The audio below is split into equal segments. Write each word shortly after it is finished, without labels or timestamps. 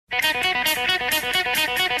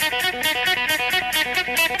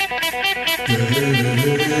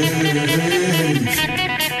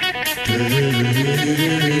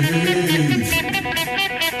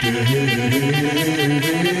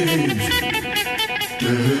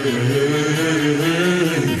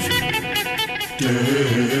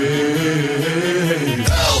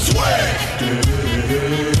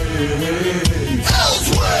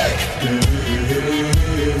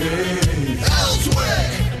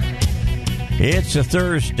It's a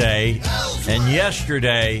Thursday, and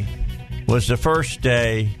yesterday was the first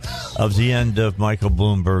day of the end of Michael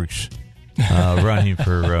Bloomberg's running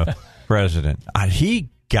for president. He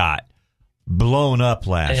got blown up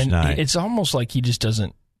last night. It's almost like he just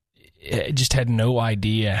had no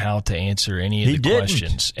idea how to answer any of the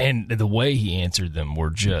questions. And the way he answered them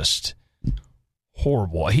were just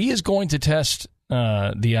horrible. He is going to test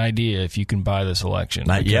the idea if you can buy this election.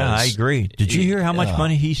 Yeah, I agree. Did you hear how much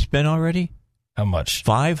money he spent already? How much?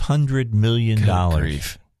 $500 million.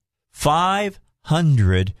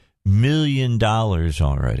 $500 million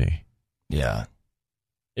already. Yeah.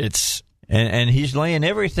 And he's laying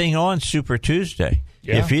everything on Super Tuesday.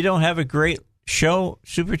 Yeah. If he don't have a great show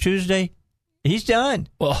Super Tuesday, he's done.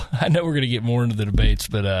 Well, I know we're going to get more into the debates,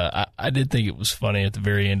 but I did think it was funny at the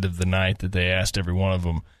very end of the night that they asked every one of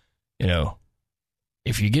them,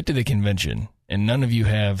 if you get to the convention and none of you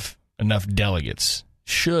have enough delegates,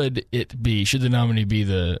 should the nominee be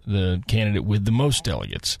the candidate with the most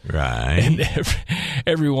delegates? Right. And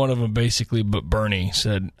every one of them basically, but Bernie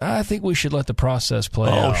said, I think we should let the process play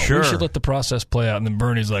out. Oh, sure. We should let the process play out. And then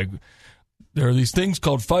Bernie's like, there are these things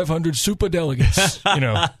called 500 super delegates, and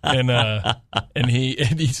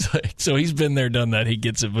he's like, so he's been there, done that. He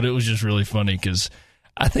gets it. But it was just really funny because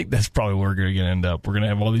I think that's probably where we're going to end up. We're going to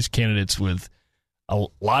have all these candidates with a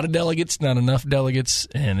lot of delegates, not enough delegates,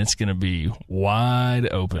 and it's going to be wide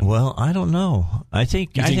open. Well, I don't know. I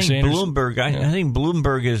think Bloomberg. I think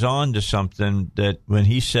Bloomberg is on to something that when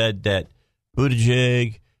he said that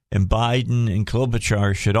Buttigieg and Biden and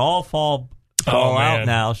Klobuchar should all fall out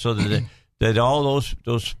now, so that all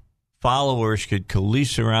those followers could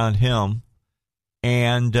coalesce around him,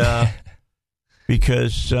 and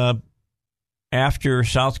because. After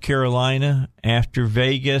South Carolina, after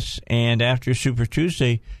Vegas, and after Super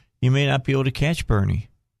Tuesday, you may not be able to catch Bernie.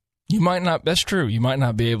 You might not. That's true. You might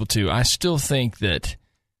not be able to. I still think that,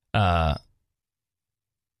 after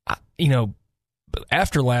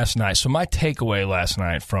last night, so my takeaway last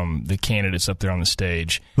night from the candidates up there on the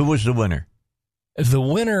stage. Who was the winner? The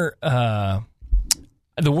winner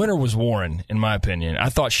was Warren, in my opinion. I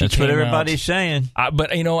thought That's what everybody's saying.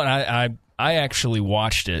 But you know what? I actually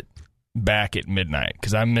watched it back at midnight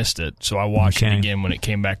because I missed it, so I watched it again when it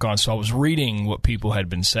came back on. So I was reading what people had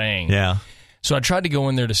been saying. Yeah. So I tried to go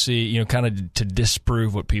in there to see, kind of to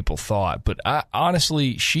disprove what people thought. But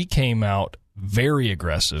honestly, she came out very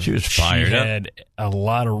aggressive. She was fired up. She had a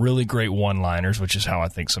lot of really great one-liners, which is how I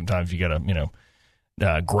think sometimes you got to,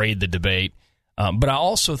 grade the debate. But I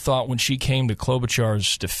also thought when she came to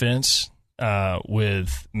Klobuchar's defense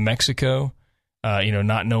with Mexico,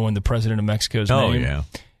 not knowing the president of Mexico's name. Oh, yeah.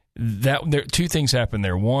 Two things happened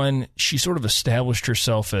there. One, she sort of established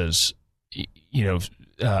herself as,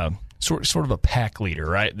 sort of a pack leader,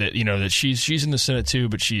 right? That that she's in the Senate too,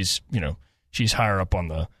 but she's higher up on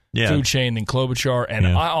the food chain than Klobuchar. And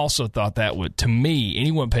I also thought that would, to me,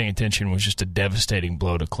 anyone paying attention, was just a devastating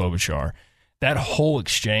blow to Klobuchar. That whole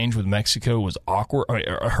exchange with Mexico was awkward.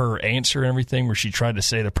 Her answer and everything, where she tried to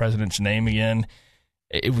say the president's name again,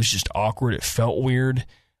 it was just awkward. It felt weird.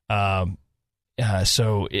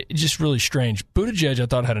 So it's just really strange. Buttigieg, I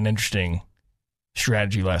thought, had an interesting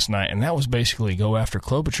strategy last night, and that was basically go after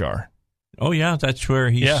Klobuchar. Oh, yeah, that's where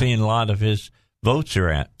he's seeing a lot of his votes are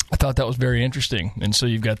at. I thought that was very interesting, and so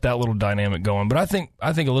you've got that little dynamic going. But I think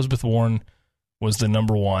Elizabeth Warren was the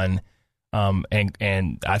number one,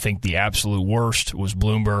 and I think the absolute worst was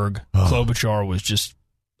Bloomberg. Klobuchar was just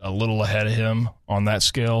a little ahead of him on that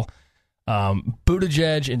scale.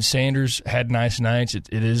 Buttigieg and Sanders had nice nights. It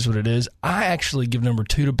is what it is. I actually give number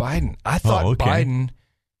 2 to Biden. I thought Biden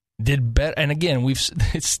did better. And again,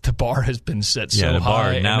 the bar has been set so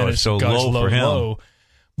high. Now it's so low for him. Low.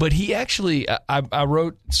 But he actually, I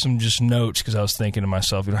wrote some just notes because I was thinking to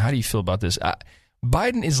myself, how do you feel about this?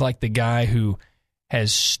 Biden is like the guy who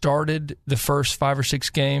has started the first 5 or 6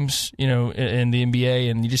 games, in the NBA,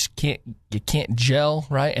 and you can't gel,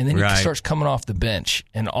 right? And then he starts coming off the bench,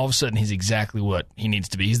 and all of a sudden he's exactly what he needs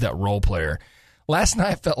to be. He's that role player. Last night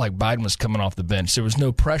I felt like Biden was coming off the bench. There was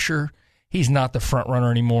no pressure. He's not the front runner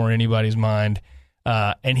anymore in anybody's mind,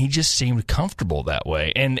 and he just seemed comfortable that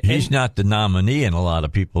way. And he's not the nominee in a lot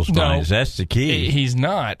of people's minds. That's the key. He's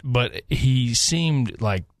not, but he seemed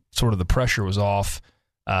like sort of the pressure was off.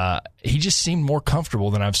 he just seemed more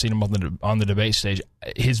comfortable than I've seen him on the debate stage.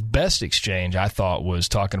 His best exchange, I thought, was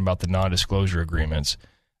talking about the non-disclosure agreements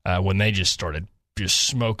when they just started just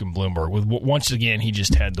smoking Bloomberg. Once again, he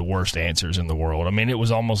just had the worst answers in the world. I mean, it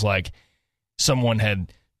was almost like someone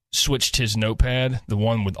had switched his notepad, the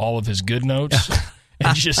one with all of his good notes,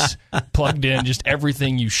 and just plugged in just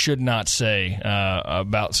everything you should not say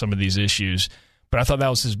about some of these issues. But I thought that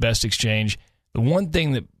was his best exchange. The one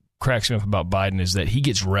thing that cracks me up about Biden is that he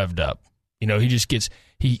gets revved up. You know, he just gets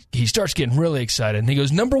he starts getting really excited, and he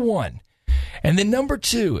goes, number one, and then number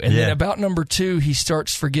two, and then about number two, he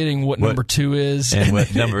starts forgetting what number two is, and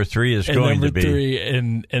what number three is going to be. Three,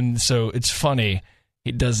 and so it's funny.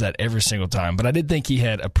 He does that every single time. But I did think he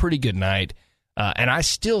had a pretty good night, and I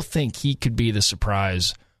still think he could be the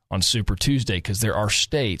surprise on Super Tuesday because there are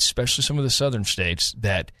states, especially some of the southern states,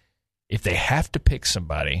 that if they have to pick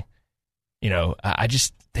somebody, you know, I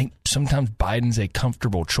just think sometimes Biden's a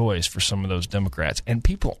comfortable choice for some of those Democrats, and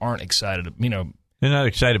people aren't excited. You know, they're not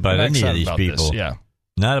excited about any of these people. This, yeah,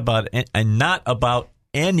 not about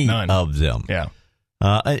any of them. Yeah.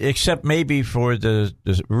 Except maybe for the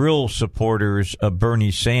real supporters of Bernie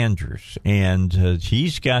Sanders. And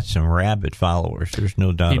he's got some rabid followers. There's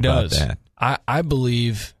no doubt about that. I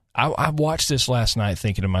believe I watched this last night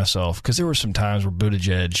thinking to myself, because there were some times where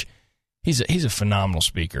Buttigieg, he's a phenomenal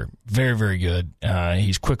speaker. Very, very good.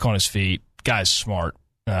 He's quick on his feet. Guy's smart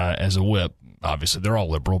as a whip. Obviously, they're all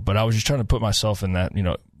liberal. But I was just trying to put myself in that, you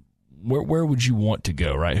know, where would you want to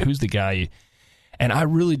go, right? Who's the guy And I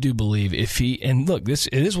really do believe if he, and look, it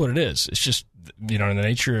is what it is. It's just, you know, in the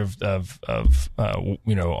nature of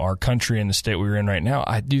you know, our country and the state we're in right now,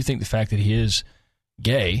 I do think the fact that he is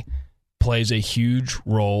gay plays a huge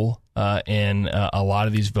role in a lot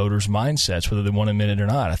of these voters' mindsets, whether they want to admit it or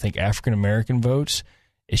not. I think African-American votes,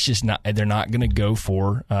 it's just not, they're not going to go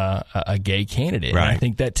for a gay candidate. Right. And I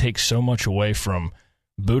think that takes so much away from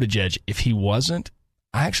Buttigieg. If he wasn't,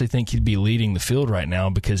 I actually think he'd be leading the field right now,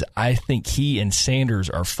 because I think he and Sanders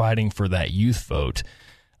are fighting for that youth vote.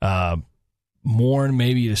 Warren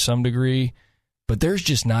maybe to some degree, but there's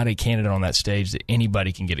just not a candidate on that stage that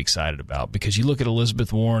anybody can get excited about, because you look at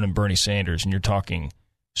Elizabeth Warren and Bernie Sanders and you're talking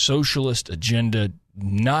socialist agenda,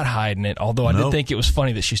 not hiding it, although I did think it was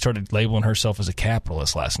funny that she started labeling herself as a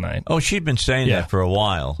capitalist last night. Oh, she'd been saying that for a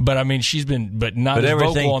while. But, I mean, she's been, but not as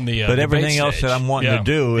vocal on the But everything else stage that I'm wanting to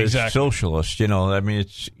do is socialist. You know, I mean,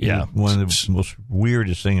 it's one of the most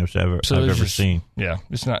weirdest things I've ever seen. Yeah,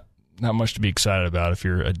 it's not much to be excited about if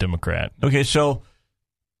you're a Democrat. Okay, so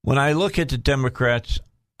when I look at the Democrats,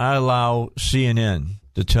 I allow CNN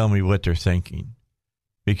to tell me what they're thinking.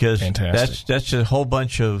 Because that's a whole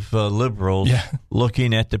bunch of liberals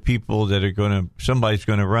looking at the people that are somebody's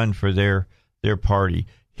going to run for their party.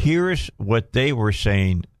 Here's what they were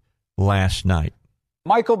saying last night.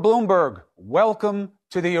 Michael Bloomberg, welcome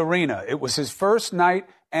to the arena. It was his first night,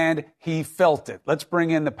 and he felt it. Let's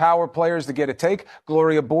bring in the power players to get a take.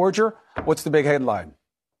 Gloria Borger, what's the big headline?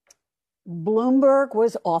 Bloomberg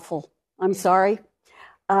was awful. I'm sorry.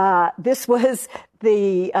 This was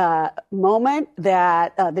the moment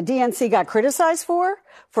that the DNC got criticized for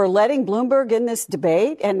letting Bloomberg in this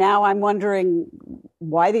debate. And now I'm wondering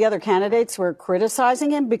why the other candidates were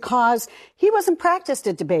criticizing him, because he wasn't practiced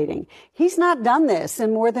at debating. He's not done this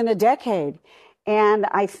in more than a decade. And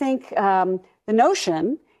I think the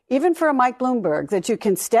notion, even for a Mike Bloomberg, that you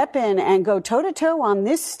can step in and go toe-to-toe on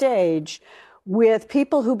this stage with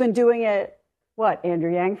people who've been doing it, what,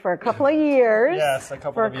 Andrew Yang, for a couple of years? Yes, a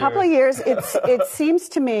couple of years. It seems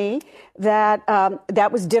to me that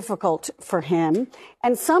that was difficult for him.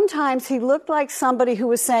 And sometimes he looked like somebody who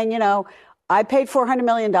was saying, you know, I paid $400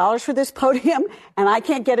 million for this podium and I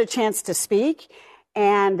can't get a chance to speak.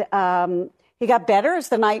 And he got better as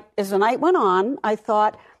the night went on, I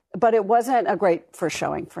thought. But it wasn't a great first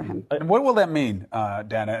showing for him. And what will that mean,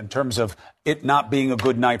 Dana, in terms of it not being a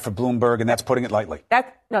good night for Bloomberg, and that's putting it lightly?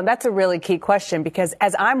 That's a really key question, because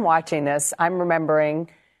as I'm watching this, I'm remembering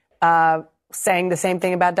saying the same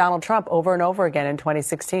thing about Donald Trump over and over again in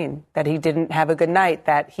 2016, that he didn't have a good night,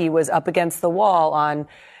 that he was up against the wall on,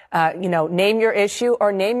 name your issue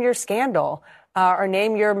or name your scandal or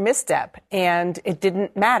name your misstep, and it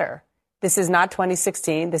didn't matter. This is not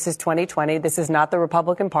 2016. This is 2020. This is not the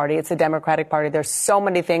Republican Party. It's the Democratic Party. There's so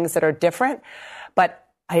many things that are different. But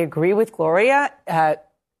I agree with Gloria.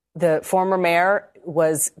 The former mayor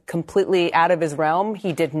was completely out of his realm.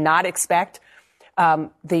 He did not expect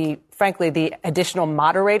the additional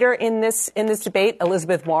moderator in this debate,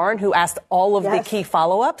 Elizabeth Warren, who asked all of the key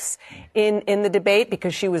follow-ups in the debate,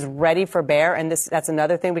 because she was ready for bear. And that's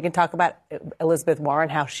another thing we can talk about, Elizabeth Warren,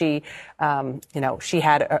 how she, she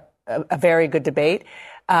had a very good debate.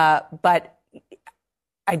 But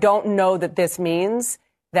I don't know that this means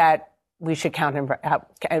that we should count him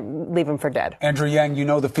out, leave him for dead. Andrew Yang, you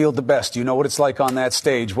know the field the best. You know what it's like on that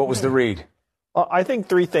stage. What was the read? I think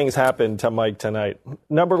 3 things happened to Mike tonight.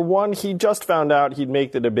 Number one, he just found out he'd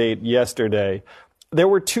make the debate yesterday. There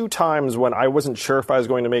were 2 times when I wasn't sure if I was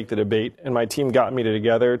going to make the debate, and my team got me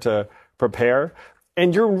together to prepare.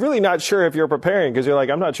 And you're really not sure if you're preparing because you're like,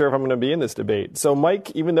 I'm not sure if I'm going to be in this debate. So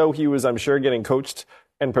Mike, even though he was, I'm sure, getting coached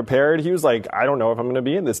and prepared, he was like, I don't know if I'm going to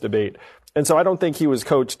be in this debate. And so I don't think he was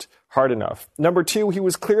coached hard enough. Number 2, he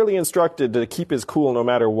was clearly instructed to keep his cool no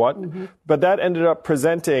matter what. But that ended up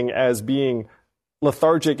presenting as being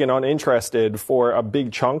lethargic and uninterested for a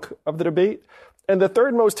big chunk of the debate. And the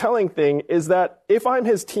third most telling thing is that if I'm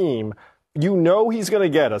his team, you know he's going to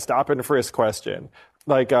get a stop and frisk question,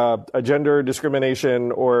 like a gender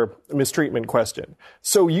discrimination or mistreatment question.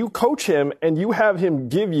 So you coach him and you have him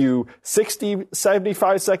give you 60,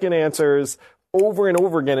 75-second answers over and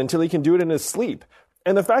over again until he can do it in his sleep.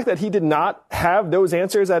 And the fact that he did not have those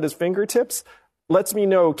answers at his fingertips lets me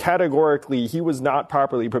know categorically he was not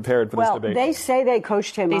properly prepared for this debate. Well, they say they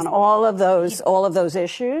coached him on all of those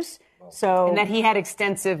issues. So, and that he had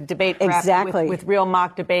extensive debate prep with real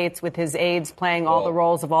mock debates, with his aides playing all the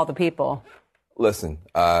roles of all the people. Listen,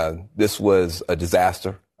 this was a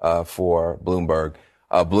disaster for Bloomberg.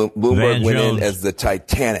 Bloomberg went in as the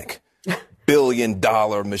Titanic,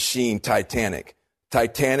 billion-dollar machine Titanic.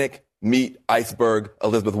 Titanic meet iceberg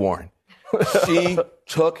Elizabeth Warren. She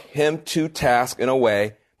took him to task in a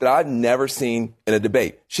way that I've never seen in a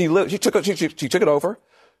debate. She took it over.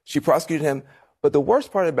 She prosecuted him. But the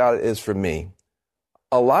worst part about it is, for me,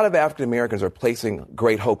 a lot of African Americans are placing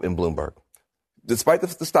great hope in Bloomberg. Despite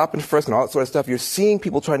the stop and frisk and all that sort of stuff, you're seeing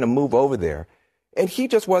people trying to move over there. And he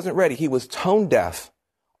just wasn't ready. He was tone deaf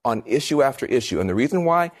on issue after issue. And the reason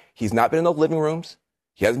why, he's not been in those living rooms.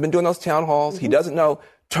 He hasn't been doing those town halls. He doesn't know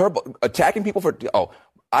attacking people for,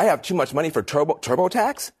 I have too much money for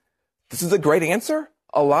TurboTax? This is a great answer.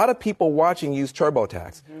 A lot of people watching use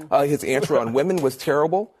TurboTax. His answer on women was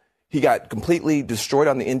terrible. He got completely destroyed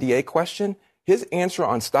on the NDA question. His answer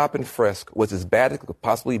on stop and frisk was as bad as it could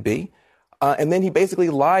possibly be. And then he basically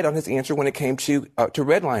lied on his answer when it came to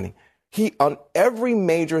redlining. He, on every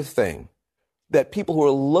major thing that people who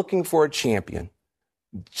are looking for a champion,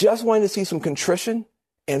 just wanting to see some contrition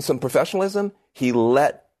and some professionalism, he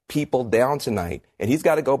let people down tonight. And he's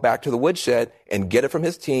got to go back to the woodshed and get it from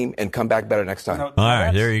his team and come back better next time. All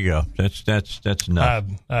right, there you go. That's enough.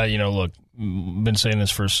 Look, been saying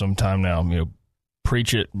this for some time now.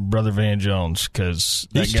 Preach it, Brother Van Jones, because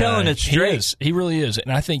he's telling it straight. He really is.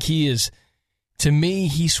 And I think he is, to me,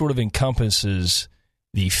 he sort of encompasses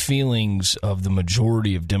the feelings of the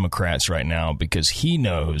majority of Democrats right now, because he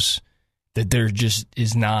knows that there just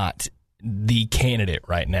is not the candidate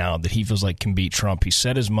right now that he feels like can beat Trump. He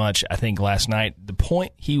said as much, I think, last night. The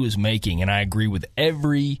point he was making, and I agree with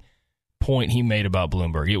every point he made about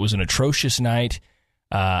Bloomberg. It was an atrocious night.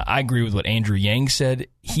 I agree with what Andrew Yang said.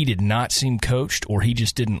 He did not seem coached, or he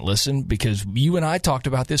just didn't listen, because you and I talked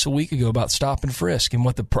about this a week ago about stop and frisk and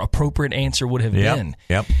what the appropriate answer would have been.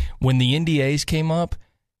 Yep. When the NDAs came up,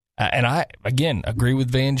 and I, again, agree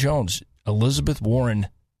with Van Jones, Elizabeth Warren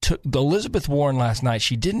last night,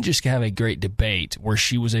 she didn't just have a great debate where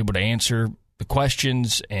she was able to answer the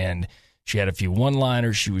questions and she had a few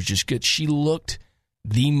one-liners. She was just good. She looked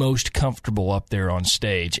the most comfortable up there on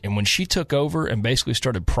stage. And when she took over and basically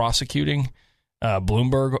started prosecuting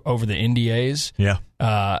Bloomberg over the NDAs,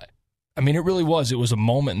 it really was. It was a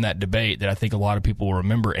moment in that debate that I think a lot of people will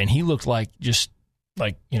remember. And he looked like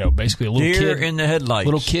basically a little deer kid in the headlights,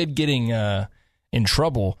 little kid getting in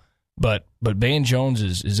trouble. But Van Jones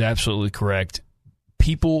is absolutely correct.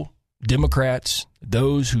 People, Democrats,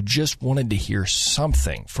 those who just wanted to hear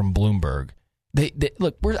something from Bloomberg, they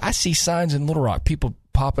look. I see signs in Little Rock, people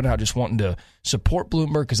popping out just wanting to support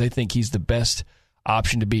Bloomberg because they think he's the best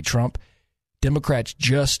option to beat Trump. Democrats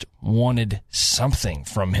just wanted something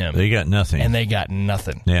from him. They got nothing. And they got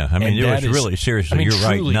nothing. Yeah, it was really, seriously, you're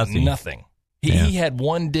right, nothing. Nothing. He had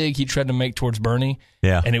one dig he tried to make towards Bernie,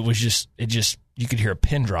 and it just you could hear a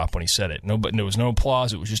pin drop when he said it. There was no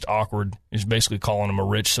applause. It was just awkward. He was basically calling him a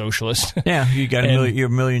rich socialist. Yeah, you got your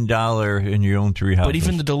 $1 million and you own 3 houses. But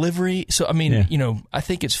even the delivery. So I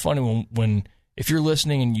think it's funny when if you're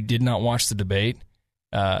listening and you did not watch the debate,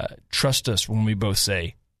 trust us when we both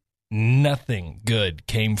say nothing good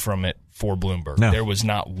came from it for Bloomberg. No. There was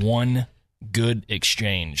not one good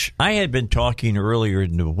exchange. I had been talking earlier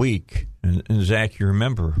in the week, and Zach, you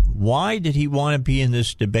remember, why did he want to be in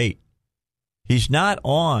this debate? He's not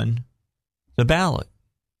on the ballot.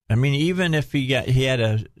 I mean, even if he had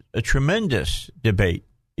a a tremendous debate.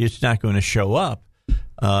 It's not going to show up,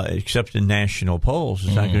 except in national polls.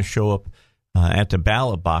 It's not going to show up at the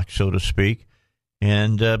ballot box, so to speak.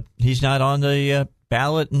 And he's not on the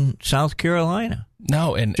ballot in South Carolina.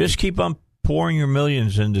 No, and just keep on pouring your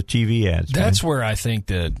millions into TV ads. That's where I think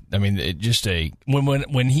that, I mean,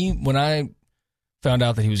 when I found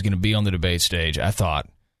out that he was going to be on the debate stage, I thought,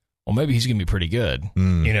 well, maybe he's going to be pretty good,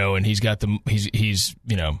 and he's got he's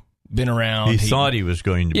been around. He thought he was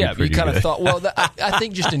going to be pretty good. Yeah, you kind of thought, well, I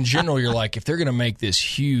think just in general, you're like, if they're going to make this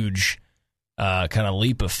huge kind of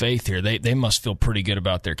leap of faith here, they must feel pretty good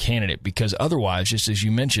about their candidate, because otherwise, just as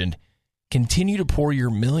you mentioned, continue to pour your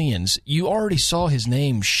millions. You already saw his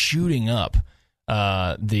name shooting up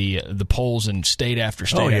the polls in state after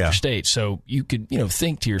state after state. So you could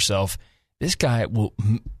think to yourself, this guy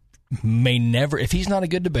may never, if he's not a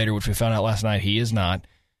good debater, which we found out last night he is not,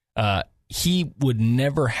 he would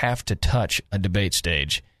never have to touch a debate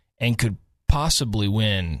stage and could possibly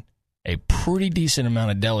win a pretty decent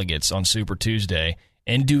amount of delegates on Super Tuesday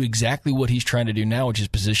and do exactly what he's trying to do now, which is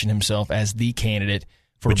position himself as the candidate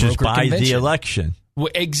for a brokered by convention. The election.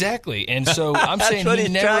 Well, exactly. And so I'm saying what he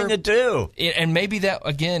he's never trying to do. And maybe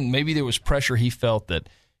maybe there was pressure. He felt that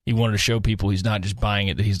he wanted to show people he's not just buying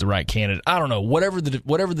it, that he's the right candidate. I don't know. Whatever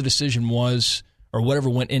the decision was, or whatever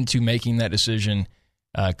went into making that decision,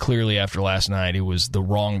 clearly after last night, it was the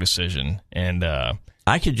wrong decision. And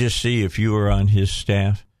I could just see if you were on his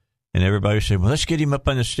staff and everybody was saying, well, let's get him up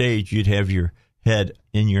on the stage, you'd have your head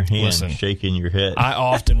in your hand, shaking your head. I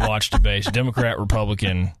often watch debates, Democrat,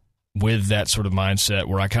 Republican, with that sort of mindset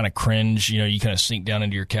where I kind of cringe. You kind of sink down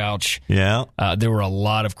into your couch. Yeah. There were a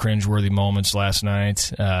lot of cringeworthy moments last night.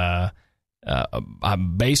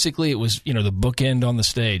 Basically, it was, the bookend on the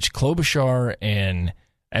stage. Klobuchar and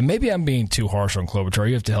maybe I'm being too harsh on Klobuchar.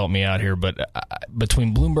 You have to help me out here. But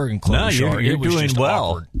between Bloomberg and Klobuchar, you're it was doing just well.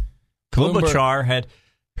 Awkward. Klobuchar had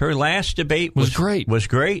her last debate was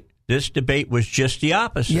great. This debate was just the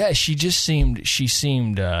opposite. Yeah, she seemed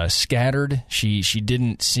scattered. She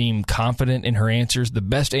didn't seem confident in her answers. The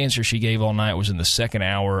best answer she gave all night was in the second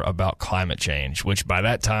hour about climate change, which by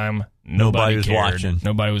that time nobody was watching.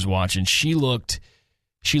 Nobody was watching. She looked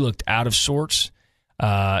out of sorts.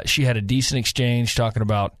 She had a decent exchange talking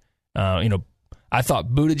about I thought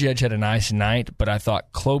Buttigieg had a nice night, but I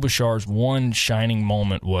thought Klobuchar's one shining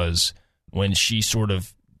moment was when she sort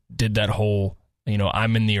of did that whole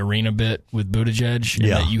I'm in the arena bit with Buttigieg,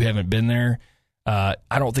 and that you haven't been there. I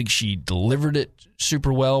don't think she delivered it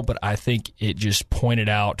super well, but I think it just pointed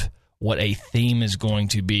out what a theme is going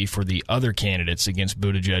to be for the other candidates against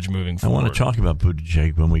Buttigieg moving forward. I want to talk about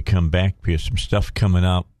Buttigieg when we come back, because some stuff coming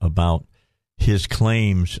up about his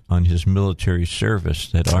claims on his military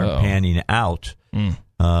service that aren't panning out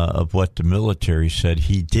of what the military said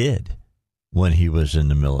he did when he was in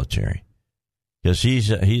the military. Because he's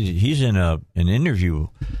in an interview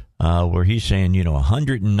where he's saying,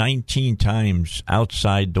 119 times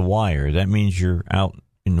outside the wire. That means you're out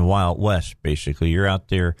in the Wild West, basically. You're out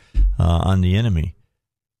there on the enemy.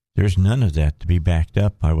 There's none of that to be backed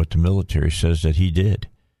up by what the military says that he did.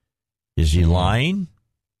 Is he lying?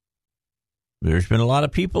 There's been a lot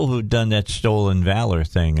of people who've done that stolen valor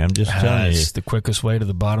thing. I'm just telling you. It's the quickest way to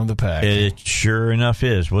the bottom of the pack. It sure enough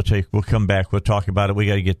is. We'll come back. We'll talk about it. We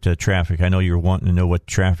got to get to traffic. I know you're wanting to know what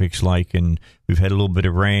traffic's like, and we've had a little bit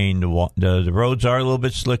of rain. The roads are a little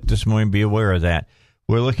bit slick this morning. Be aware of that.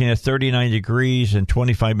 We're looking at 39 degrees and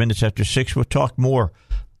 25 minutes after 6. We'll talk more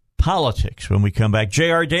politics when we come back.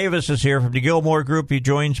 J.R. Davis is here from the Gilmore Group. He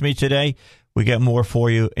joins me today. We got more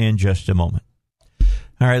for you in just a moment.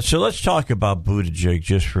 All right, so let's talk about Buttigieg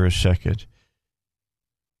just for a second.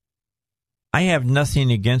 I have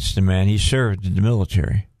nothing against the man. He served in the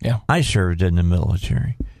military. Yeah. I served in the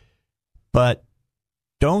military. But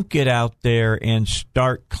don't get out there and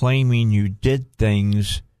start claiming you did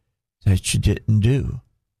things that you didn't do.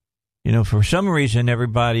 For some reason,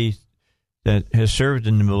 everybody that has served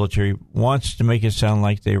in the military wants to make it sound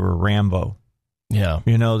like they were Rambo. Yeah.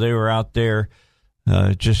 They were out there,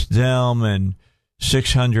 just them and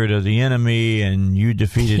 600 of the enemy, and you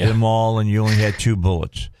defeated them all, and you only had 2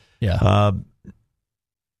 bullets. Yeah.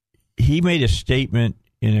 He made a statement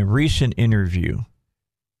in a recent interview.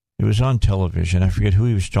 It was on television. I forget who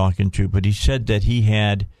he was talking to, but he said that he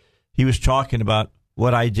was talking about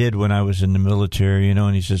what I did when I was in the military,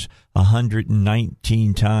 and he says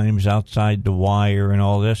 119 times outside the wire and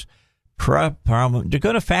all this. Problem. They're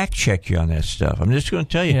going to fact check you on that stuff. I'm just going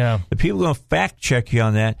to tell you. Yeah. The people are going to fact check you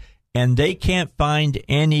on that. And they can't find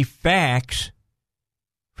any facts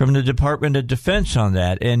from the Department of Defense on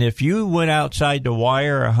that. And if you went outside the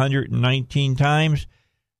wire 119 times,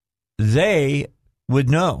 they would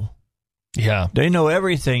know. Yeah. They know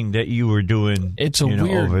everything that you were doing weird...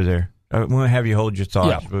 over there. I'm going to have you hold your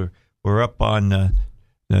thoughts. Yeah. We're up on the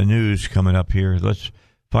news coming up here. Let's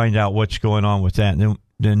find out what's going on with that. And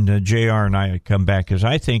then JR and I come back, because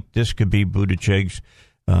I think this could be Buttigieg's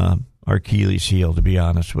Achilles heel, to be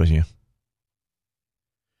honest with you.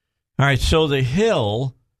 All right, so The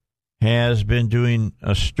Hill has been doing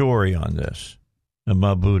a story on this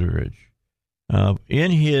about Buttigieg.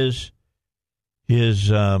 In his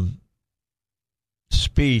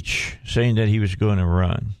speech saying that he was going to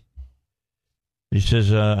run, he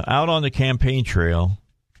says, out on the campaign trail,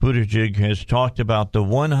 Buttigieg has talked about the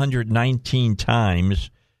 119 times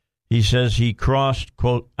he says he crossed,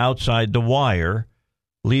 quote, outside the wire,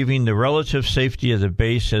 leaving the relative safety of the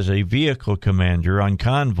base as a vehicle commander on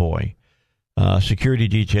convoy, security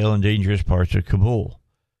detail in dangerous parts of Kabul.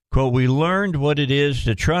 Quote, we learned what it is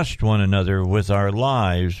to trust one another with our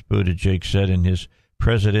lives, Buttigieg said in his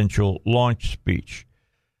presidential launch speech.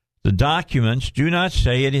 The documents do not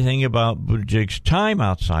say anything about Buttigieg's time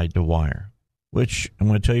outside the wire, which I'm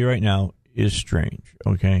going to tell you right now is strange,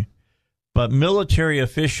 okay? But military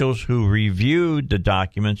officials who reviewed the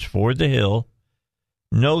documents for The Hill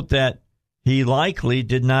note that he likely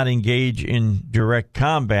did not engage in direct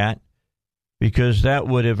combat, because that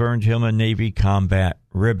would have earned him a Navy combat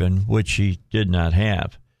ribbon, which he did not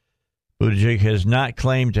have. Buttigieg has not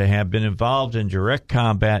claimed to have been involved in direct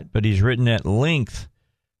combat, but he's written at length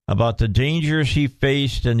about the dangers he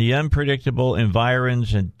faced in the unpredictable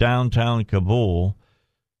environs in downtown Kabul,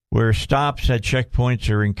 where stops at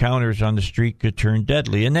checkpoints or encounters on the street could turn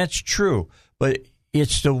deadly. And that's true, but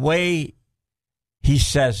it's the way he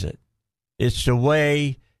says it. It's the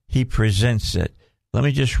way he presents it. Let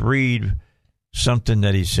me just read something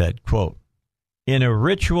that he said, quote, in a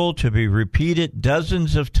ritual to be repeated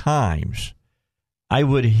dozens of times, I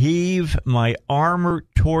would heave my armored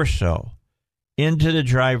torso into the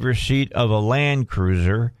driver's seat of a Land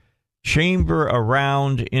Cruiser, chamber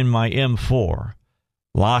around in my M4,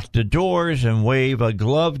 lock the doors, and wave a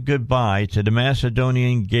gloved goodbye to the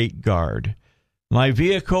Macedonian gate guard. My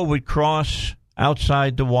vehicle would cross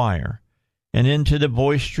outside the wire and into the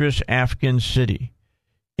boisterous Afghan city,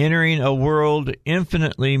 entering a world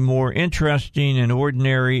infinitely more interesting and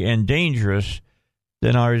ordinary and dangerous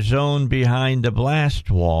than our zone behind the blast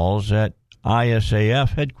walls at ISAF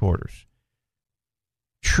headquarters.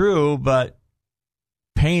 True, but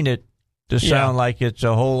painted to sound like it's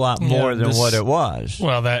a whole lot more than what it was.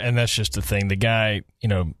 Well, that's just the thing. The guy,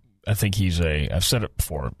 I think I've said it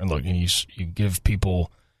before, and look, you give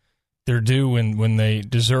people their due when they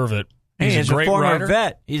deserve it. He's a former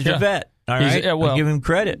vet. He's a vet. All right, I'll give him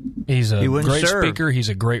credit. He's a great speaker. He's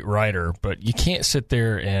a great writer, but you can't sit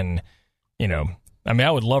there and,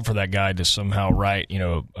 I would love for that guy to somehow write,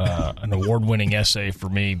 an award-winning essay for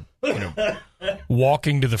me,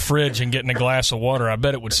 walking to the fridge and getting a glass of water. I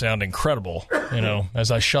bet it would sound incredible,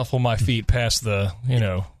 as I shuffle my feet past the,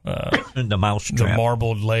 the mousetrap, the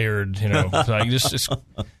marbled layered,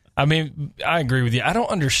 I agree with you. I don't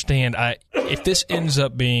understand. If this ends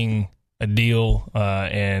up being a deal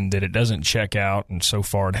and that it doesn't check out, and so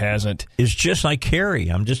far it hasn't. It's just like Kerry.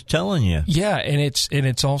 I'm just telling you. Yeah, and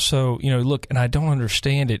it's also, look, and I don't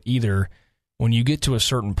understand it either. When you get to a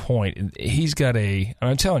certain point,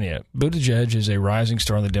 I'm telling you, Buttigieg is a rising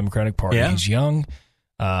star in the Democratic Party. Yeah. He's young.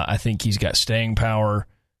 I think he's got staying power,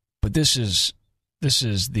 but this is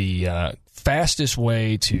the fastest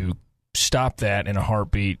way to stop that in a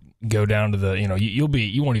heartbeat. Go down to the, you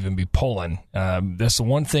won't even be polling. That's the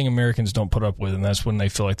one thing Americans don't put up with, and that's when they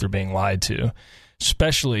feel like they're being lied to,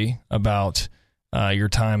 especially about your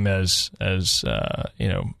time as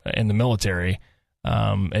in the military.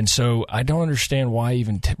 And so I don't understand why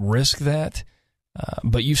even risk that.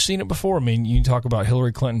 But you've seen it before. You talk about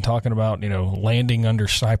Hillary Clinton talking about, landing under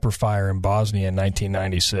sniper fire in Bosnia in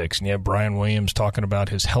 1996, and you have Brian Williams talking about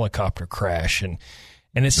his helicopter crash, and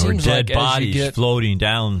it seems dead like bodies floating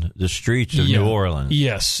down the streets of New Orleans.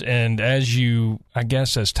 Yes, and as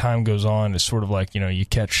time goes on, it's sort of like, you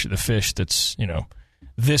catch the fish that's,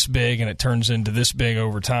 this big and it turns into this big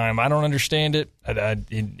over time. I don't understand it.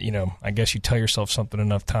 I guess you tell yourself something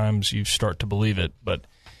enough times, you start to believe it. But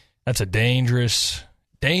that's a dangerous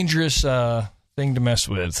thing to mess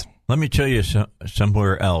with. Let me tell you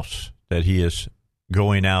somewhere else that he is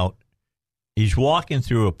going out. He's walking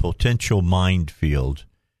through a potential minefield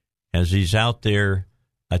as he's out there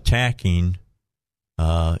attacking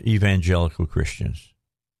evangelical Christians.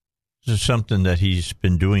 This is something that he's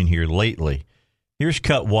been doing here lately. Here's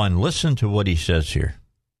cut one. Listen to what he says here.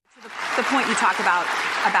 The the point you talk about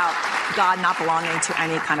God not belonging to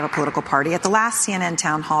any kind of a political party. At the last CNN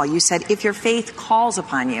town hall, you said, if your faith calls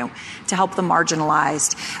upon you to help the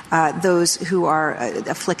marginalized, those who are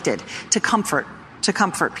afflicted, to comfort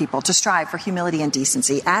people, to strive for humility and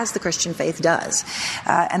decency, as the Christian faith does.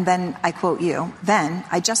 And then I quote you, then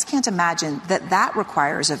I just can't imagine that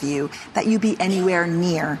requires of you that you be anywhere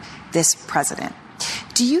near this president.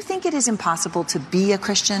 Do you think it is impossible to be a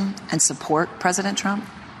Christian and support President Trump?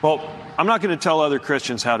 Well, I'm not going to tell other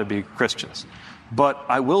Christians how to be Christians, but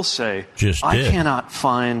I will say I cannot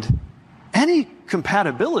find any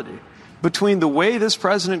compatibility between the way this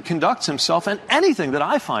president conducts himself and anything that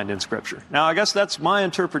I find in Scripture. Now, I guess that's my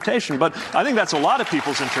interpretation, but I think that's a lot of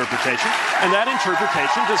people's interpretation, and that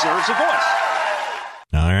interpretation deserves a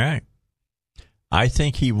voice. All right. I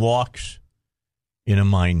think he walks in a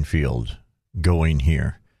minefield going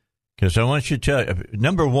here. Because I want you to tell you,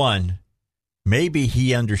 number one, maybe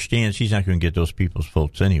he understands he's not going to get those people's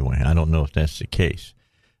votes anyway. I don't know if that's the case.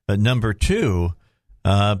 But number two,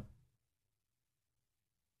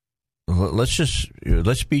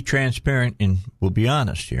 let's be transparent and we'll be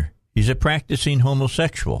honest here. He's a practicing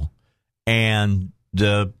homosexual, and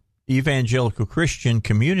the evangelical Christian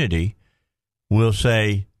community will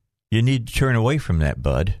say, you need to turn away from that,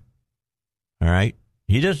 bud. All right?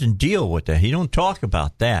 He doesn't deal with that. He don't talk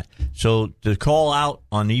about that. So to call out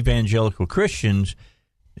on evangelical Christians,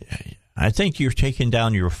 I think you're taking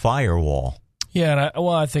down your firewall. Yeah, and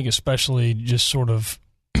I think especially just sort of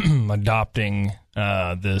adopting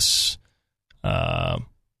this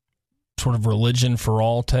sort of religion for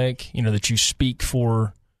all take, that you speak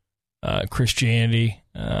for Christianity.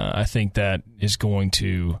 I think that is going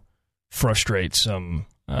to frustrate some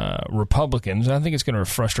Republicans. I think it's going to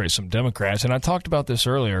frustrate some Democrats. And I talked about this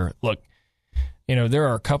earlier. Look, there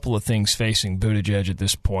are a couple of things facing Buttigieg at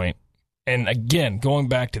this point. And again, going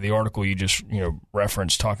back to the article you just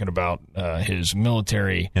referenced, talking about his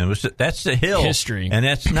military that's the Hill history, and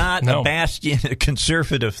that's not a bastion of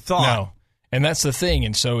conservative thought. No, and that's the thing.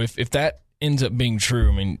 And so if that ends up being true,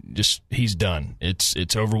 I mean, just he's done.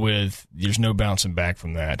 It's over with. There's no bouncing back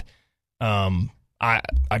from that.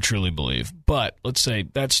 I truly believe. But let's say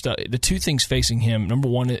that's the two things facing him. Number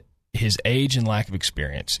one, his age and lack of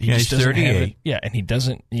experience. He's 38. And he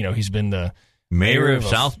doesn't. He's been the mayor of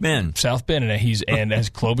South Bend. And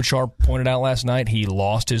as Klobuchar pointed out last night, he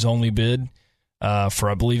lost his only bid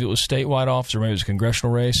for, I believe it was statewide office or maybe it was a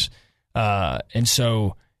congressional race. And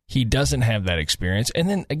so he doesn't have that experience. And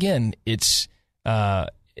then again, it's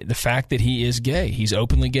the fact that he is gay. He's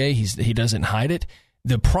openly gay. He doesn't hide it.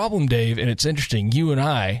 The problem, Dave, and it's interesting, you and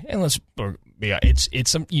I, and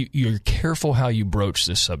you're careful how you broach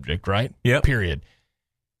this subject, right? Yep. Period.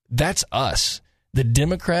 That's us. The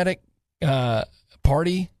Democratic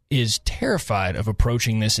Party is terrified of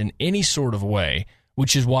approaching this in any sort of way,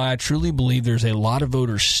 which is why I truly believe there's a lot of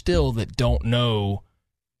voters still that don't know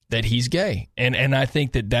that he's gay. And I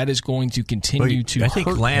think that is going to continue to hurt him. I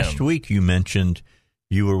think last week you mentioned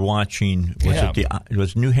you were watching,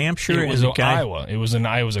 was New Hampshire? It was Iowa. It was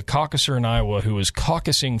a caucuser in Iowa who was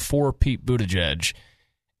caucusing for Pete Buttigieg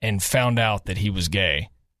and found out that he was gay.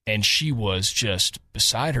 And she was just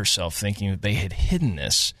beside herself thinking that they had hidden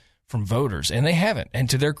this from voters. And they haven't. And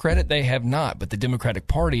to their credit, they have not. But the Democratic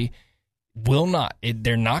Party will not.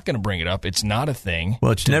 They're not going to bring it up. It's not a thing.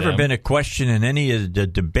 Well, it's never been a question in any of the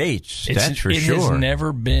debates. That's for sure. It has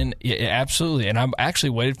never been. Absolutely. And I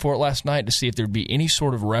actually waited for it last night to see if there'd be any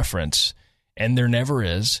sort of reference. And there never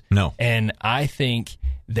is. No. And I think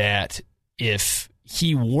that if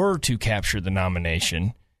he were to capture the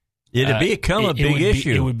nomination, it'd become a big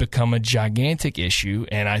issue. It would become a gigantic issue.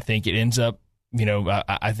 And I think it ends up,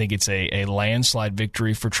 I think it's a landslide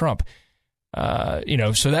victory for Trump.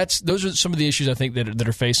 So those are some of the issues I think that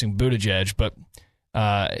are facing Buttigieg. But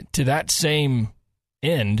to that same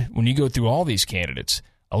end, when you go through all these candidates,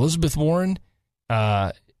 Elizabeth Warren,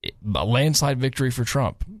 a landslide victory for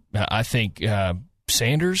Trump. I think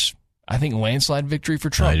Sanders, landslide victory for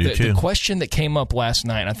Trump. I do too. The question that came up last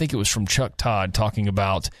night, and I think it was from Chuck Todd talking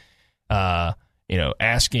about,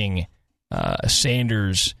 asking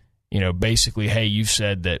Sanders, basically, hey, you've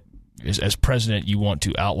said that as president, you want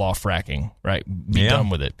to outlaw fracking, right? Be done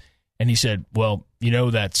with it. And he said, well,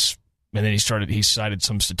 that's, and then he cited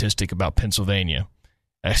some statistic about Pennsylvania,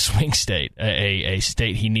 a swing state, a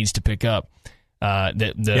state he needs to pick up. What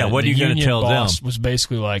are you going to tell them? Was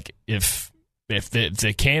basically like, if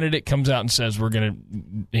the candidate comes out and says, we're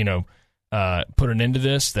going to, put an end to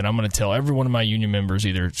this, then I'm going to tell every one of my union members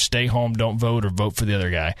either stay home, don't vote, or vote for the other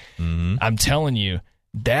guy. Mm-hmm. I'm telling you,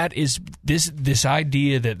 that is this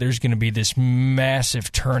idea that there's going to be this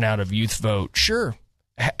massive turnout of youth vote. Sure,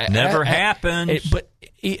 Never happened.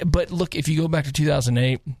 But look, if you go back to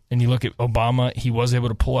 2008 and you look at Obama, he was able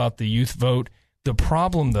to pull out the youth vote. The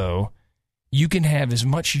problem, though, you can have as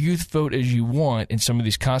much youth vote as you want in some of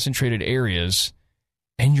these concentrated areas,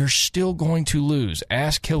 and you're still going to lose.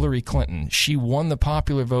 Ask Hillary Clinton. She won the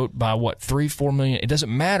popular vote by, 3-4 million? It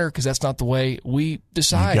doesn't matter because that's not the way we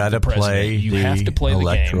decide. You got to play You have to play the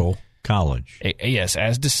electoral game. College. Yes,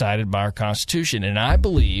 as decided by our Constitution. And I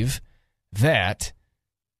believe that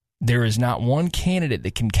there is not one candidate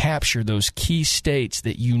that can capture those key states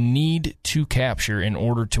that you need to capture in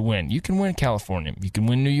order to win. You can win California. You can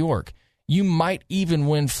win New York. You might even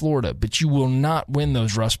win Florida, but you will not win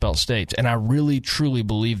those Rust Belt states. And I really, truly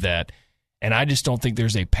believe that. And I just don't think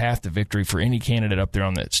there's a path to victory for any candidate up there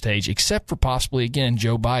on that stage, except for possibly, again,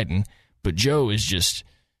 Joe Biden. But Joe is just,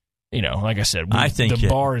 like I said, I think the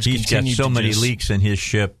bar is he's got so many leaks in his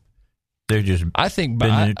ship. They're just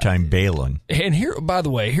spending time bailing. And here, by the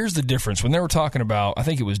way, here's the difference. When they were talking about, I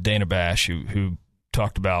think it was Dana Bash who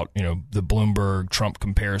talked about, the Bloomberg-Trump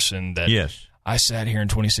comparison that yes. I sat here in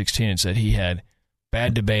 2016 and said he had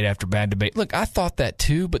bad debate after bad debate. Look, I thought that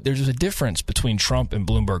too, but there's a difference between Trump and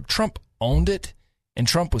Bloomberg. Trump owned it, and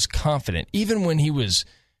Trump was confident. Even when he was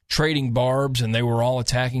trading barbs and they were all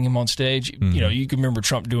attacking him on stage, you can remember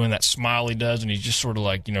Trump doing that smile he does, and he's just sort of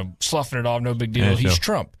like, sloughing it off, no big deal. Yeah, he's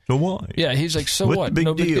Trump. So what? Yeah, he's like, so what?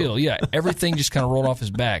 No big deal. Yeah, everything just kind of rolled off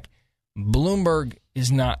his back. Bloomberg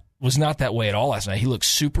was not that way at all last night. He looked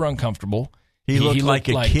super uncomfortable. He looked like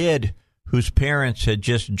a kid whose parents had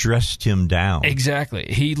just dressed him down. Exactly.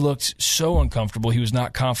 He looked so uncomfortable. He was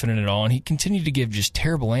not confident at all, and he continued to give just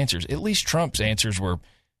terrible answers. At least Trump's answers were,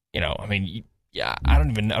 I don't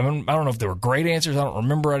know if they were great answers. I don't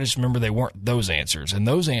remember. I just remember they weren't those answers. And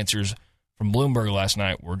those answers from Bloomberg last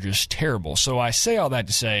night were just terrible. So I say all that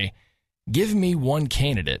to say, give me one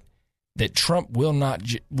candidate that Trump will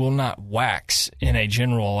not wax in a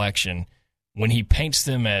general election when he paints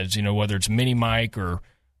them as, whether it's Mini Mike or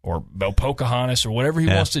Pocahontas or whatever he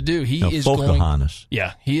wants to do. He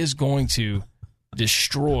is going to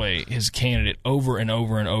destroy his candidate over and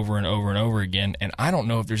over and over and over and over again. And I don't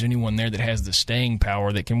know if there's anyone there that has the staying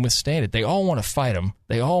power that can withstand it. They all want to fight him.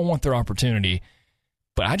 They all want their opportunity.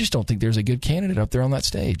 But I just don't think there's a good candidate up there on that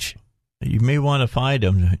stage. You may want to fight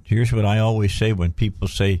him. Here's what I always say when people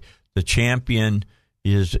say the champion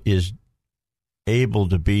is able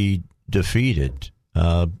to be defeated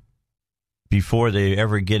before they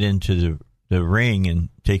ever get into the ring and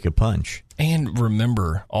take a punch. And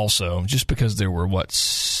remember also, just because there were,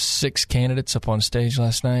 6 candidates up on stage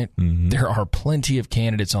last night, there are plenty of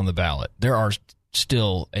candidates on the ballot. There are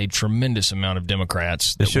still a tremendous amount of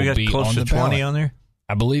Democrats that will be close on the to 20 ballot. On there?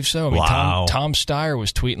 I believe so. Wow. Tom Steyer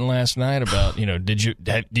was tweeting last night about,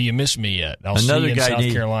 do you miss me yet? I'll see you in South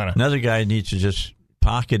Carolina. Another guy needs to just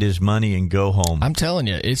pocket his money and go home. I'm telling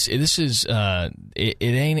you, it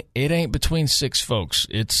ain't between 6 folks.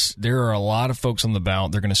 There are a lot of folks on the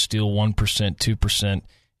ballot. They're going to steal 1%, 2%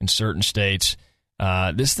 in certain states.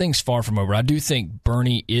 This thing's far from over. I do think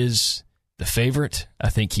Bernie is the favorite. I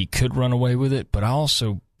think he could run away with it, but I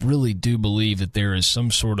also really do believe that there is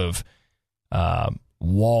some sort of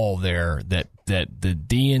wall there that the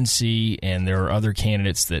DNC and there are other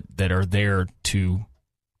candidates that are there to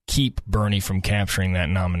keep Bernie from capturing that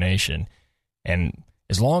nomination. And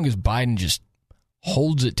as long as Biden just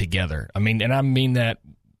holds it together,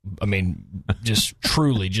 just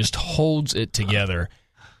truly just holds it together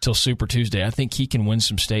till Super Tuesday, I think he can win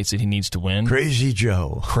some states that he needs to win. Crazy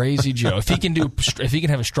Joe. If he can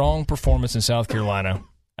have a strong performance in South Carolina,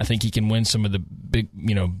 I think he can win some of the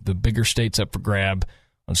bigger states up for grab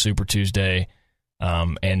on Super Tuesday.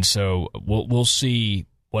 And so we'll see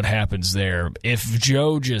what happens there. If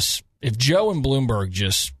Joe and Bloomberg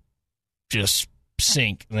just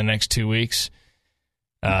sink in the next 2 weeks,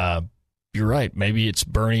 you're right. Maybe it's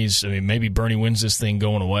Bernie's. Maybe Bernie wins this thing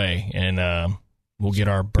going away, and we'll get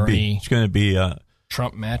our Bernie. It's going to be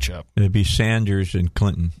Trump matchup. It'll be Sanders and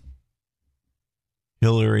Clinton,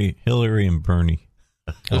 Hillary and Bernie.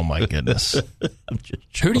 Oh my goodness!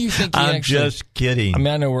 Who do you think? I'm just kidding.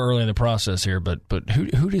 I know we're early in the process here, but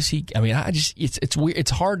who does he? It's weird.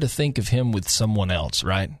 It's hard to think of him with someone else,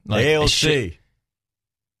 right? Like AOC.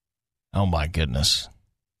 Oh my goodness!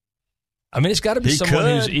 It's got to be someone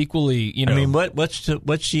who's equally. What's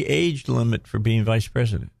the age limit for being vice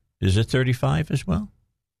president? Is it 35 as well?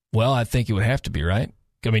 Well, I think it would have to be, right?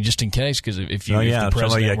 Just in case, because if the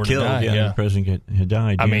president were killed, to die, the president had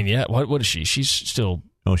died. What is she? She's still.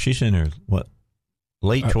 Oh, she's in her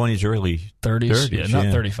late 20s, early 30s. Yeah,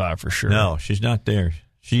 not 35 for sure. No, she's not there.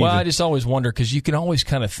 I just always wonder because you can always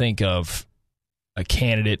kind of think of a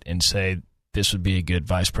candidate and say this would be a good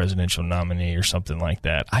vice presidential nominee or something like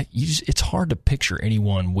that. It's hard to picture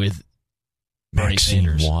anyone with Bernie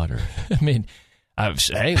Sanders. Water. I mean,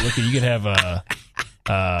 hey, look, you could have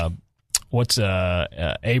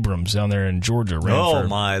Abrams down there in Georgia. Oh,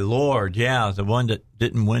 my Lord. Yeah, the one that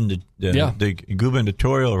didn't win the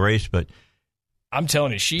gubernatorial race, but I'm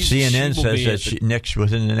telling you, CNN says that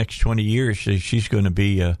within the next 20 years, she's going to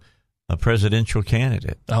be a presidential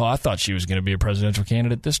candidate. Oh, I thought she was going to be a presidential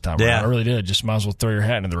candidate this time around. I really did. Just might as well throw your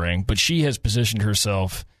hat in the ring. But she has positioned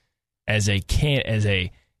herself as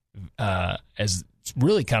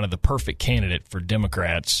really kind of the perfect candidate for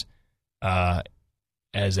Democrats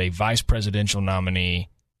as a vice presidential nominee.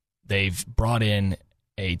 They've brought in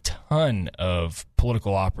a ton of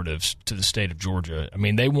political operatives to the state of Georgia. I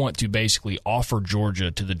mean, they want to basically offer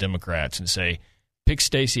Georgia to the Democrats and say, pick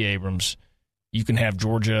Stacey Abrams. You can have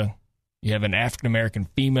Georgia. You have an African-American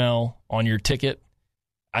female on your ticket.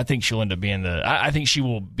 I think she'll end up being I think she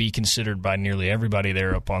will be considered by nearly everybody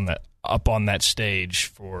there up on that stage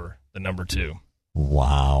for the number 2.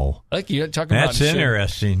 Wow. Like you talking about. That's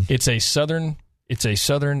interesting. It's a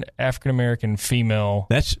Southern African-American female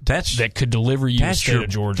that could deliver you the state of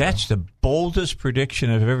Georgia. That's the boldest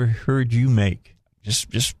prediction I've ever heard you make.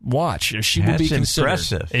 Just watch. She will be considered.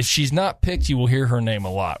 Impressive. If she's not picked, you will hear her name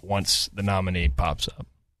a lot once the nominee pops up.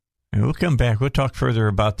 And we'll come back. We'll talk further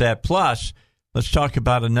about that. Plus, let's talk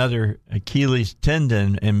about another Achilles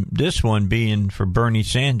tendon, and this one being for Bernie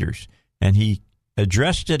Sanders. And he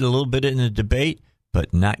addressed it a little bit in the debate,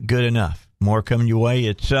 but not good enough. More coming your way.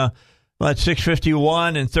 It's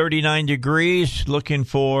 6:51 and 39 degrees. Looking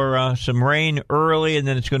for some rain early, and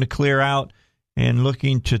then it's going to clear out. And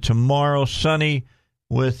looking to tomorrow, sunny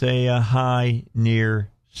with a high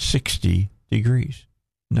near 60 degrees.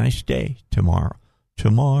 Nice day tomorrow.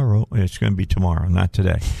 It's going to be tomorrow, not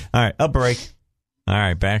today. All right, a break. All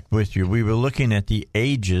right, back with you. We were looking at the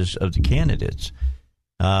ages of the candidates.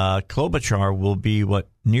 Klobuchar will be,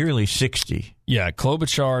 nearly 60? Yeah,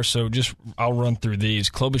 Klobuchar, so I'll run through these.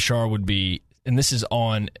 Klobuchar would be, and this is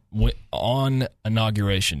on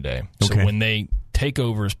Inauguration Day. So when they take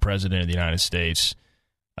over as president of the United States,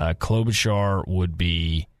 Klobuchar would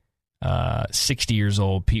be 60 years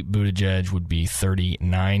old. Pete Buttigieg would be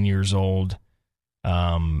 39 years old.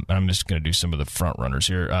 I'm just going to do some of the front runners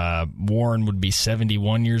here. Warren would be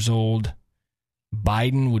 71 years old.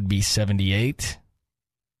 Biden would be 78.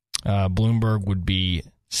 Bloomberg would be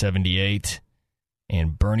 78.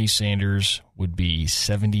 And Bernie Sanders would be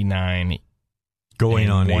 79.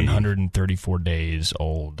 Going on 134 days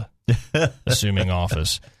old, assuming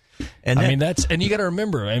office. And you got to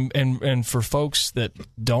remember, and for folks that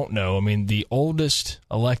don't know, I mean, the oldest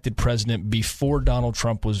elected president before Donald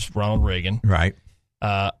Trump was Ronald Reagan. Right.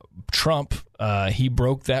 Trump, he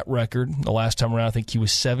broke that record the last time around. I think he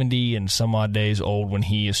was 70 and some odd days old when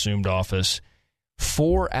he assumed office.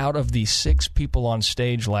 4 out of the 6 people on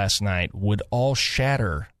stage last night would all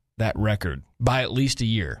shatter that record by at least a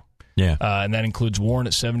year. Yeah. And that includes Warren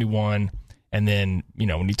at 71. And then,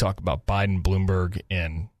 when you talk about Biden, Bloomberg,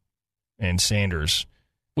 and Sanders,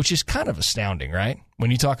 which is kind of astounding, right?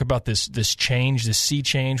 When you talk about this change, this sea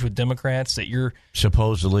change with Democrats that you're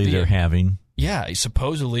supposedly they're having. Yeah,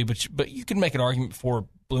 supposedly, but you can make an argument for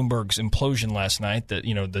Bloomberg's implosion last night that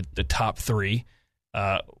the top 3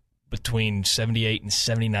 between 78 and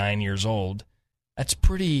 79 years old. That's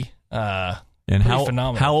pretty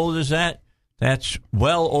phenomenal. How old is that? That's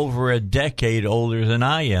well over a decade older than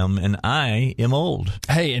I am, and I am old.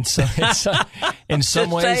 Hey, in some ways,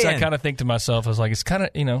 I kind of think to myself, I was like, it's kind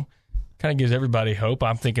of gives everybody hope.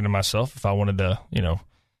 I'm thinking to myself, if I wanted to,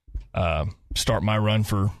 start my run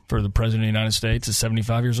for the president of the United States at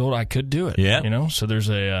 75 years old, I could do it. Yeah. So there's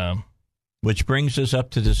which brings us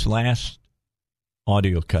up to this last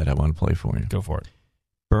audio cut I want to play for you. Go for it.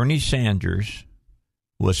 Bernie Sanders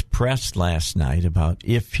was pressed last night about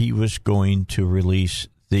if he was going to release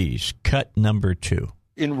these. Cut number 2.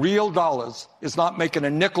 In real dollars, is not making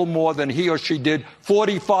a nickel more than he or she did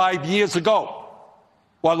 45 years ago,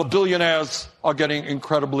 while the billionaires are getting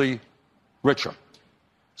incredibly richer.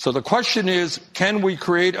 So the question is, can we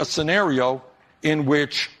create a scenario in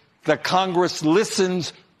which the Congress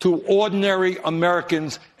listens to ordinary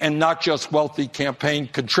Americans and not just wealthy campaign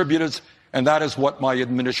contributors? And that is what my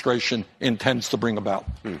administration intends to bring about.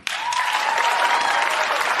 In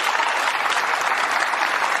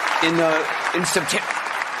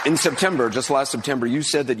September, just last September, you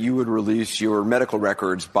said that you would release your medical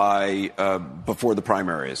records by before the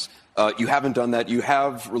primaries. You haven't done that. You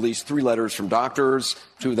have released 3 letters from doctors,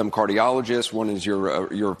 2 of them cardiologists, 1 is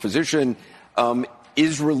your physician.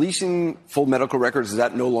 Is releasing full medical records, is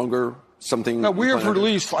that no longer something? Now, we have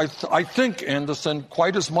released, I think, Anderson,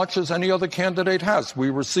 quite as much as any other candidate has. We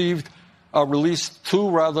released 2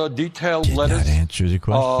 rather detailed letters answer the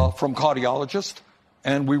question. From cardiologists,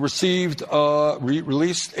 and we released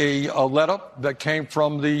a letter that came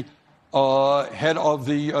from the head of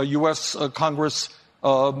the U.S. Congress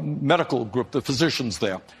medical group, the physicians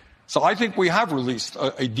there. So I think we have released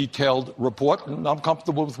a detailed report, and I'm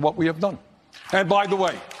comfortable with what we have done. And by the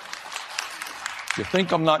way, if you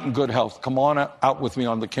think I'm not in good health, come on out with me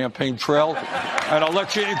on the campaign trail, and I'll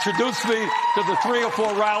let you introduce me to the 3 or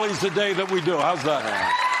 4 rallies a day that we do. How's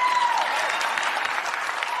that?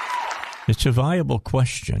 It's a viable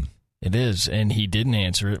question. It is, and he didn't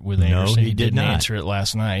answer it with Anderson. No, he did didn't not answer it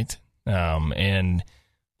last night. And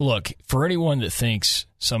look, for anyone that thinks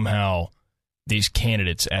somehow these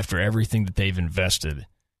candidates, after everything that they've invested,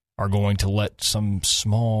 are going to let some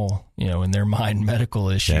small, in their mind, medical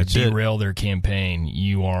issue derail their campaign,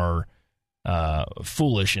 you are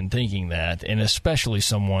foolish in thinking that, and especially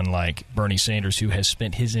someone like Bernie Sanders, who has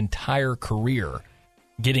spent his entire career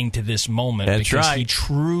getting to this moment because he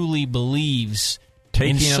truly believes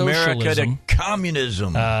taking in socialism, America to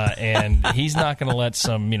communism. And he's not going to let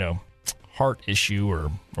some, heart issue or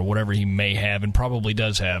whatever he may have and probably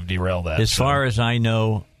does have derail that. As far as I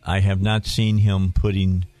know, I have not seen him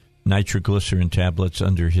putting nitroglycerin tablets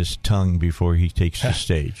under his tongue before he takes the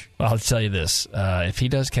stage. Well, I'll tell you this. If he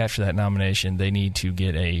does capture that nomination, they need to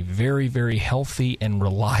get a very, very healthy and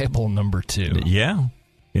reliable number 2. Yeah.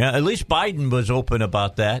 Yeah, at least Biden was open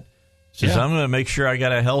about that. Says, I'm going to make sure I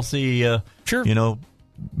got a healthy,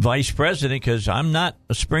 vice president because I'm not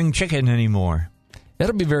a spring chicken anymore.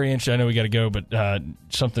 That'll be very interesting. I know we got to go, but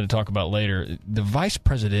something to talk about later. The vice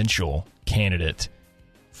presidential candidate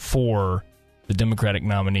for the Democratic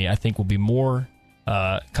nominee, I think, will be more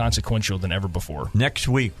consequential than ever before. Next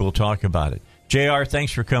week, we'll talk about it. JR,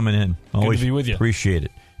 thanks for coming in. Always good to be with you. Appreciate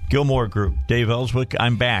it. Gilmore Group, Dave Elswick.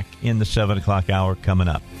 I'm back in the 7 o'clock hour coming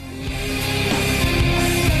up.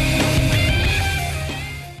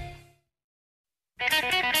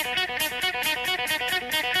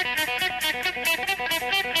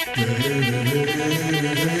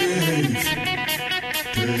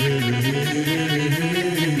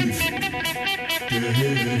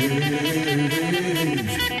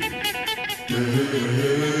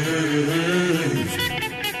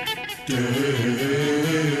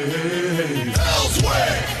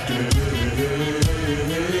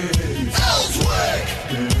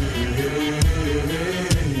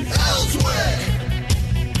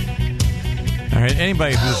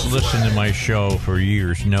 Anybody who's listened to my show for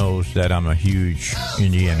years knows that I'm a huge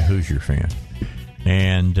Indiana Hoosier fan.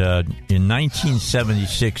 And in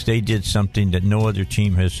 1976, they did something that no other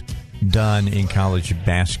team has done in college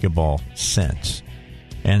basketball since.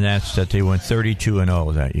 And that's that they went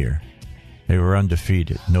 32-0 that year. They were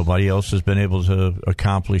undefeated. Nobody else has been able to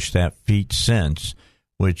accomplish that feat since,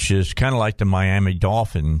 which is kind of like the Miami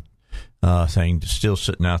Dolphin thing, still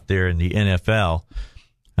sitting out there in the NFL.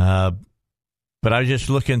 But I was just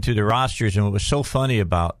looking through the rosters, and what was so funny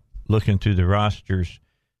about looking through the rosters,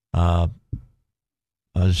 Zach,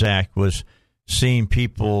 was seeing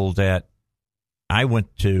people that I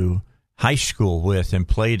went to high school with and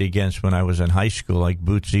played against when I was in high school, like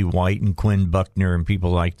Bootsy White and Quinn Buckner and people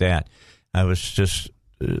like that. I was just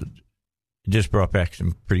brought back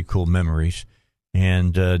some pretty cool memories,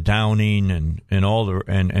 and Downing and all the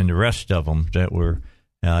and the rest of them that were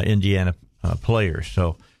Indiana players.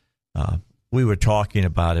 So. We were talking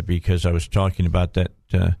about it because I was talking about that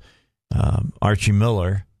Archie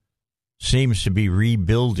Miller seems to be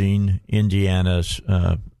rebuilding Indiana's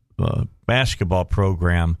basketball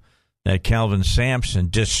program that Calvin Sampson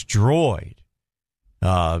destroyed.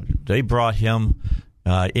 They brought him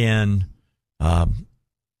in, was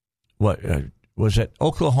it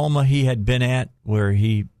Oklahoma he had been at where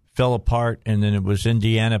he fell apart, and then it was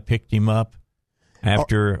Indiana picked him up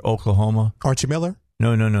after Oklahoma? Archie Miller?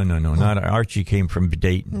 No. Not Archie came from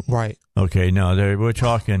Dayton. Right. Okay, no, I'm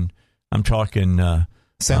talking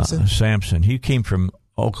Sampson? Sampson. He came from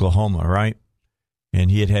Oklahoma, right? And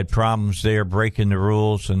he had problems there breaking the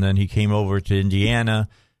rules, and then he came over to Indiana,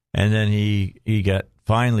 and then he got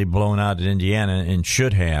finally blown out at Indiana and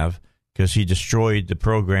should have because he destroyed the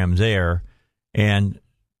program there. And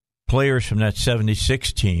players from that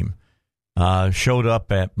 76 team showed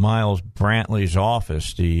up at Miles Brantley's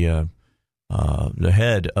office, the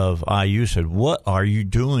head of IU, said, "What are you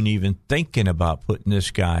doing even thinking about putting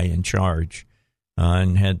this guy in charge?"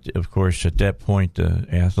 And had, of course, at that point, the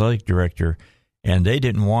athletic director, and they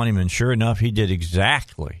didn't want him. And sure enough, he did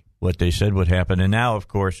exactly what they said would happen. And now, of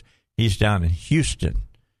course, he's down in Houston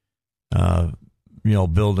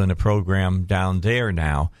building a program down there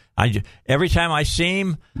now. Every time I see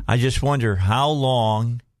him, I just wonder how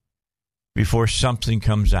long before something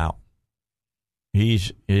comes out.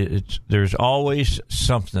 There's always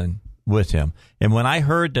something with him. And when I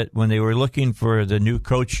heard that when they were looking for the new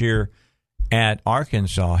coach here at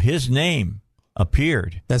Arkansas, his name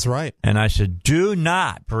appeared. That's right. And I said, do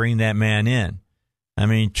not bring that man in. I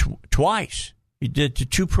mean, twice. He did to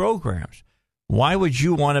 2 programs. Why would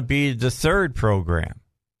you want to be the 3rd program?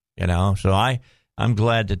 So I'm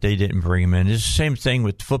glad that they didn't bring him in. It's the same thing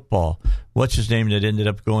with football. What's his name that ended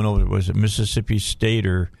up going over? Was it Mississippi State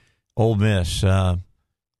or Ole Miss? Are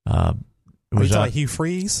you talking Hugh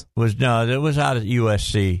Freeze? It was out at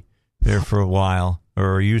USC there for a while,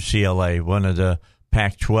 or UCLA, one of the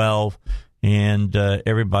Pac-12, and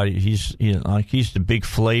everybody. He's the big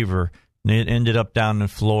flavor. And it ended up down in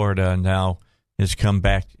Florida, and now has come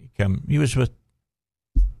back. He was with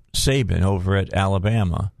Saban over at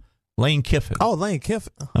Alabama. Lane Kiffin. Oh, Lane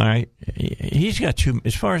Kiffin. All right. He's got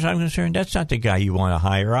as far as I'm concerned, that's not the guy you want to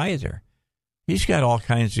hire either. He's got all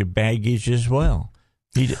kinds of baggage as well.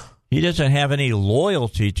 He doesn't have any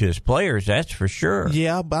loyalty to his players, that's for sure.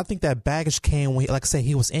 Yeah, but I think that baggage came when, like I said,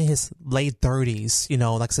 he was in his late 30s.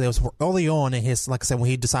 Like I said, it was early on in his, like I said,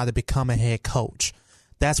 when he decided to become a head coach.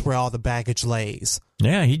 That's where all the baggage lays.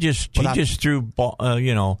 Yeah, he just threw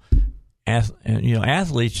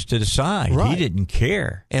athletes to the side. Right. He didn't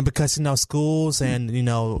care. And because, schools and, in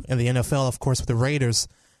the NFL, of course, with the Raiders,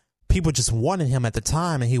 people just wanted him at the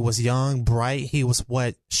time. And he was young, bright. He was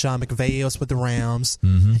what Sean McVay was with the Rams.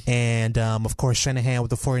 Mm-hmm. And, of course, Shanahan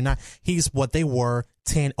with the 49ers. He's what they were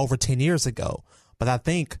over 10 years ago. But I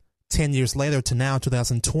think 10 years later to now,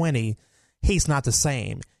 2020, he's not the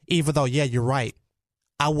same. Even though, yeah, you're right.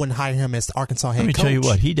 I wouldn't hire him as the Arkansas head coach. Let me tell you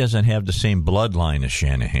what, he doesn't have the same bloodline as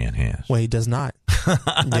Shanahan has. Well, he does not.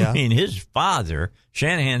 I mean, his father,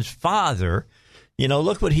 Shanahan's father,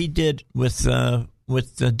 look what he did with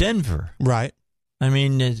Denver. Right. I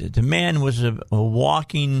mean, the man was a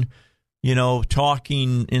walking,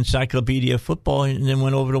 talking encyclopedia of football, and then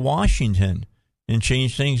went over to Washington and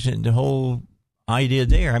changed things, and the whole idea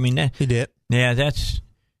there. I mean, he did. Yeah,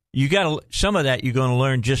 some of that you're going to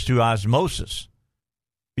learn just through osmosis.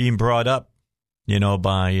 Being brought up,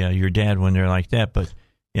 by your dad when they're like that. But,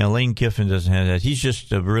 Lane Kiffin doesn't have that. He's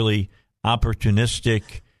just a really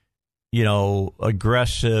opportunistic,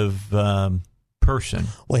 aggressive person.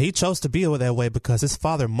 Well, he chose to be that way because his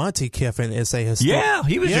father, Monty Kiffin, is a historic. Yeah,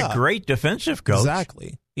 he was a great defensive coach.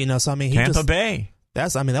 Exactly. So, I mean, Tampa Bay.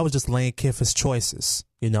 That was just Lane Kiffin's choices.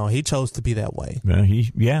 He chose to be that way.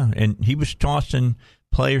 And he was tossing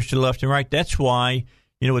players to the left and right. That's why,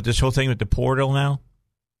 with this whole thing with the portal now,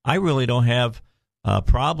 I really don't have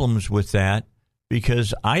problems with that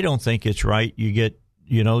because I don't think it's right. You get,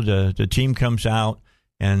 the team comes out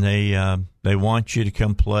and they want you to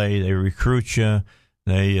come play. They recruit you.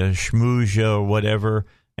 They schmooze you or whatever.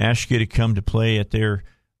 Ask you to come to play at their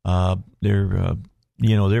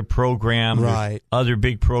program. Right. There's other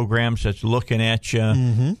big programs that's looking at you,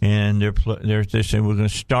 mm-hmm. and they're saying we're going to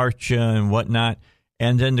start you and whatnot,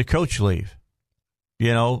 and then the coach leave.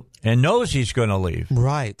 And knows he's going to leave.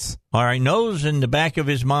 Right. All right, knows in the back of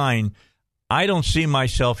his mind, I don't see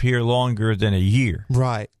myself here longer than a year.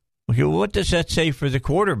 Right. Okay, well, what does that say for the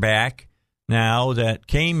quarterback now that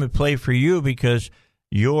came to play for you because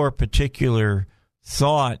your particular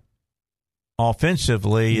thought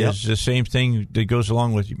offensively is the same thing that goes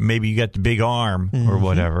along with maybe you got the big arm or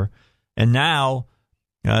whatever. And now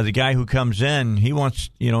the guy who comes in, he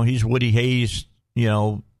wants, he's Woody Hayes,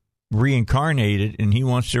 reincarnated, and he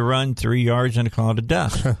wants to run 3 yards in a cloud of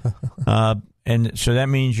dust. And so that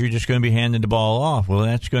means you're just going to be handing the ball off. Well,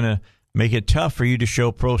 that's going to make it tough for you to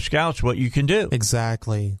show pro scouts what you can do.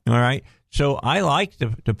 Exactly. All right. So I like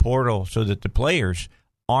the portal so that the players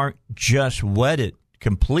aren't just wedded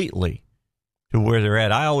completely to where they're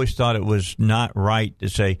at. I always thought it was not right to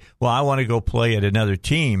say, well, I want to go play at another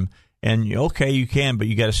team. And, okay, you can, but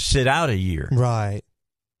you got to sit out a year. Right.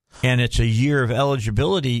 And it's a year of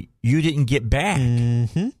eligibility you didn't get back.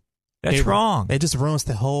 Mm-hmm. That's wrong. It just ruins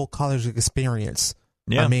the whole college experience.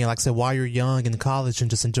 Yeah. I mean, like I said, while you're young in college and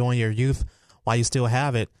just enjoying your youth, while you still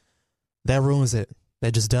have it, that ruins it.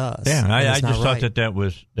 That just does. Yeah, I just thought that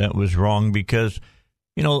was wrong because,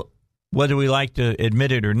 whether we like to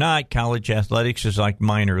admit it or not, college athletics is like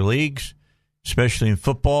minor leagues, especially in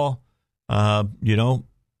football.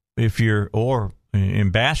 If you're or in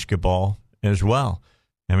basketball as well.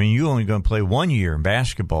 I mean, you're only going to play 1 year in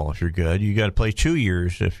basketball if you're good. You got to play 2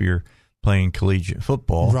 years if you're playing collegiate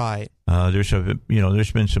football. Right. There's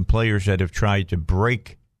been some players that have tried to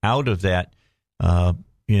break out of that,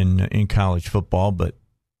 in college football, but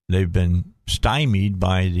they've been stymied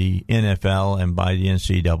by the NFL and by the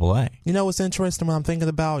NCAA. You know what's interesting when I'm thinking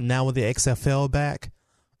about now with the XFL back?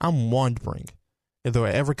 I'm wondering if there will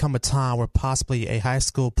ever come a time where possibly a high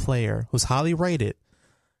school player who's highly rated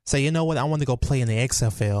say, you know what, I want to go play in the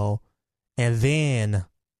XFL and then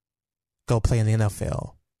go play in the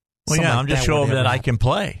NFL. Well, yeah, I'm just showing that I can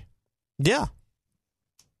play. Yeah.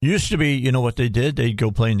 Used to be, you know what they did? They'd go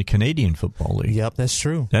play in the Canadian Football League. Yep, that's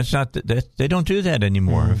true. That's not they don't do that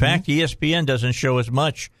anymore. In fact, ESPN doesn't show as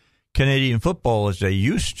much Canadian football as they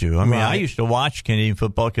used to. I mean, I used to watch Canadian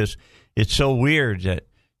football because it's so weird that,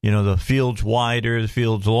 you know, the field's wider, the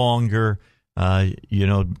field's longer. You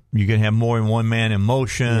know, you can have more than one man in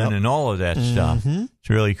motion and all of that stuff. It's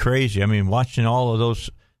really crazy. I mean, watching all of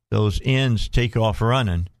those ends take off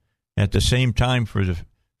running at the same time for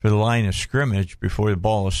the line of scrimmage before the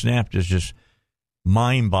ball is snapped is just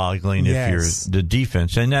mind-boggling if you're the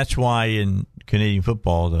defense. And that's why in Canadian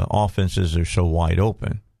football, the offenses are so wide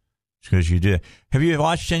open. It's because you do. Have you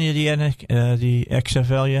watched any of the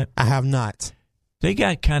XFL yet? I have not. They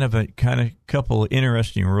got kind of a couple of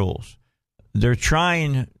interesting rules. They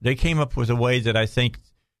came up with a way that I think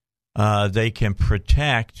they can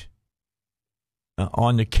protect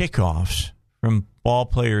on the kickoffs from ball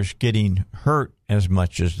players getting hurt as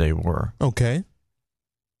much as they were. Okay.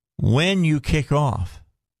 When you kick off,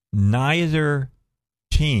 neither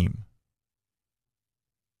team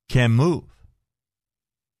can move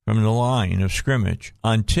from the line of scrimmage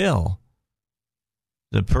until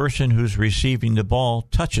the person who's receiving the ball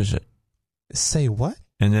touches it. Say what?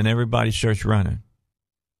 And then everybody starts running.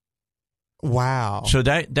 Wow. So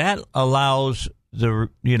that allows the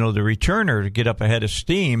returner to get up ahead of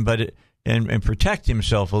steam, but and protect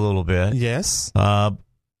himself a little bit. Yes.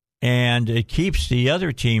 And it keeps the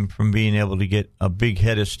other team from being able to get a big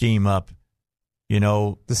head of steam up. You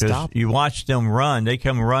know, because you watch them run, they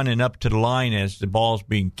come running up to the line as the ball's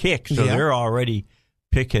being kicked, so they're already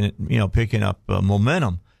picking up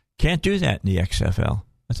momentum. Can't do that in the XFL.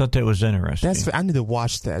 I thought that was interesting. I need to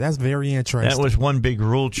watch that. That's very interesting. That was one big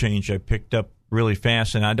rule change I picked up really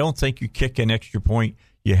fast, and I don't think you kick an extra point.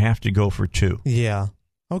 You have to go for 2. Yeah.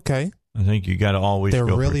 Okay. I think you got to always They're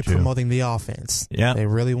go for 2. They're really promoting the offense. Yeah. They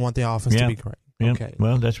really want the offense to be great. Yeah. Okay.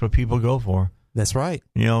 Well, that's what people go for. That's right.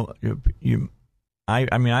 You know,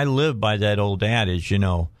 I live by that old adage, you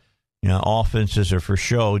know, offenses are for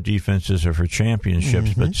show, defenses are for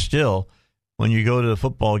championships, but still, when you go to the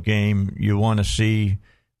football game, you want to see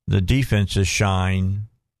the defenses shine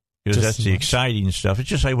because that's the exciting stuff. It's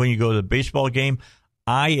just like when you go to the baseball game.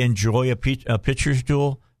 I enjoy a pitcher's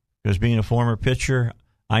duel because being a former pitcher,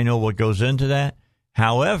 I know what goes into that.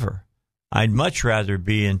 However, I'd much rather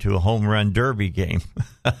be into a home run derby game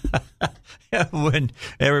when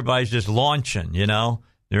everybody's just launching, you know.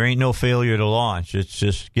 There ain't no failure to launch. It's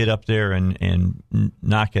just get up there and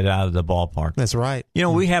knock it out of the ballpark. That's right. You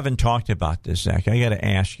know, we haven't talked about this, Zach. I got to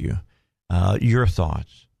ask you your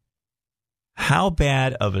thoughts. How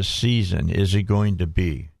bad of a season is it going to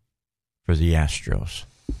be for the Astros?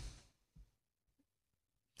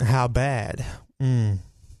 How bad?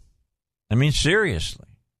 I mean, seriously.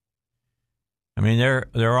 I mean,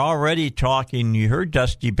 they're already talking. You heard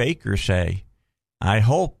Dusty Baker say, I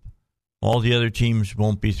hope all the other teams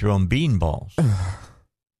won't be throwing beanballs.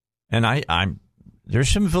 And I'm there's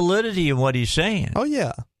some validity in what he's saying. Oh,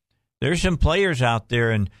 yeah. There's some players out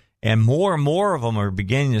there, and more of them are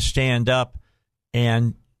beginning to stand up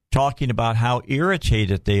and talking about how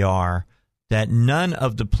irritated they are that none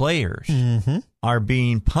of the players are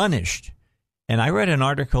being punished. And I read an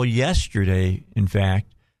article yesterday, in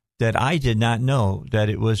fact, that I did not know, that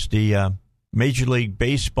it was the Major League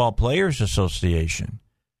Baseball Players Association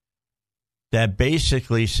that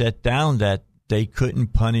basically set down that they couldn't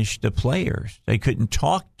punish the players. They couldn't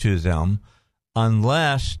talk to them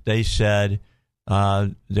unless they said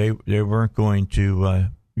they weren't going to,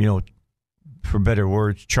 for better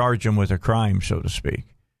words, charge them with a crime, so to speak.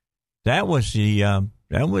 That was the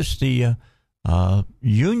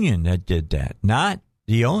union that did that, not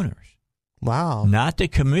the owners. Wow. Not the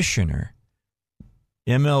commissioner.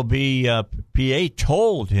 MLB PA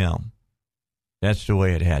told him that's the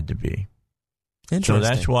way it had to be. Interesting. So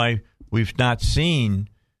that's why we've not seen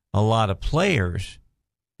a lot of players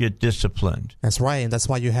get disciplined. That's right, and that's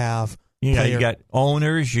why you have you got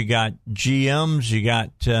owners, you got GMs, you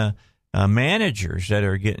got managers that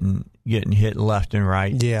are getting hit left and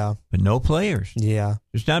right. Yeah, but no players. Yeah,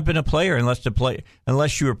 there's not been a player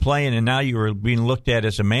unless you were playing and now you were being looked at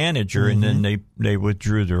as a manager, and then they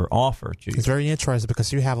withdrew their offer to you. It's very interesting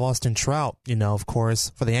because you have Austin Trout, of course,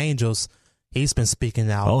 for the Angels. He's been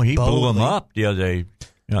speaking out. Oh, he boldly. blew him up the other day.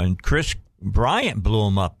 And Chris Bryant blew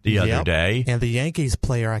him up the other day. And the Yankees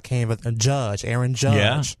player I came with, Aaron Judge.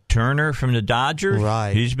 Yeah, Turner from the Dodgers.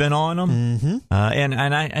 Right. He's been on him. Mm-hmm.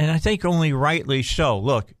 And I think only rightly so.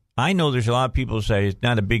 Look, I know there's a lot of people who say it's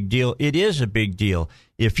not a big deal. It is a big deal.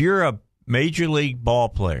 If you're a major league ball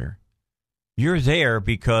player, you're there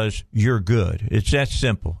because you're good. It's that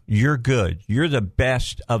simple. You're good. You're the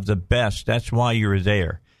best of the best. That's why you're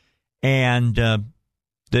there. And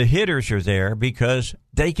the hitters are there because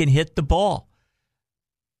they can hit the ball.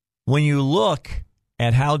 When you look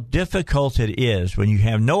at how difficult it is when you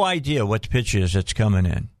have no idea what pitch is that's coming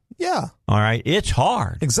in. Yeah. All right. It's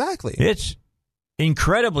hard. Exactly. It's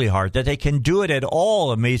incredibly hard. That they can do it at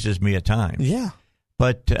all amazes me at times. Yeah.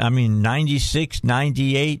 But, 96,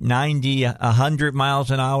 98, 90, 100 miles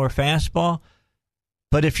an hour fastball.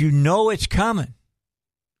 But if you know it's coming,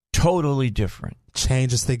 totally different.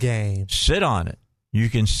 Changes the game. Sit on it. You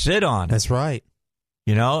can sit on it. That's right.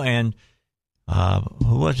 And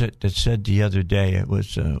who was it that said the other day? It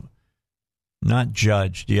was not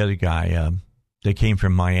Judge, the other guy that came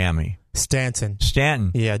from Miami. Stanton.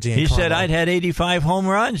 Yeah, he said I'd had 85 home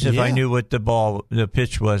runs if I knew what the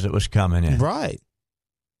pitch was that was coming in. Right.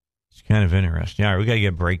 It's kind of interesting. All right, we got to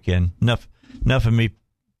get a break in. Enough of me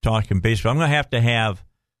talking baseball. I'm going to have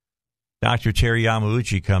Dr. Terry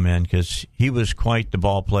Yamauchi come in because he was quite the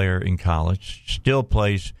ball player in college. Still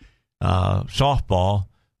plays softball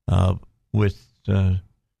with the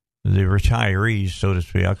retirees, so to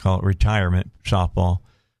speak. I'll call it retirement softball.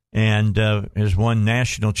 And has won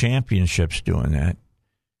national championships doing that.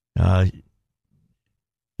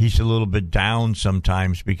 He's a little bit down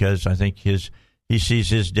sometimes because I think he sees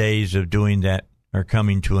his days of doing that are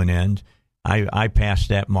coming to an end. I passed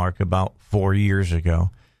that mark about 4 years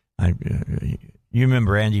ago. You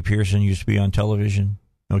remember Andy Pearson used to be on television?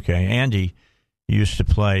 Okay, Andy used to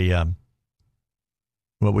play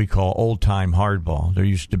what we call old-time hardball. There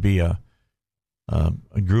used to be a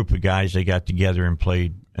group of guys that got together and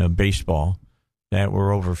played baseball that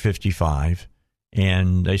were over 55,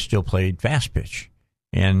 and they still played fast pitch.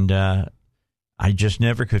 And I just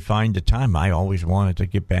never could find the time. I always wanted to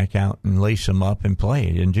get back out and lace them up and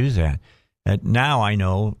play and do that. Now I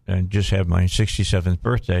know, I just had my 67th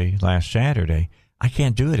birthday last Saturday, I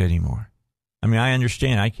can't do it anymore. I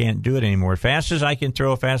understand I can't do it anymore. As fast as I can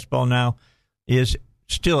throw a fastball now is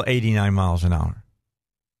still 89 miles an hour.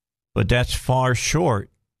 But that's far short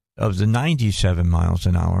of the 97 miles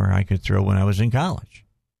an hour I could throw when I was in college.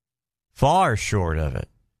 Far short of it.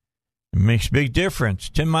 It makes a big difference.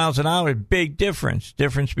 10 miles an hour, big difference.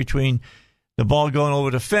 Difference between the ball going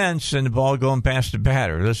over the fence and the ball going past the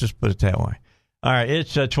batter. Let's just put it that way. All right,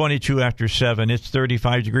 it's 22 after 7. It's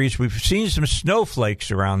 35 degrees. We've seen some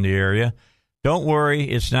snowflakes around the area. Don't worry,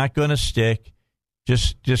 it's not going to stick.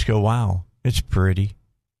 Just go, wow, it's pretty.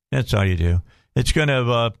 That's all you do. It's going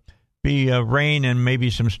to be rain and maybe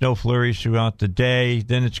some snow flurries throughout the day.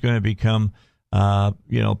 Then it's going to become,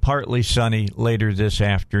 partly sunny later this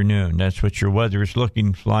afternoon. That's what your weather is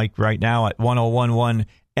looking like right now at 101.1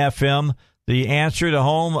 FM. The Answer, the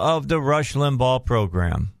home of the Rush Limbaugh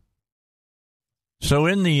program. So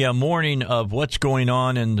in the morning of what's going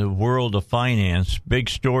on in the world of finance, big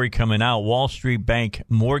story coming out, Wall Street bank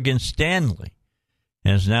Morgan Stanley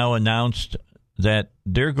has now announced that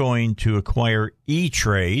they're going to acquire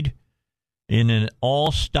E-Trade in an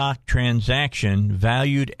all-stock transaction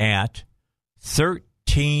valued at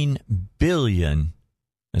 $13 billion.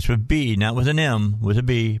 That's with B, not with an M, with a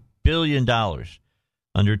B, $1 billion.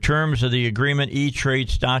 Under terms of the agreement,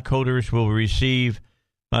 E-Trade stockholders will receive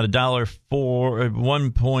about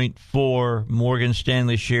 $1.4 Morgan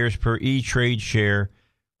Stanley shares per E-Trade share,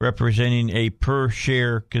 representing a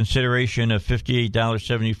per-share consideration of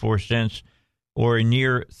 $58.74, or a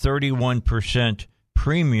near 31%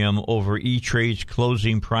 premium over E-Trade's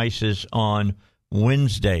closing prices on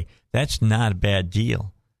Wednesday. That's not a bad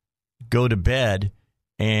deal. Go to bed,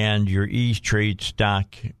 and your E-Trade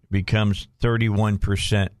stock becomes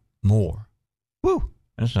 31% more. Woo,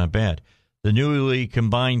 that's not bad. The newly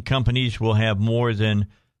combined companies will have more than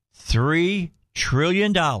 $3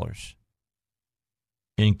 trillion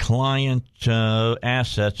in client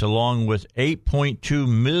assets, along with 8.2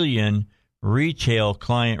 million retail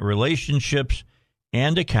client relationships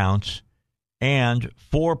and accounts, and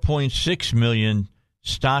 4.6 million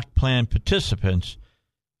stock plan participants,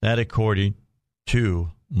 that according to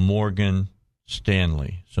Morgan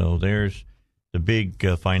Stanley. So there's the big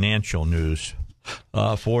financial news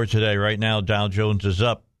for today. Right now, Dow Jones is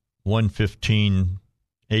up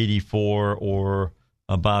 115.84, or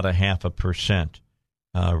about 0.5%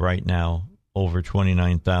 right now, over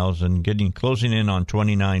 29,000, closing in on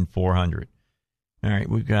 29,400. All right,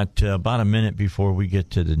 we've got about a minute before we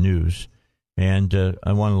get to the news. And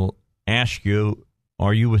I want to ask you,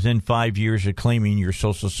 are you within 5 years of claiming your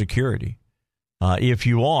Social Security? If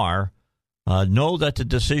you are, know that the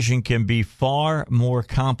decision can be far more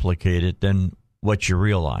complicated than what you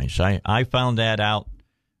realize. I found that out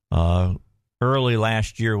early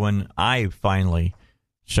last year when I finally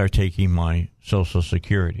started taking my Social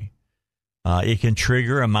Security. It can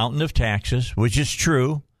trigger a mountain of taxes, which is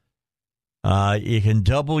true. It can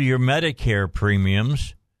double your Medicare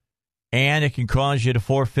premiums, and it can cause you to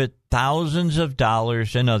forfeit thousands of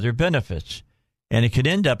dollars in other benefits. And it could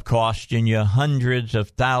end up costing you hundreds of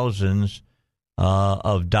thousands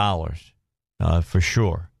of dollars, for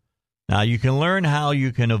sure. Now, you can learn how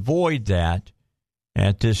you can avoid that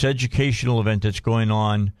at this educational event that's going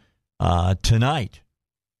on tonight,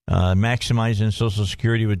 Maximizing Social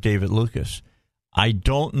Security with David Lucas. I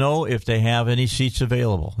don't know if they have any seats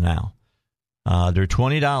available now. They're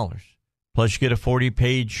 $20, plus you get a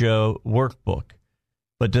 40-page workbook.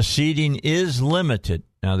 But the seating is limited.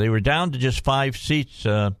 Now, they were down to just 5 seats,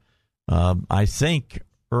 I think,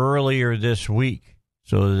 earlier this week.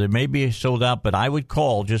 So they may be sold out, but I would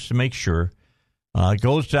call just to make sure. It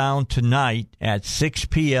goes down tonight at 6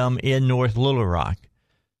 p.m. in North Little Rock.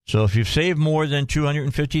 So if you've saved more than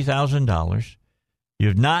 $250,000,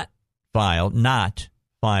 you've not filed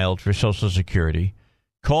for Social Security,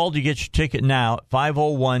 call to get your ticket now at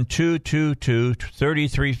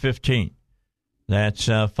 501-222-3315. That's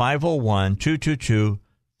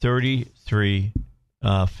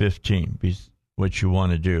 501-222-3315. Be what you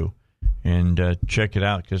want to do. And check it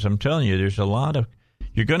out, because I'm telling you, you're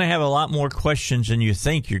going to have a lot more questions than you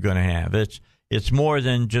think you're going to have. It's more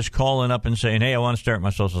than just calling up and saying, hey, I want to start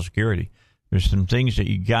my Social Security. There's some things that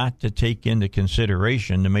you got to take into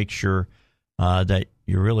consideration to make sure that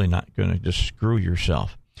you're really not going to just screw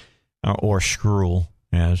yourself, or screw,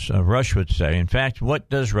 as Rush would say. In fact,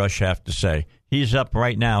 what does Rush have to say? He's up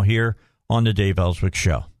right now here on the Dave Elswick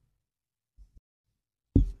Show.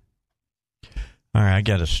 All right, I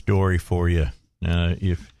got a story for you. I'm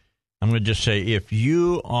going to just say, if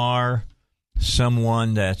you are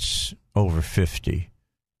someone that's over 50,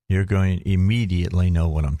 you're going to immediately know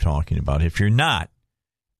what I'm talking about. If you're not,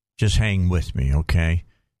 just hang with me, okay?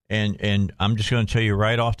 And I'm just going to tell you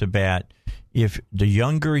right off the bat, if the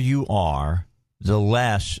younger you are, the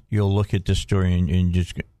less you'll look at this story and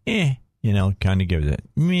just go, kind of give that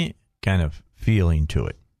meh kind of feeling to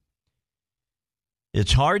it.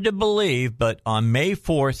 It's hard to believe, but on May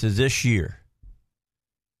 4th of this year,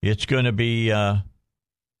 it's going to be the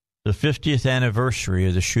 50th anniversary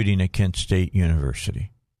of the shooting at Kent State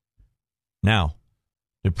University. Now,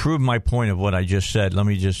 to prove my point of what I just said, let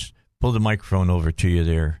me just pull the microphone over to you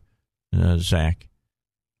there, Zach.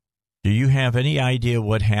 Do you have any idea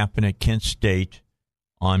what happened at Kent State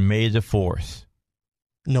on May the 4th?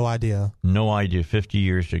 No idea. No idea, 50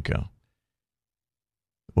 years ago.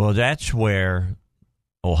 Well, that's where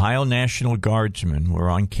Ohio National Guardsmen were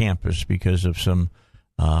on campus because of some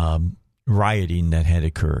rioting that had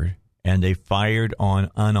occurred, and they fired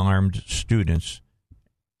on unarmed students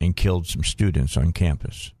and killed some students on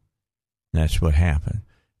campus. That's what happened.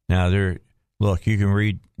 Now, look, you can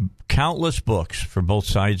read countless books for both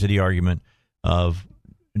sides of the argument of,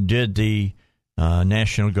 did the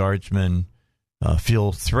National Guardsmen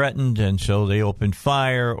feel threatened and so they opened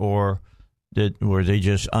fire, or were they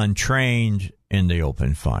just untrained and they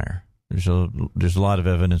opened fire? There's a lot of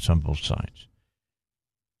evidence on both sides.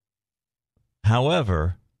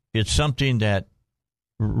 However, it's something that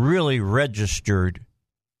really registered,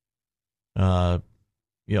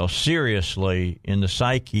 seriously in the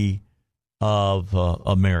psyche of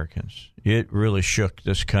Americans. It really shook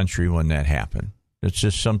this country when that happened. It's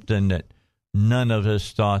just something that none of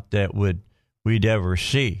us thought that we'd ever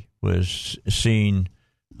see, was seeing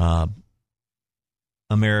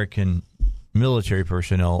American military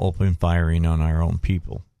personnel open firing on our own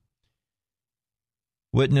people.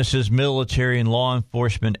 Witnesses, military and law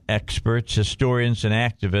enforcement experts, historians, and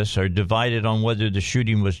activists are divided on whether the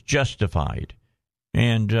shooting was justified.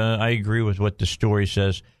 And I agree with what the story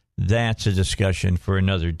says. That's a discussion for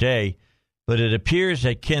another day. But it appears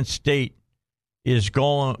that Kent State is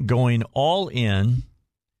going all in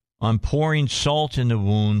on pouring salt in the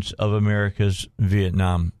wounds of America's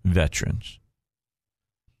Vietnam veterans.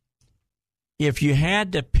 If you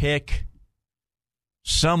had to pick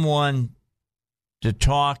someone to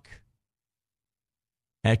talk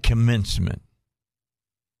at commencement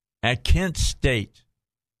at Kent State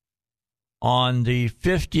on the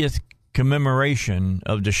 50th commemoration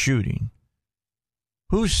of the shooting,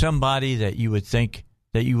 who's somebody that you would think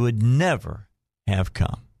that you would never have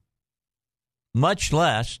come? much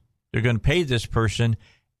less they're going to pay this person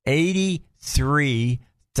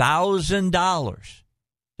 $83,000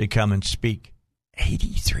 to come and speak.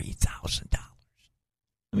 $83,000.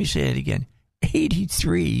 Let me say it again.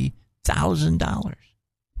 $83,000.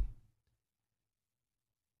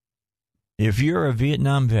 If you're a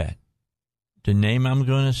Vietnam vet, the name I'm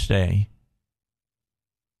going to say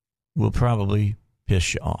will probably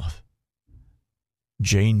piss you off.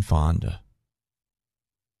 Jane Fonda.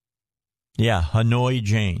 Yeah, Hanoi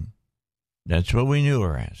Jane. That's what we knew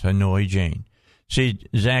her as, Hanoi Jane. See,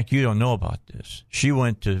 Zach, you don't know about this. She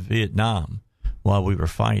went to Vietnam while we were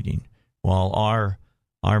fighting, while our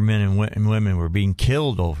men and women were being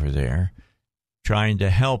killed over there, trying to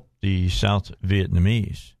help the South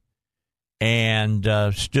Vietnamese, and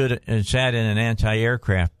stood and sat in an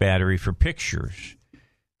anti-aircraft battery for pictures.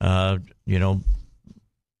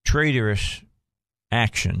 Traitorous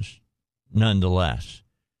actions, nonetheless.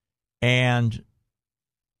 And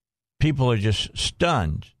people are just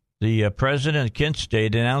stunned. The president of Kent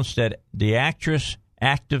State announced that the actress,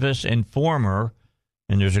 activist, and former,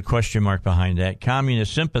 and there's a question mark behind that,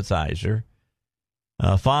 communist sympathizer,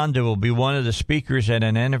 Fonda will be one of the speakers at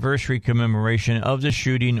an anniversary commemoration of the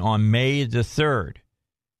shooting on May the 3rd,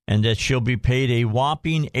 and that she'll be paid a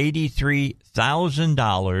whopping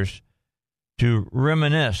 $83,000 to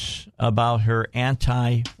reminisce about her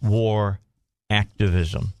anti-war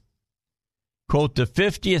activism. Quote, the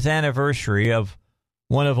 50th anniversary of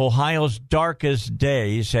one of Ohio's darkest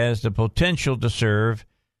days has the potential to serve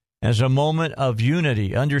as a moment of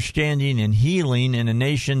unity, understanding, and healing in a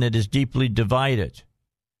nation that is deeply divided.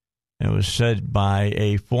 It was said by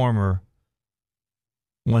a former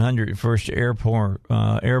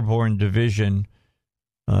 101st Airborne Division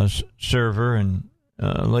server and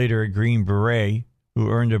later a Green Beret who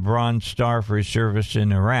earned a Bronze Star for his service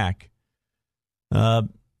in Iraq.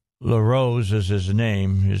 LaRose is his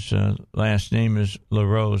name. His last name is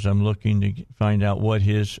LaRose. I'm looking to find out what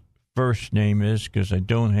his first name is because I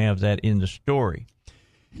don't have that in the story.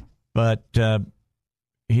 But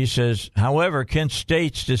he says, however, Kent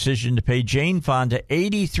State's decision to pay Jane Fonda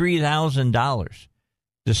 $83,000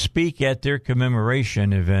 to speak at their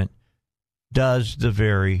commemoration event does the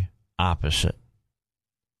very opposite.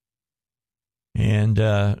 And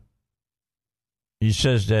he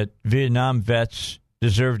says that Vietnam vets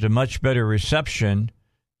deserved a much better reception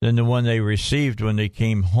than the one they received when they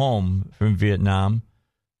came home from Vietnam,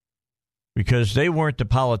 because they weren't the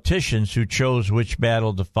politicians who chose which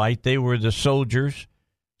battle to fight. They were the soldiers,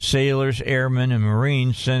 sailors, airmen, and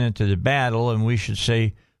Marines sent into the battle, and we should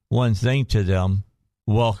say one thing to them: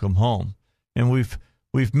 welcome home. And we've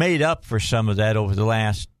made up for some of that over the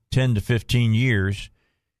last 10 to 15 years,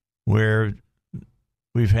 where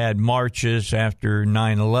we've had marches after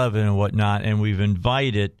 9/11 and whatnot, and we've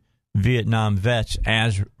invited Vietnam vets,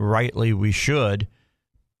 as rightly we should,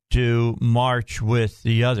 to march with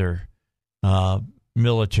the other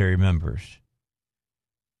military members.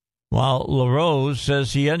 While LaRose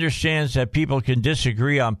says he understands that people can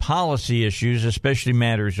disagree on policy issues, especially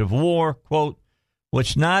matters of war, quote,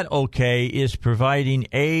 what's not okay is providing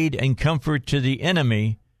aid and comfort to the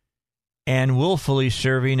enemy and willfully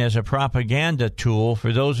serving as a propaganda tool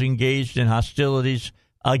for those engaged in hostilities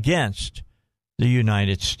against the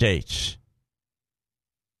United States.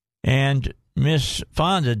 And Miss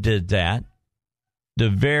Fonda did that, the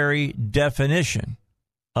very definition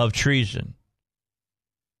of treason.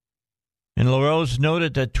 And LaRose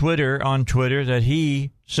noted that on Twitter that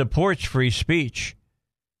he supports free speech,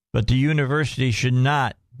 but the university should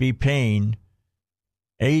not be paying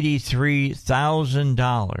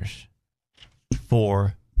 $83,000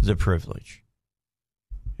 for the privilege.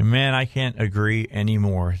 And man, I can't agree any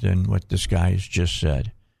more than what this guy has just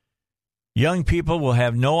said. Young people will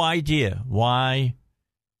have no idea why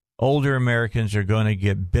older Americans are going to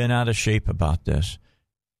get bent out of shape about this.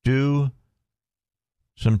 Do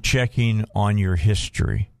some checking on your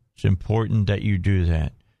history. It's important that you do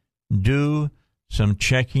that. Do some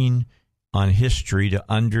checking on history to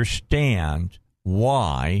understand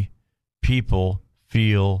why people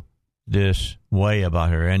feel this way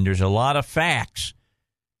about her. And there's a lot of facts,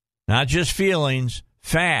 not just feelings,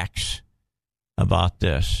 facts about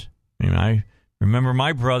this. I mean, I remember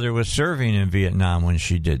my brother was serving in Vietnam when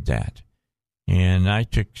she did that. And I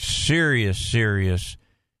took serious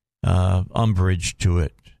umbrage to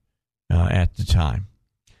it at the time.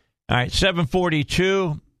 All right,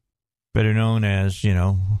 7:42, better known as,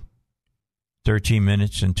 13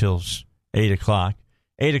 minutes until 8 o'clock.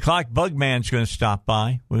 8 o'clock, Bugman's going to stop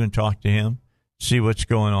by. We're going to talk to him, see what's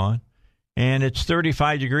going on. And it's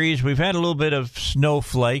 35 degrees. We've had a little bit of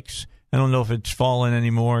snowflakes. I don't know if it's fallen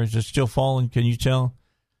anymore. Is it still falling? Can you tell?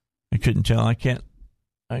 I couldn't tell. I can't.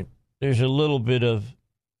 There's a little bit of,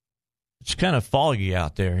 it's kind of foggy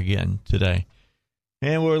out there again today.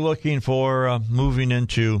 And we're looking for moving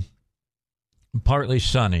into partly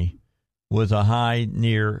sunny with a high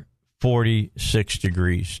near 46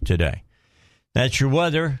 degrees today. That's your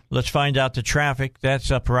weather. Let's find out the traffic. That's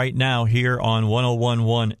up right now here on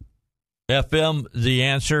 101.1 FM. The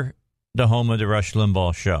Answer, the home of the Rush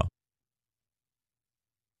Limbaugh Show.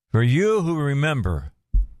 For you who remember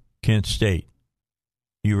Kent State,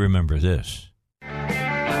 you remember this.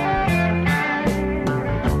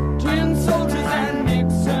 Twin soldiers and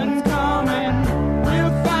Nixon's coming.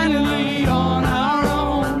 We're finally on our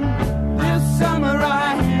own. This summer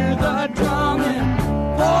I hear the drumming.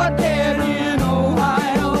 For dead in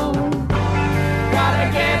Ohio.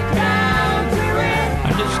 Gotta get down to it.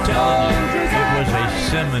 I'm just telling you, it was a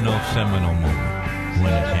seminal moment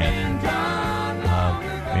when it happened.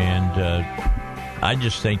 I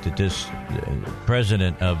just think that this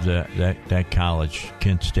president of that college,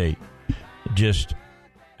 Kent State, just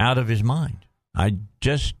out of his mind. I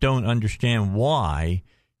just don't understand why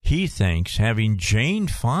he thinks having Jane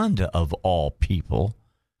Fonda, of all people,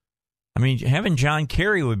 I mean, having John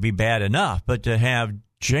Kerry would be bad enough, but to have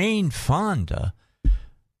Jane Fonda,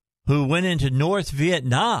 who went into North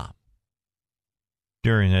Vietnam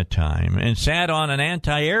during that time and sat on an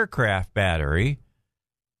anti-aircraft battery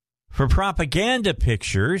for propaganda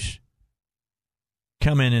pictures,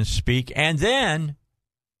 come in and speak, and then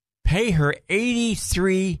pay her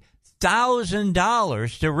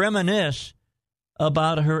 $83,000 to reminisce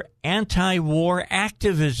about her anti-war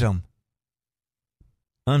activism.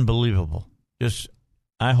 Unbelievable.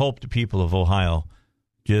 I hope the people of Ohio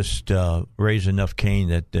just raise enough cane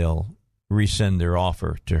that they'll resend their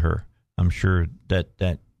offer to her. I'm sure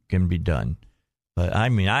that can be done. But, I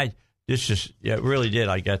mean, it really did.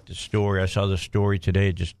 I got the story. I saw the story today.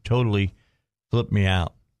 It just totally flipped me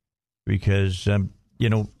out because, I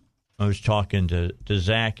was talking to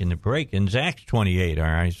Zach in the break, and Zach's 28, all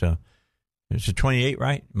right? So it's a 28,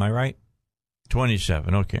 right? Am I right?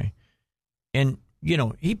 27, okay. And,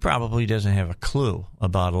 he probably doesn't have a clue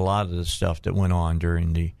about a lot of the stuff that went on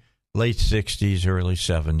during the late 60s, early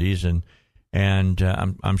 70s. And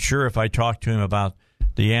I'm sure if I talked to him about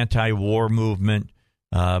the anti-war movement,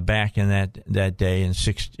 back in that day in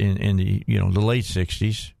the the late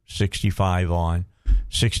 60s, 65 on,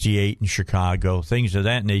 68 in Chicago, things of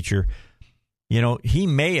that nature, he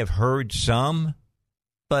may have heard some,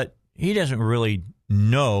 but he doesn't really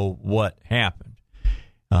know what happened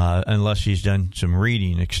unless he's done some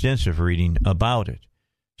reading, extensive reading about it.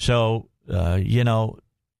 So,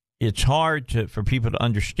 it's hard for people to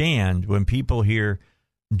understand when people hear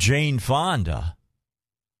Jane Fonda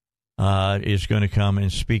is going to come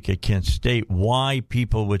and speak at Kent State, why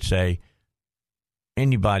people would say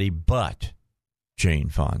anybody but Jane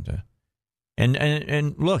Fonda.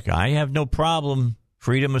 And look, I have no problem,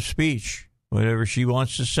 freedom of speech, whatever she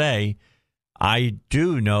wants to say. I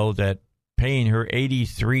do know that paying her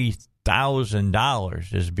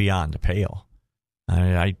 $83,000 is beyond the pale.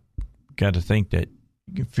 I got to think that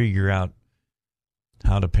you can figure out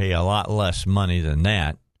how to pay a lot less money than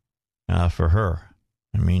that for her.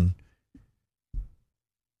 I mean,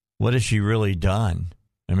 what has she really done?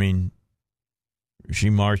 I mean, she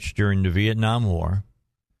marched during the Vietnam War.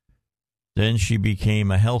 Then she became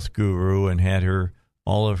a health guru and had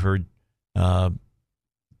all of her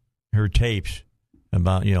tapes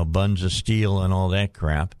about, buns of steel and all that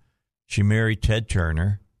crap. She married Ted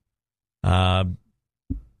Turner. Then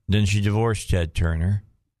she divorced Ted Turner.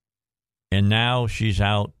 And now she's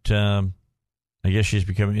out, I guess she's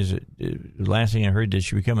becoming, the last thing I heard, did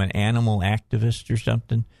she become an animal activist or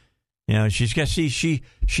something? She's got,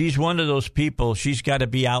 she's one of those people, she's got to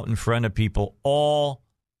be out in front of people all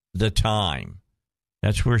the time.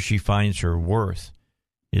 That's where she finds her worth,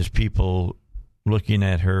 is people looking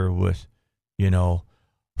at her with,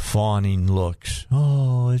 fawning looks.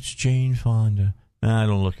 Oh, it's Jane Fonda. I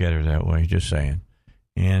don't look at her that way, just saying.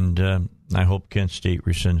 And I hope Kent State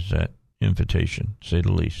rescinds that invitation, to say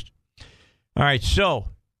the least. All right, so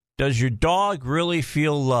does your dog really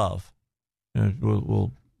feel love?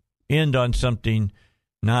 We'll end on something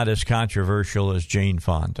not as controversial as Jane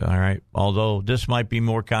Fonda, all right? Although this might be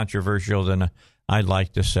more controversial than I'd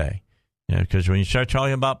like to say. Because when you start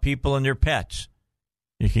talking about people and their pets,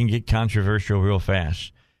 you can get controversial real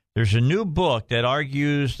fast. There's a new book that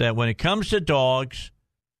argues that when it comes to dogs,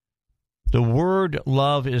 the word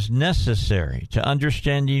love is necessary to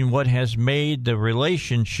understanding what has made the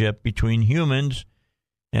relationship between humans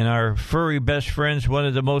and our furry best friends one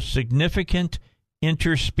of the most significant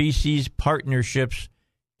interspecies partnerships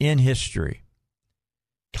in history.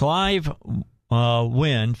 Clive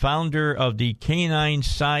Wynn, founder of the Canine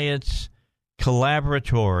Science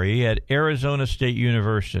Collaboratory at Arizona State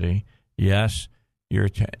University, yes,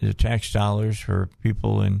 the tax dollars for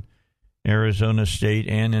people in Arizona State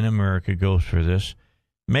and in America goes for this,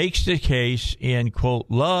 makes the case in, quote,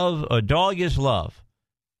 love, a dog is love.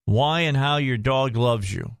 Why and how your dog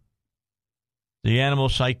loves you. The animal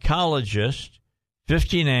psychologist,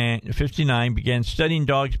 59, began studying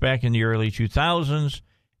dogs back in the early 2000s,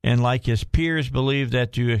 and like his peers, believed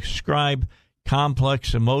that to ascribe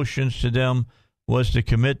complex emotions to them was to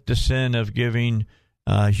commit the sin of giving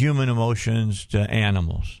human emotions to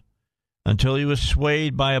animals, until he was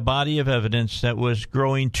swayed by a body of evidence that was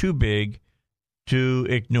growing too big to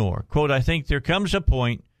ignore. Quote, I think there comes a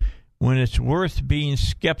point when it's worth being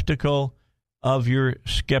skeptical of your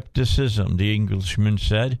skepticism, the Englishman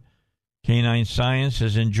said. Canine science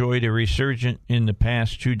has enjoyed a resurgence in the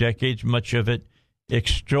past 2 decades, much of it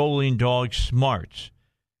extolling dog smarts.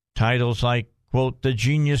 Titles like, quote, The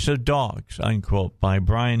Genius of Dogs, unquote, by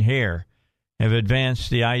Brian Hare, have advanced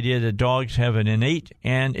the idea that dogs have an innate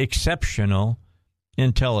and exceptional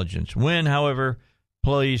intelligence. Wynn, however,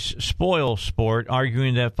 plays spoil sport,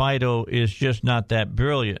 arguing that Fido is just not that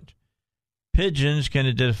brilliant. Pigeons can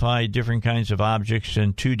identify different kinds of objects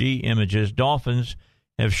in 2D images. Dolphins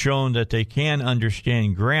have shown that they can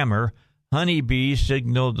understand grammar. Honeybees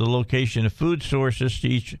signal the location of food sources to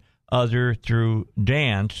each other through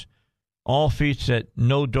dance, all feats that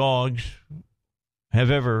no dogs have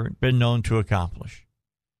ever been known to accomplish.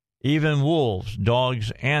 Even wolves,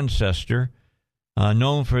 dogs' ancestor,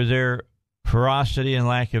 known for their ferocity and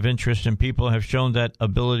lack of interest in people, have shown that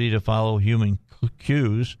ability to follow human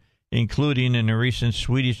cues, including in a recent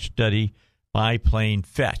Swedish study by playing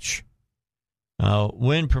fetch.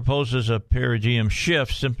 Wynn proposes a paradigm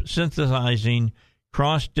shift, synthesizing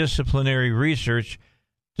cross-disciplinary research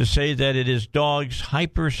to say that it is dogs'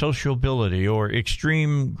 hypersociability or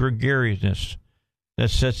extreme gregariousness that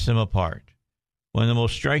sets them apart. One of the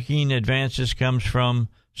most striking advances comes from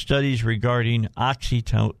studies regarding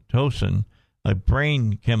oxytocin, a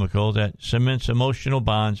brain chemical that cements emotional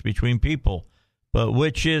bonds between people, but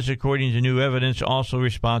which is, according to new evidence, also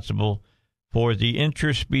responsible for the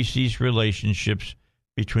interspecies relationships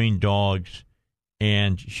between dogs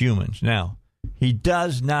and humans. Now, he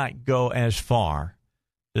does not go as far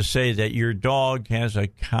to say that your dog has a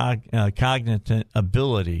cognitive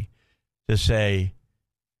ability to say,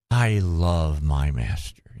 I love my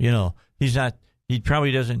master. You know, he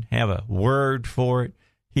probably doesn't have a word for it.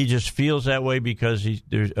 He just feels that way because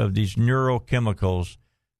there's of these neurochemicals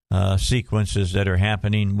sequences that are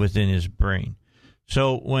happening within his brain.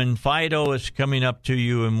 So when Fido is coming up to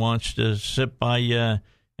you and wants to sit by you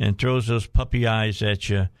and throws those puppy eyes at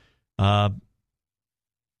you, that's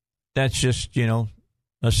just,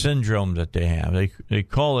 a syndrome that they have. They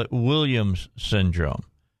call it Williams syndrome.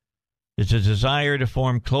 It's a desire to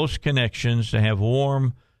form close connections, to have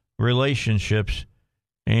warm relationships,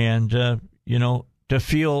 and, to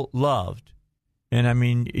feel loved. And, I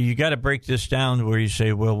mean, you got to break this down where you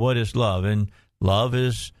say, well, what is love? And love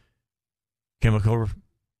is chemical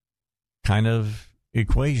kind of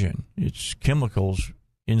equation. It's chemicals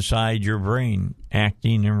inside your brain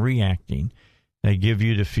acting and reacting. They give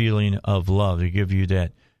you the feeling of love. They give you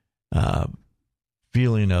that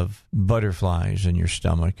feeling of butterflies in your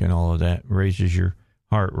stomach and all of that, raises your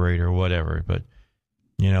heart rate or whatever. But,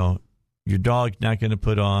 your dog's not going to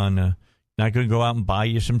put on, not going to go out and buy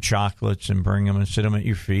you some chocolates and bring them and sit them at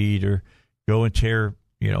your feet, or go and tear,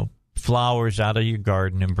 flowers out of your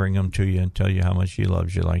garden and bring them to you and tell you how much he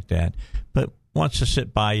loves you like that. But wants to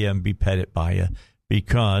sit by you and be petted by you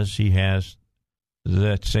because he has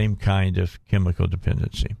that same kind of chemical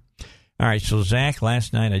dependency. All right, so Zach,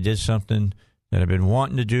 last night I did something that I've been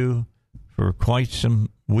wanting to do for quite some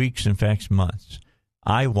weeks, in fact, months.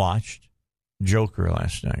 I watched Joker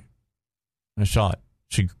last night. I saw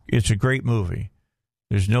it. It's a great movie.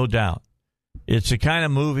 There's no doubt. It's the kind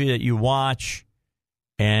of movie that you watch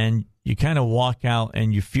and you kind of walk out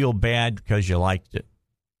and you feel bad because you liked it.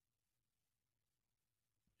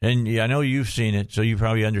 And I know you've seen it, so you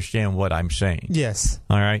probably understand what I'm saying. Yes.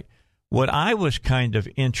 All right. What I was kind of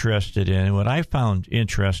interested in, and what I found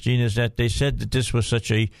interesting, is that they said that this was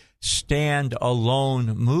such a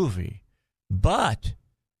stand-alone movie. But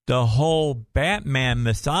the whole Batman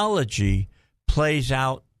mythology plays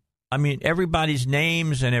out. I mean, everybody's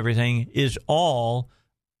names and everything is all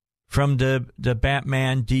from the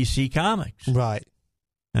Batman DC comics. Right.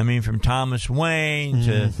 I mean, from Thomas Wayne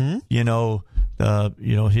to,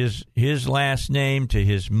 his last name to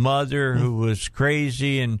his mother, who was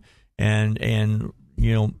crazy and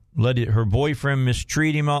let her boyfriend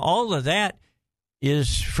mistreat him. All of that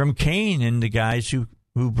is from Kane and the guys who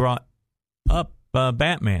brought up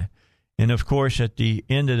Batman. And, of course, at the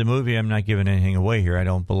end of the movie, I'm not giving anything away here, I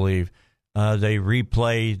don't believe, they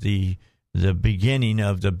replay the beginning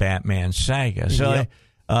of the Batman saga. So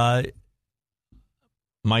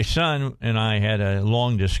my son and I had a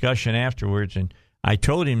long discussion afterwards, and I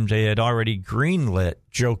told him they had already greenlit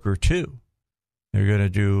Joker 2. They're going to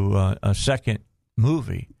do a second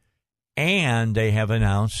movie. And they have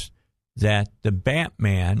announced that the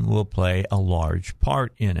Batman will play a large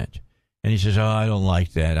part in it. And he says, I don't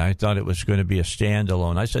like that. I thought it was going to be a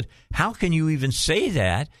standalone. I said, how can you even say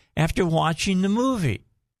that after watching the movie?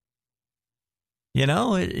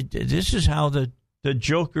 This is how the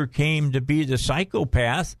Joker came to be the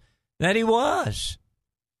psychopath that he was.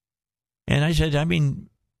 And I said,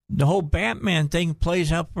 the whole Batman thing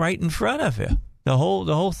plays up right in front of you. The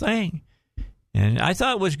whole thing. And I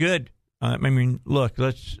thought it was good. Look,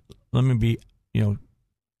 let me be,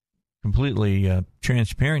 completely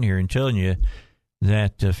transparent here and telling you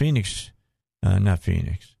that who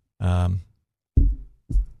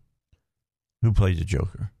played the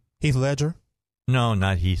Joker? Heath Ledger? No,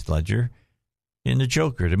 not Heath Ledger. In the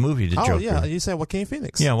Joker, the movie The Joker. Oh, yeah, you said Joaquin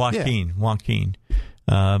Phoenix. Yeah, Joaquin.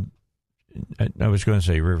 I was going to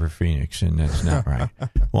say River Phoenix, and that's not right.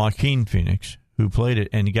 Joaquin Phoenix, who played it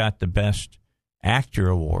and got the Best Actor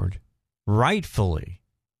award, rightfully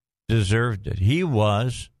deserved it. He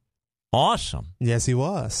was awesome. Yes, he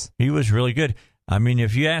was. He was really good.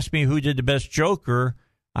 If you ask me who did the best Joker,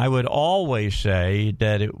 I would always say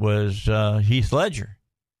that it was Heath Ledger.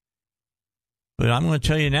 But I'm going to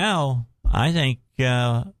tell you now, I think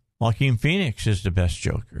Joaquin Phoenix is the best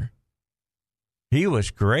Joker. He was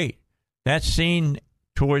great. That scene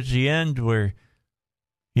towards the end where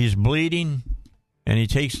he's bleeding and he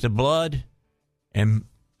takes the blood and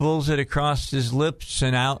pulls it across his lips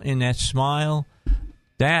and out in that smile,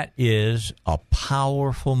 that is a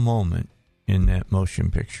powerful moment in that motion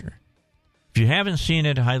picture. If you haven't seen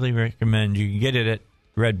it, I highly recommend. You can get it at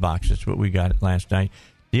Redbox. That's what we got it last night.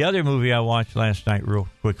 The other movie I watched last night real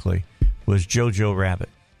quickly was Jojo Rabbit.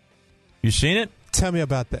 You seen it? Tell me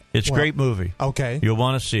about that. It's a great movie. Okay. You'll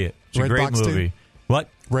want to see it. It's a great movie. Too? What?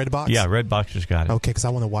 Redbox? Yeah, Redbox has got it. Okay, because I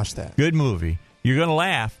want to watch that. Good movie. You're going to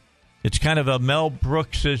laugh. It's kind of a Mel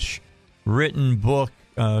Brooks-ish written book,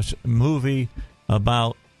 movie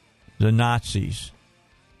about the Nazis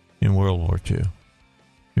in World War II.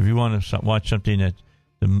 If you want to watch something that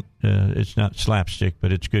it's not slapstick,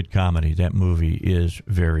 but it's good comedy, that movie is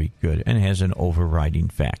very good and has an overriding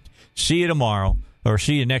fact. See you tomorrow, or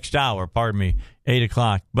see you next hour, 8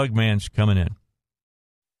 o'clock. Bugman's coming in.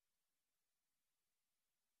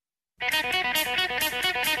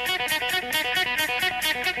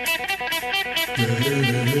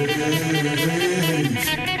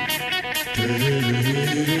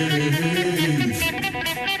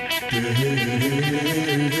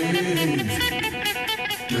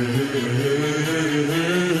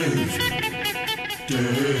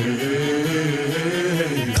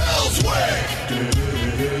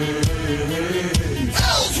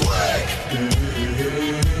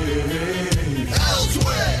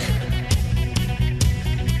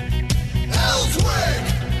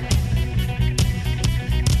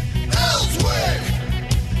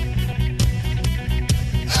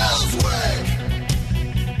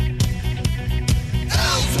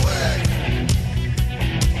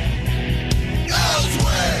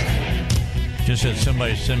 Just had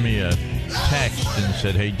somebody send me a text and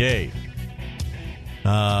said, hey, Dave,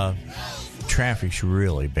 traffic's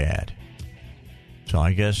really bad. So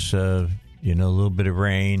I guess, a little bit of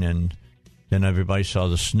rain, and then everybody saw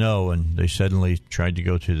the snow, and they suddenly tried to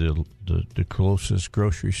go to the closest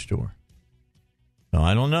grocery store. So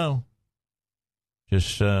I don't know.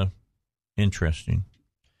 Just interesting.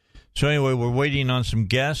 So anyway, we're waiting on some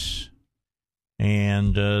guests,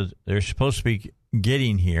 and they're supposed to be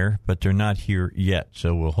getting here, but they're not here yet.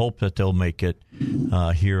 So we'll hope that they'll make it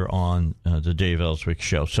here on the Dave Elswick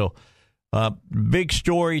Show. So big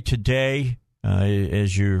story today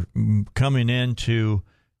as you're coming into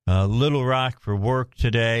Little Rock for work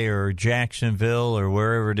today, or Jacksonville, or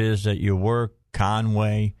wherever it is that you work,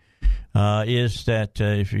 Conway, is that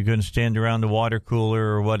if you're going to stand around the water cooler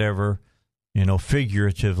or whatever,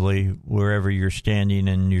 figuratively, wherever you're standing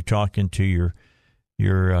and you're talking to your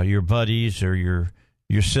buddies or your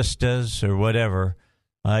sisters or whatever,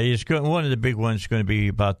 one of the big ones is going to be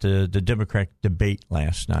about the Democrat debate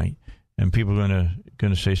last night, and people are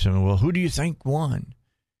going to say something. Well, who do you think won?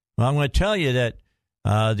 Well, I'm going to tell you that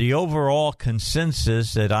the overall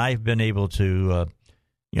consensus that I've been able to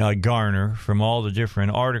garner from all the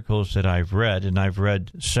different articles that I've read, and I've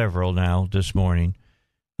read several now this morning,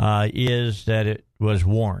 is that it was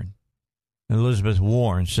Warren. Elizabeth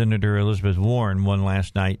Warren, Senator Elizabeth Warren, won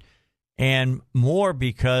last night, and more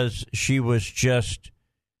because she was just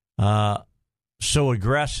so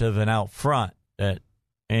aggressive and out front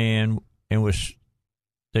and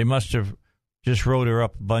they must have just wrote her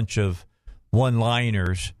up a bunch of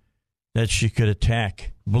one-liners that she could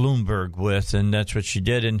attack Bloomberg with, and that's what she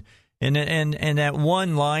did. And that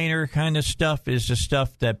one-liner kind of stuff is the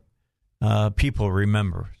stuff that people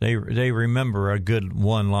remember. They remember a good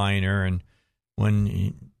one-liner, and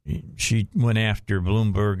when she went after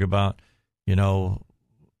Bloomberg about,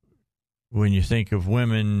 when you think of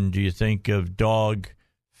women, do you think of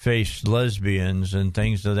dog-faced lesbians and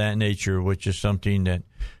things of that nature, which is something that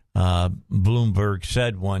Bloomberg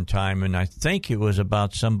said one time, and I think it was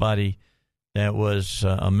about somebody that was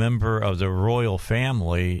a member of the royal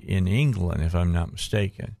family in England, if I'm not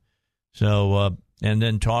mistaken. So, and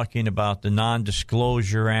then talking about the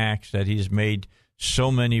non-disclosure acts that he's made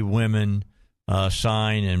so many women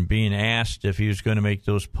sign, and being asked if he was going to make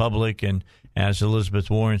those public, and as Elizabeth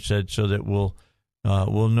Warren said, so that we'll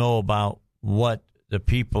know about what the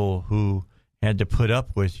people who had to put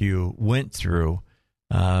up with you went through.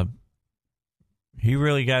 He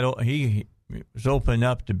really he was opened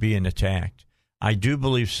up to being attacked. I do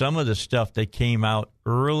believe some of the stuff that came out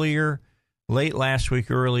earlier, late last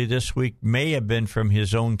week, early this week, may have been from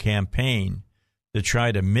his own campaign to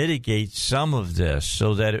try to mitigate some of this,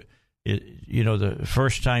 so that the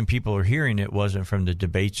first time people are hearing it wasn't from the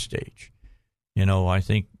debate stage. I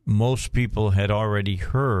think most people had already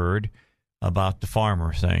heard about the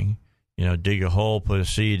farmer thing. Dig a hole, put a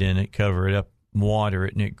seed in it, cover it up, water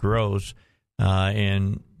it, and it grows.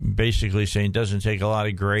 And basically saying it doesn't take a lot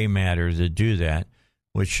of gray matter to do that,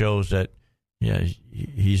 which shows that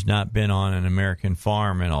he's not been on an American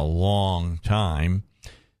farm in a long time.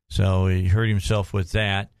 So he hurt himself with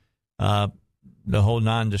that. The whole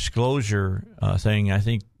non-disclosure thing, I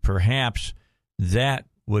think perhaps that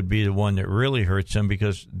would be the one that really hurts him,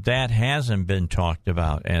 because that hasn't been talked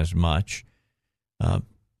about as much.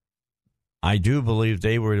 I do believe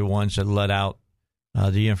they were the ones that let out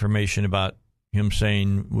the information about him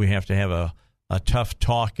saying we have to have a tough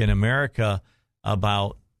talk in America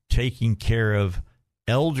about taking care of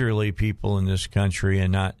elderly people in this country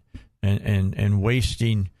and not and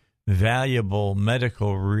wasting valuable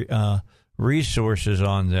medical resources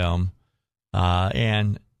on them,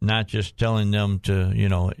 and not just telling them to,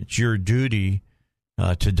 it's your duty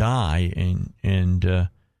to die and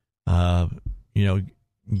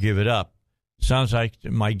give it up. Sounds like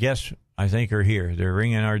my guests, I think, are here. They're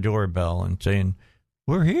ringing our doorbell and saying,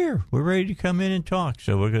 we're here. We're ready to come in and talk.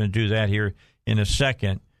 So we're going to do that here in a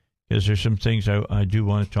second, because there's some things I do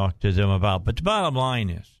want to talk to them about. But the bottom line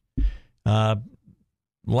is,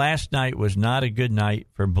 last night was not a good night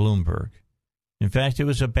for Bloomberg. In fact, it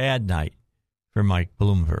was a bad night for Mike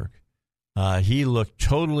Bloomberg. He looked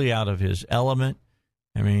totally out of his element.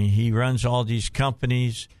 I mean, he runs all these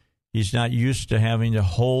companies. He's not used to having to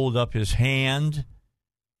hold up his hand,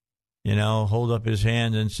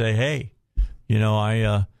 and say, hey,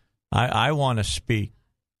 I want to speak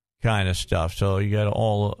kind of stuff. So you got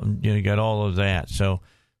all of that. So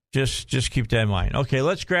just keep that in mind. Okay,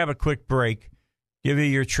 let's grab a quick break, give you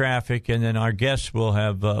your traffic, and then our guests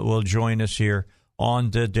will join us here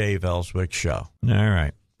on the Dave Elswick Show. All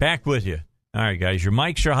right, back with you. All right, guys, your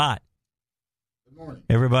mics are hot. Good morning.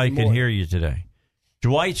 Everybody can hear you today.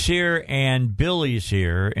 Dwight's here and Billy's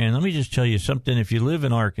here. And let me just tell you something. If you live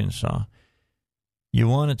in Arkansas, you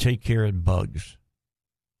want to take care of bugs.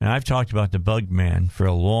 And I've talked about the bug man for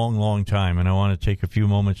a long, long time, and I want to take a few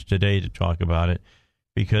moments today to talk about it,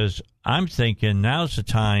 because I'm thinking now's the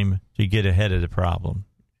time to get ahead of the problem.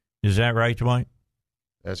 Is that right, Dwight?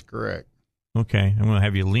 That's correct. Okay. I'm going to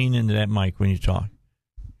have you lean into that mic when you talk.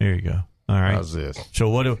 There you go. All right. How's this? So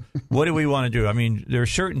what do we want to do? I mean, there are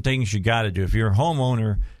certain things you got to do. If you're a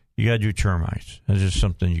homeowner, you got to do termites. That's just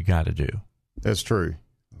something you got to do. That's true.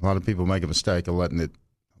 A lot of people make a mistake of letting it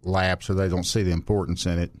lapse, or they don't see the importance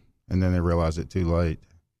in it, and then they realize it too late.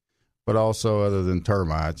 But also, other than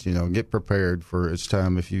termites, get prepared for it's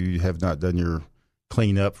time. If you have not done your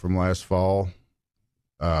cleanup from last fall,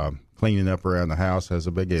 cleaning up around the house has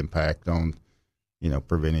a big impact on,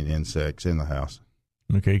 preventing insects in the house.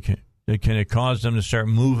 Okay. Can it cause them to start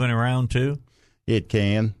moving around too? It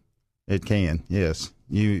can. Yes.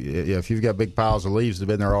 If you've got big piles of leaves that have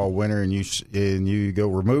been there all winter and you go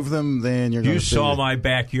remove them, then you're going to see. You saw my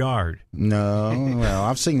backyard. No, well,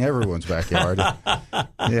 I've seen everyone's backyard.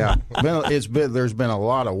 Yeah, there's been a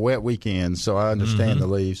lot of wet weekends, so I understand the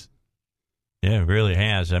leaves. Yeah, it really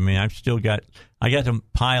has. I mean, I got them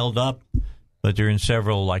piled up, but they're in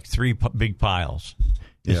several, like 3 big piles.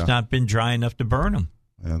 It's not been dry enough to burn them.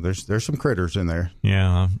 Yeah, there's some critters in there.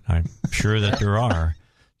 Yeah, I'm sure that there are.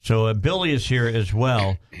 So Billy is here as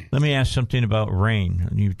well. Let me ask something about rain.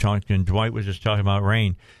 You talked, and Dwight was just talking about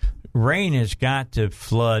rain. Rain has got to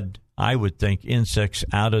flood, I would think, insects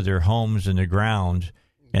out of their homes and the ground,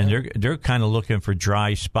 and they're kind of looking for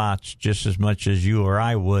dry spots just as much as you or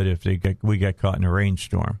I would if we got caught in a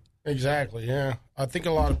rainstorm. Exactly, yeah. I think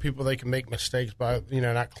a lot of people, they can make mistakes by,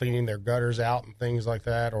 not cleaning their gutters out and things like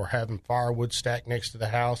that, or having firewood stacked next to the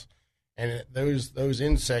house. And those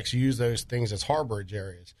insects use those things as harborage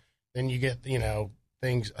areas. Then you get,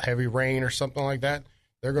 things, heavy rain or something like that.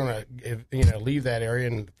 They're going to, leave that area,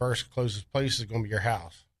 and the first closest place is going to be your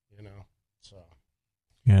house, So.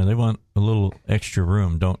 Yeah, they want a little extra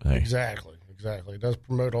room, don't they? Exactly. It does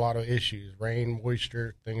promote a lot of issues, rain,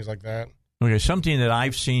 moisture, things like that. Okay, something that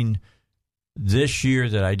I've seen this year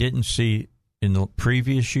that I didn't see in the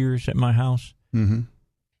previous years at my house. Mm-hmm.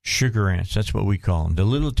 Sugar ants, that's what we call them. The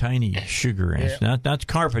little tiny sugar ants. Yeah. Not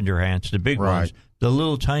carpenter ants, the big Right. ones. The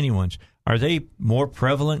little tiny ones. Are they more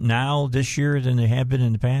prevalent now this year than they have been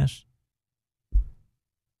in the past?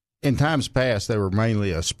 In times past, they were mainly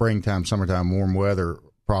a springtime, summertime, warm weather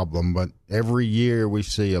problem, but every year we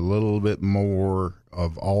see a little bit more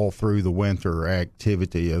of all through the winter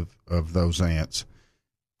activity of those ants.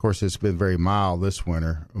 Of course, it's been very mild this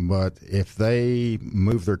winter, but if they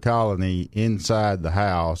move their colony inside the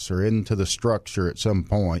house or into the structure at some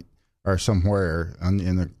point or somewhere,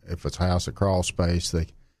 if it's a house or crawl space, they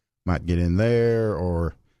might get in there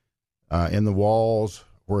or in the walls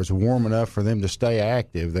where it's warm enough for them to stay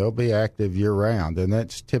active. They'll be active year-round, and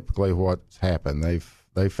that's typically what's happened.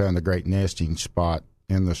 They've found a great nesting spot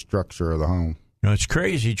in the structure of the home. It's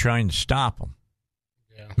crazy trying to stop them.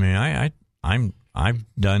 Yeah. I mean, I've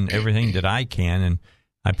done everything that I can, and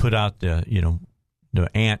I put out the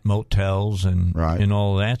ant motels and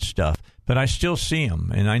all that stuff. But I still see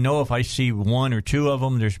them, and I know if I see 1 or 2 of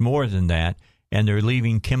them, there's more than that, and they're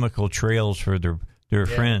leaving chemical trails for their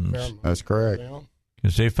friends. That's correct.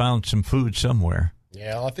 Because they found some food somewhere.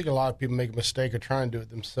 Yeah, I think a lot of people make a mistake of trying to do it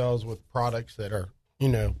themselves with products that are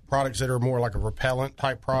more like a repellent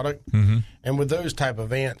type product. Mm-hmm. And with those type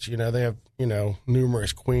of ants, they have,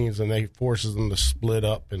 numerous queens, and they forces them to split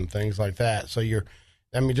up and things like that. So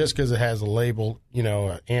just because it has a label,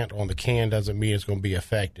 ant on the can doesn't mean it's going to be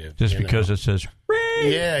effective. Just because it says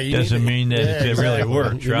rain doesn't mean that it really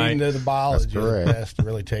works, right? You need to know the biology of the pest to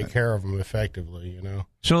really take care of them effectively,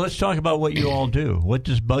 So let's talk about what you all do. What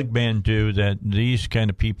does Bugman do that these kind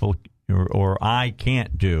of people or I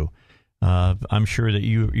can't do? I'm sure that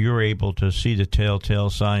you're able to see the telltale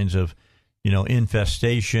signs of,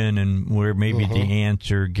 infestation and where maybe the ants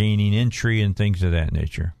are gaining entry and things of that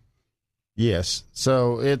nature. Yes.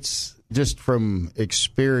 So it's just from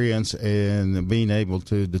experience and being able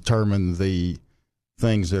to determine the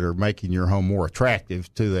things that are making your home more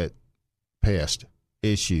attractive to that pest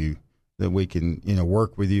issue that we can,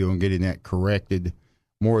 work with you on getting that corrected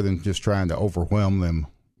more than just trying to overwhelm them,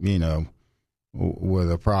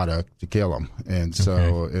 with a product to kill them. And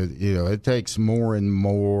so, it takes more and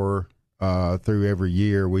more through every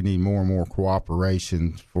year. We need more and more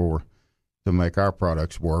cooperation to make our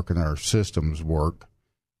products work and our systems work.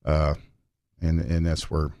 And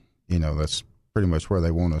that's where, that's pretty much where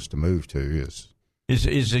they want us to move to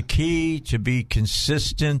is the key to be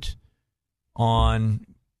consistent on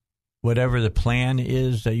whatever the plan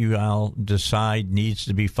is that you all decide needs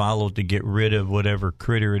to be followed to get rid of whatever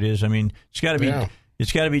critter it is. I mean, it's got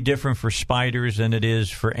to be different for spiders than it is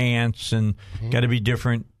for ants, and got to be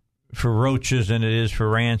different for roaches than it is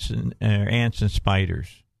for ants and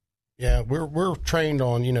spiders. Yeah, we're trained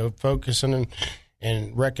on focusing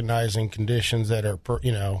and recognizing conditions that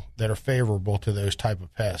are favorable to those type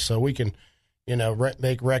of pests, so we can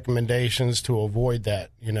make recommendations to avoid that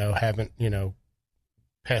having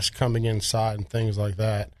pests coming inside and things like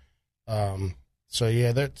that. So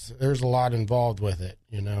yeah, there's a lot involved with it,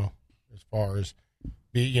 as far as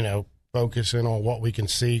focusing on what we can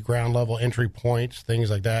see, ground level entry points, things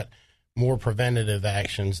like that, more preventative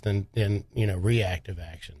actions than reactive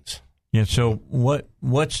actions. Yeah. So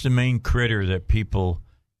what's the main critter that people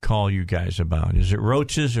call you guys about? Is it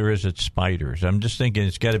roaches or is it spiders? I'm just thinking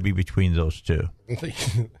it's got to be between those two.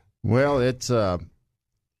 Well, it's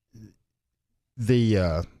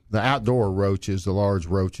the the outdoor roaches, the large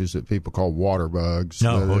roaches that people call water bugs.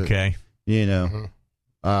 Okay. We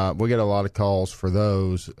get a lot of calls for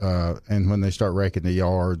those, and when they start raking the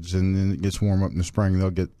yards and then it gets warm up in the spring,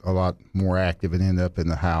 they'll get a lot more active and end up in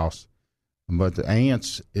the house. But the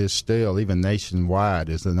ants is still, even nationwide,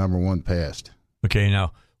 is the number one pest. Okay,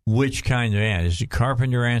 now, which kind of ant? Is it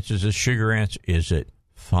carpenter ants? Is it sugar ants? Is it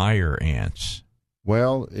fire ants?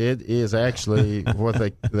 Well, it is actually what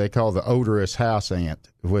they call the odorous house ant,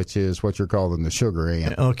 which is what you're calling the sugar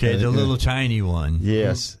ant. Okay, the little tiny one.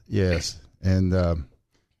 Yes. And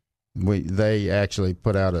they actually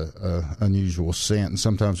put out a unusual scent. And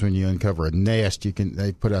sometimes when you uncover a nest,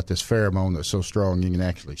 they put out this pheromone that's so strong you can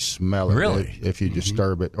actually smell it. Really? If you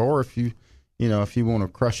disturb it, or if you want to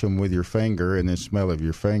crush them with your finger and then smell of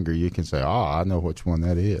your finger, you can say, I know which one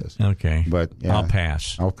that is. Okay. But I'll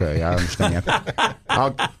pass. Okay, I understand.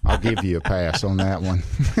 I'll give you a pass on that one.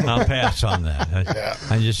 I'll pass on that.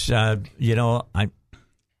 I just,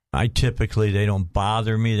 I typically, they don't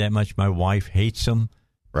bother me that much. My wife hates them.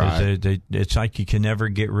 Right. It's like you can never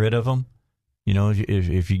get rid of them.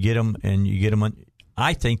 If you get them and you get them,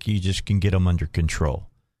 I think you just can get them under control.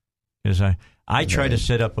 Because I try to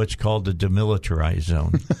set up what's called the demilitarized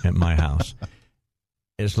zone at my house.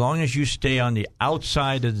 As long as you stay on the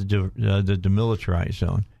outside of the demilitarized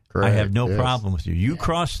zone, correct, I have no problem with you. You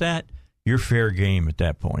cross that, you're fair game at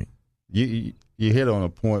that point. You hit on a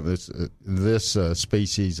point. This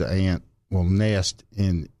species of ant will nest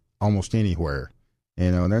in almost anywhere.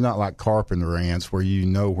 And they're not like carpenter ants where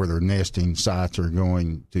where their nesting sites are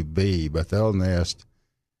going to be, but they'll nest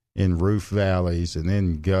in roof valleys and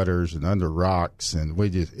in gutters and under rocks, and we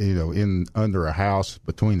just under a house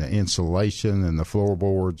between the insulation and the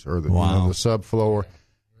floorboards or the subfloor,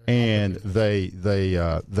 and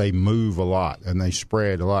they move a lot and they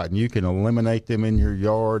spread a lot, and you can eliminate them in your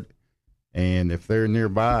yard, and if they're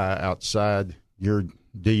nearby outside your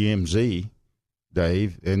DMZ,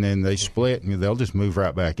 Dave, and then they split and they'll just move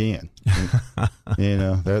right back in.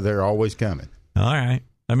 They're always coming. All right.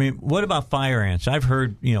 I mean, what about fire ants? I've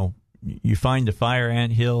heard, you find the fire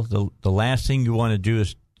ant hill, the last thing you want to do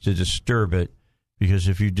is to disturb it, because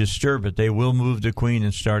if you disturb it, they will move the queen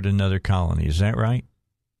and start another colony. Is that right?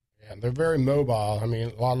 Yeah, they're very mobile. I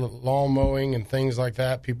mean, a lot of lawn mowing and things like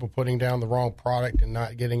that, people putting down the wrong product and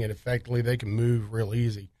not getting it effectively, they can move real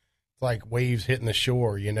easy. It's like waves hitting the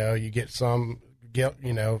shore, you get some,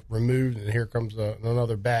 removed, and here comes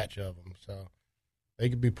another batch of them. So they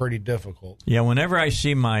could be pretty difficult. Yeah, whenever I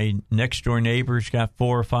see my next-door neighbors got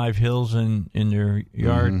 4 or 5 hills in their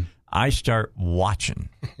yard, I start watching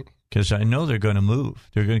because I know they're going to move.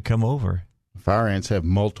 They're going to come over. Fire ants have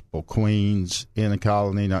multiple queens in a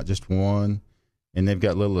colony, not just one, and they've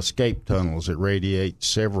got little escape tunnels that radiate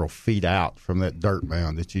several feet out from that dirt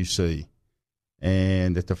mound that you see.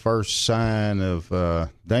 And at the first sign of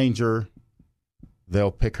danger,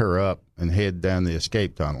 they'll pick her up and head down the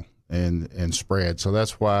escape tunnel and spread. So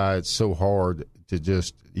that's why it's so hard to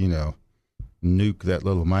just, nuke that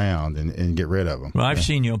little mound and get rid of them. Well, I've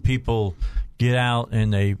seen, people get out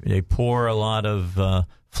and they pour a lot of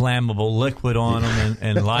flammable liquid on them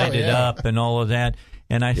and light it up and all of that.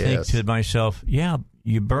 And I think to myself,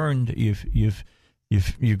 you burned, you've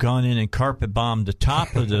gone in and carpet bombed the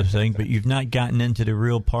top of the thing, but you've not gotten into the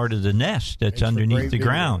real part of the nest that's underneath the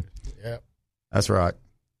ground. Yeah. That's right.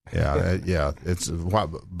 Yeah. It's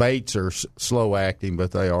baits are slow acting,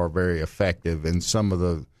 but they are very effective. And some of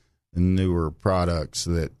the newer products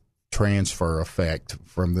that transfer effect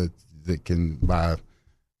that can by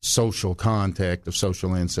social contact of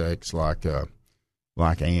social insects like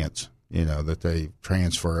ants, that they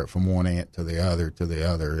transfer it from one ant to the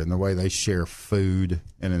other, and the way they share food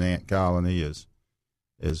in an ant colony is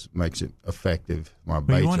makes it effective.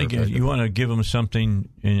 You want to give them something,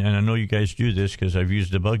 and I know you guys do this because I've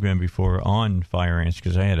used the Bugman before on fire ants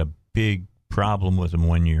because I had a big problem with them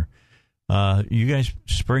one year. You guys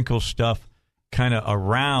sprinkle stuff kind of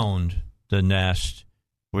around the nest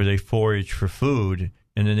where they forage for food,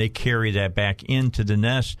 and then they carry that back into the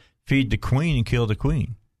nest, feed the queen, and kill the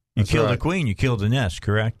queen. You kill the queen, you kill the nest,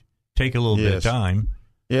 correct? Take a little bit of time.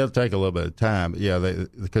 Yeah, it'll take a little bit of time. Yeah,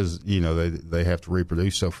 because they have to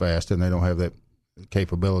reproduce so fast, and they don't have that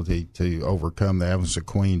capability to overcome that. Once a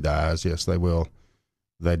queen dies, yes, they will.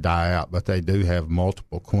 They die out, but they do have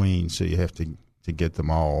multiple queens, so you have to get them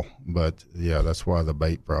all. But yeah, that's why the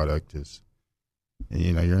bait product is.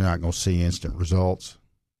 You're not going to see instant results.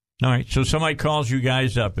 All right, so somebody calls you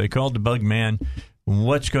guys up. They called the Bug Man.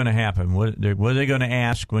 What's going to happen? What are they going to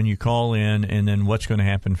ask when you call in, and then what's going to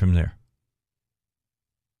happen from there?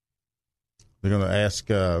 They're going to ask.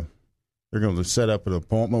 They're going to set up an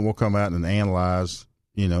appointment. We'll come out and analyze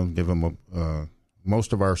give them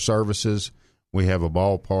most of our services. We have a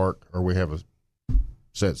ballpark or we have a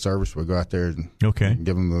set service. We go out there and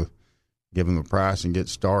give them the price and get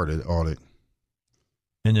started on it.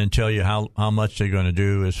 And then tell you how much they're going to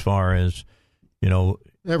do as far as,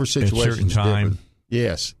 every situation is time.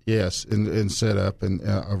 Different. Yes, and set up and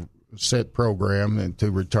a set program and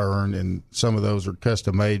to return, and some of those are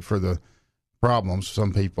custom made for the problems.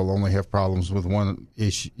 Some people only have problems with one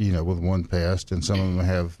issue, with one pest, and some of them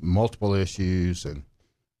have multiple issues, and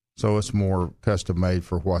so it's more custom made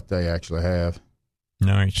for what they actually have. All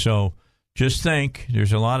right, so just think,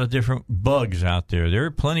 there's a lot of different bugs out there. There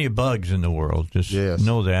are plenty of bugs in the world. Just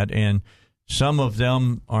know that. And some of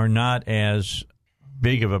them are not as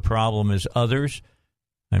big of a problem as others.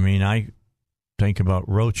 I mean, I think about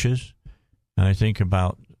roaches. And I think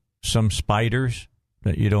about some spiders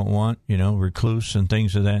that you don't want, recluse and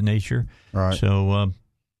things of that nature. Right. So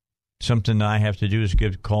something that I have to do is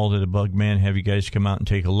give a call to the bug man, have you guys come out and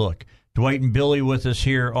take a look. Dwight and Billy with us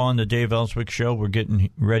here on the Dave Elswick Show. We're getting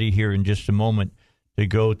ready here in just a moment to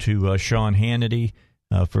go to Sean Hannity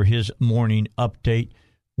for his morning update.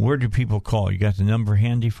 Where do people call? You got the number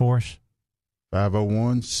handy for us?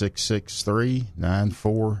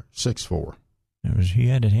 501-663-9464. He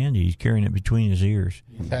had it handy. He's carrying it between his ears.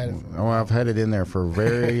 I've had it in there for a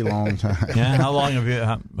very long time. Yeah, how long have you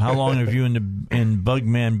and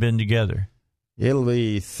Bugman been together? It'll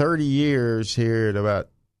be 30 years here in about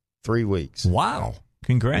 3 weeks. Wow.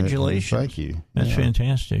 Congratulations. Thank you. That's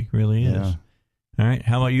fantastic. Really is. Yeah. All right.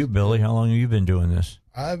 How about you, Billy? How long have you been doing this?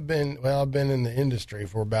 I've been in the industry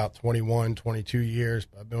for about 21, 22 years.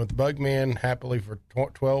 I've been with the Bugman happily for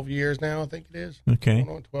 12 years now, I think it is. Okay.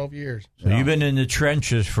 12 years. So you've been in the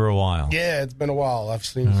trenches for a while. Yeah, it's been a while. I've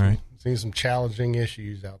seen some challenging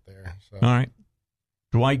issues out there. So. All right.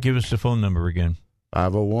 Dwight, give us the phone number again.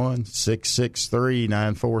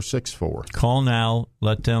 501-663-9464. Call now.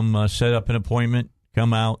 Let them set up an appointment.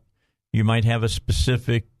 Come out. You might have a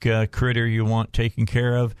specific critter you want taken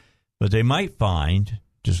care of, but they might find,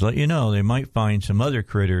 just let you know, they might find some other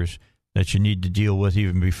critters that you need to deal with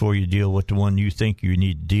even before you deal with the one you think you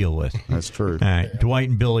need to deal with. That's true. All right. Yeah. Dwight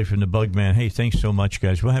and Billy from the Bugman. Hey, thanks so much,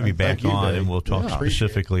 guys. We'll have you back on, and we'll talk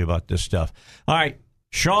specifically about this stuff. All right.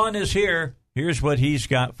 Sean is here. Here's what he's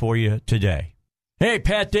got for you today. Hey,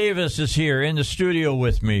 Pat Davis is here in the studio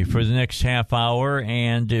with me for the next half hour,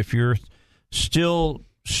 and if you're still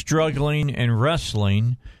struggling and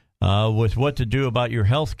wrestling with what to do about your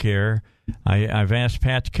health care, I've asked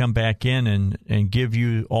Pat to come back in and give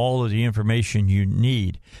you all of the information you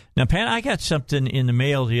need. Now, Pat, I got something in the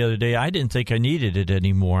mail the other day. I didn't think I needed it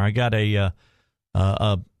anymore. I got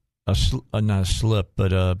not a slip,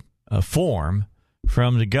 but a form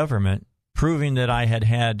from the government proving that I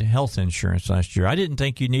had health insurance last year. I didn't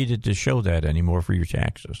think you needed to show that anymore for your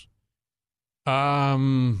taxes.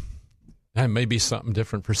 That may be something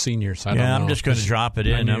different for seniors. I don't know. I'm just going to drop it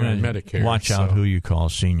in. I'm going to Medicare. Watch out who you call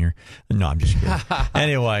senior. No, I'm just kidding.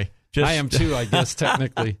 Anyway. I am too, I guess,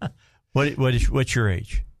 technically. What's your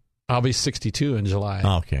age? I'll be 62 in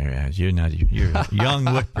July. Okay. You're a young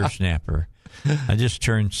whippersnapper. I just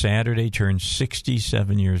turned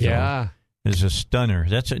 67 years old. Yeah. It's a stunner.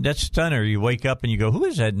 That's stunner. You wake up and you go, who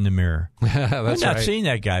is that in the mirror? I've not seen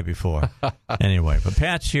that guy before. Anyway, but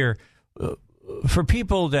Pat's here. For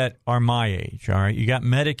people that are my age, all right, you got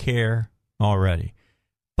Medicare already,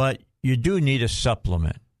 but you do need a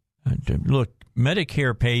supplement. Look,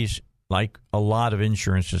 Medicare pays, like a lot of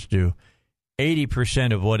insurances do,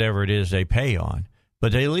 80% of whatever it is they pay on,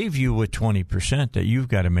 but they leave you with 20% that you've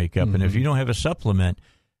got to make up. Mm-hmm. And if you don't have a supplement,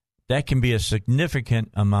 that can be a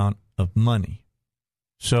significant amount of money.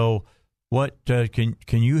 So what can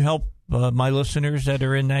you help my listeners that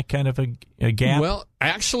are in that kind of a gap? Well,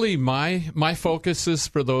 actually, my focus is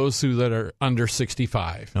for those that are under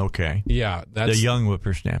 65. Okay. Yeah. That's the young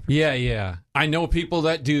whippersnapper. Yeah. I know people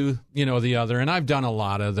that do, the other, and I've done a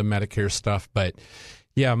lot of the Medicare stuff, but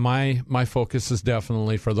yeah, my focus is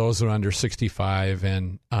definitely for those who are under 65.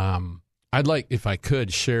 And I'd like, if I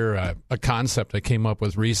could, share a concept I came up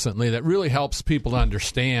with recently that really helps people to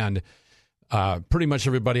understand. Pretty much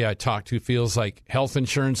everybody I talk to feels like health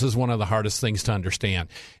insurance is one of the hardest things to understand.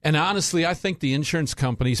 And honestly, I think the insurance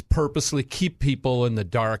companies purposely keep people in the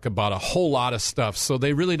dark about a whole lot of stuff, so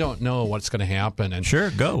they really don't know what's going to happen. And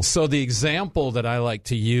sure, go. So the example that I like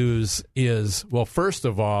to use is, well, first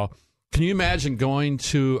of all, can you imagine going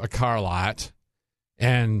to a car lot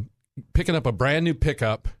and picking up a brand new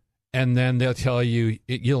pickup, and then they'll tell you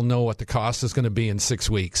you'll know what the cost is going to be in 6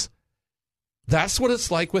 weeks? That's what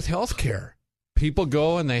it's like with healthcare. People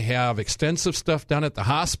go and they have extensive stuff done at the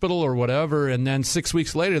hospital or whatever, and then 6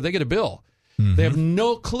 weeks later they get a bill. Mm-hmm. They have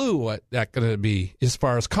no clue what that's going to be as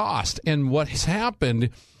far as cost. And what has happened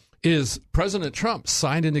is President Trump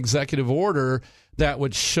signed an executive order that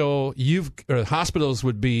would show hospitals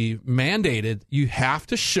would be mandated. You have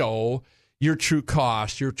to show your true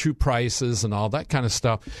cost, your true prices, and all that kind of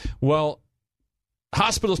stuff. Well,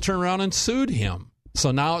 hospitals turned around and sued him.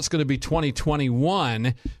 So now it's going to be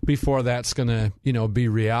 2021 before that's going to, be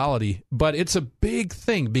reality. But it's a big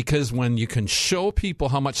thing because when you can show people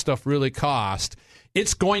how much stuff really costs,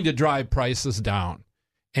 it's going to drive prices down.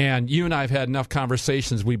 And you and I have had enough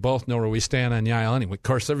conversations. We both know where we stand on the aisle anyway. Of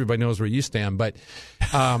course, everybody knows where you stand. But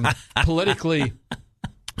politically,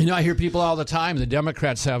 I hear people all the time, the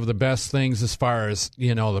Democrats have the best things as far as,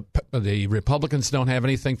 the Republicans don't have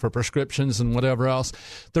anything for prescriptions and whatever else.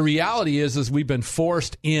 The reality is we've been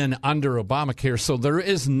forced in under Obamacare, so there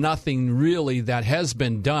is nothing really that has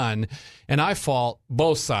been done. And I fault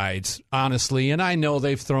both sides, honestly. And I know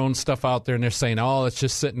they've thrown stuff out there and they're saying, oh, it's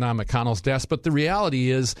just sitting on McConnell's desk. But the reality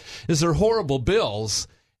is they're horrible bills.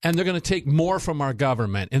 And they're going to take more from our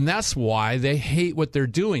government. And that's why they hate what they're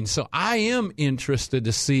doing. So I am interested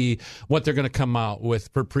to see what they're going to come out with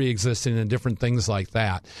for pre-existing and different things like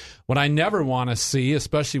that. What I never want to see,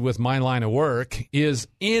 especially with my line of work, is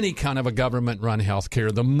any kind of a government-run health care.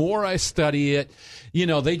 The more I study it,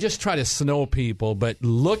 they just try to snow people. But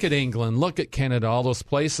look at England, look at Canada, all those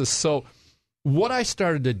places. So what I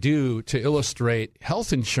started to do to illustrate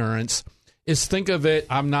health insurance is think of it,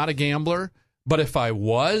 I'm not a gambler. But if I'm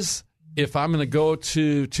going to go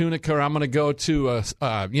to Tunica or I'm going to go to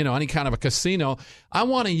any kind of a casino, I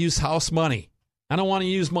want to use house money. I don't want to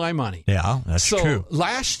use my money. Yeah, that's true. So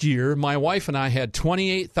last year, my wife and I had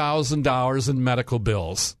 $28,000 in medical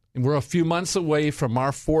bills. And we're a few months away from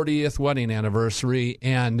our 40th wedding anniversary.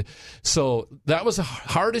 And so that was the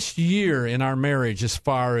hardest year in our marriage as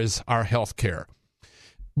far as our health care.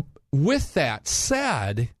 With that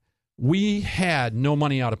said, we had no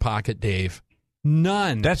money out of pocket, Dave.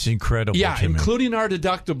 None. That's incredible. Yeah, including our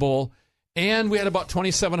deductible, and we had about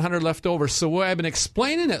 $2,700 left over. So what I've been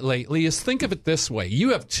explaining it lately is think of it this way. You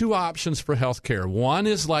have two options for health care. One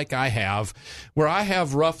is like I have, where I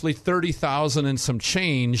have roughly $30,000 and some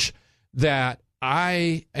change that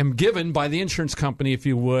I am given by the insurance company, if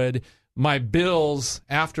you would. My bills,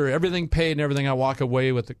 after everything paid and everything, I walk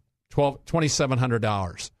away with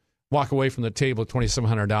 $2,700. Walk away from the table with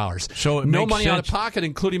 $2,700. So no money out of pocket,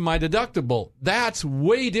 including my deductible. That's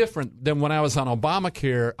way different than when I was on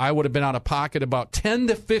Obamacare. I would have been out of pocket about $10,000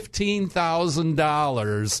 to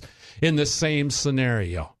 $15,000 in the same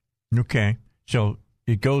scenario. Okay. So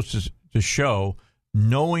it goes to show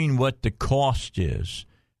knowing what the cost is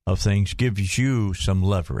of things gives you some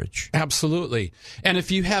leverage. Absolutely. And if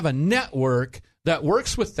you have a network that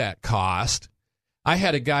works with that cost, I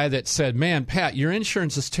had a guy that said, man, Pat, your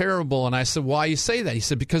insurance is terrible. And I said, why you say that? He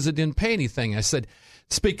said, because it didn't pay anything. I said,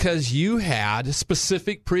 it's because you had a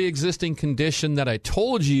specific pre-existing condition that I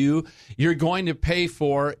told you you're going to pay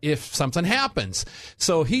for if something happens.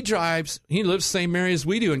 So he lives same area as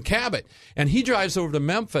we do in Cabot, and he drives over to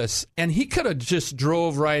Memphis, and he could have just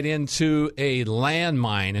drove right into a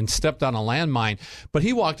landmine and stepped on a landmine, but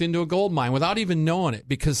he walked into a gold mine without even knowing it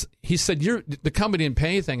because he said, the company didn't pay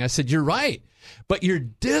anything. I said, you're right. But your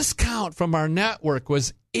discount from our network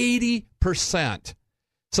was 80%.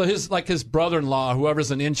 So his brother-in-law,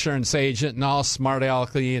 whoever's an insurance agent and all smart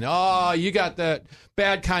alecky and, you got that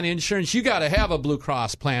bad kind of insurance, you got to have a Blue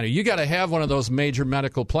Cross plan or you got to have one of those major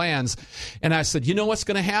medical plans. And I said, you know what's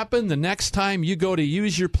going to happen? The next time you go to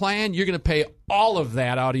use your plan, you're going to pay all of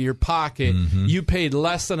that out of your pocket. Mm-hmm. You paid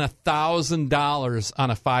less than $1,000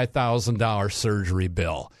 on a $5,000 surgery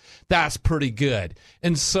bill. That's pretty good.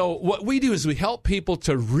 And so what we do is we help people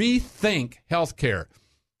to rethink healthcare.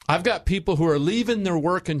 I've got people who are leaving their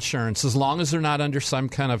work insurance as long as they're not under some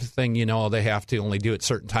kind of thing, they have to only do it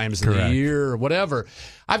certain times of the year or whatever.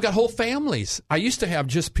 I've got whole families. I used to have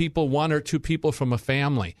just one or two people from a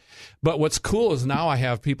family. But what's cool is now I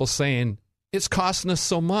have people saying, it's costing us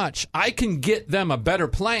so much. I can get them a better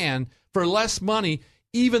plan for less money,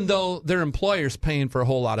 even though their employer's paying for a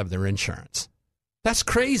whole lot of their insurance. That's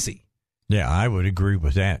crazy. Yeah, I would agree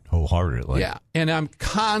with that wholeheartedly. Yeah, and I'm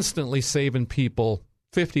constantly saving people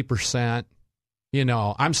 50%.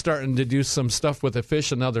 I'm starting to do some stuff with the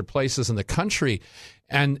fish in other places in the country,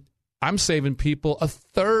 and I'm saving people a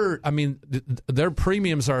third. I mean, their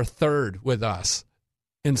premiums are a third with us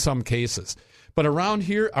in some cases. But around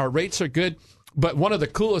here, our rates are good. But one of the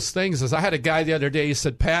coolest things is I had a guy the other day, he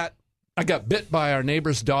said, Pat, I got bit by our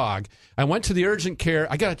neighbor's dog. I went to the urgent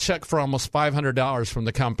care. I got a check for almost $500 from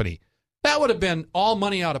the company. That would have been all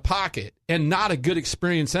money out of pocket and not a good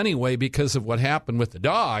experience anyway because of what happened with the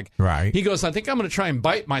dog. Right. He goes, I think I'm going to try and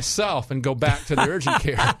bite myself and go back to the urgent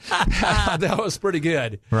care. That was pretty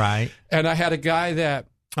good. Right. And I had a guy that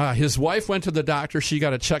his wife went to the doctor. She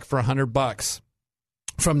got a check for $100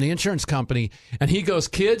 from the insurance company. And he goes,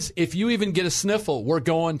 kids, if you even get a sniffle, we're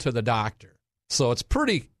going to the doctor. So it's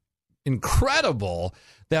pretty incredible,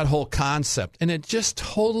 that whole concept. And it just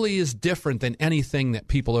totally is different than anything that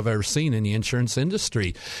people have ever seen in the insurance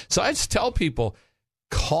industry. So I just tell people,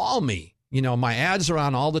 call me. You know, my ads are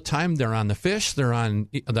on all the time. They're on the Fish. They're on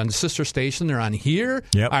the sister station. They're on here.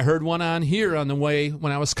 Yep. I heard one on here on the way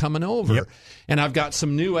when I was coming over. Yep. And I've got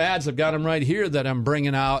some new ads. I've got them right here that I'm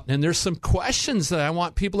bringing out. And there's some questions that I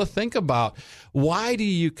want people to think about. Why do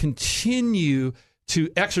you continue to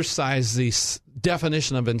exercise the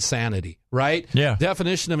definition of insanity, right? Yeah.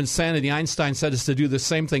 Definition of insanity, Einstein said, is to do the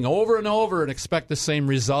same thing over and over and expect the same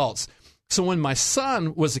results. So when my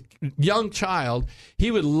son was a young child,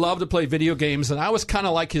 he would love to play video games, and I was kind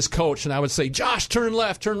of like his coach, and I would say, Josh, turn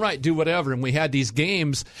left, turn right, do whatever, and we had these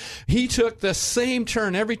games. He took the same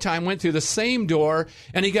turn every time, went through the same door,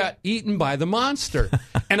 and he got eaten by the monster.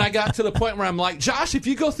 And I got to the point where I'm like, Josh, if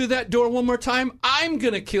you go through that door one more time, I'm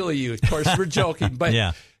going to kill you. Of course, we're joking, but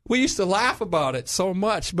yeah. We used to laugh about it so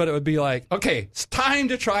much, but it would be like, okay, it's time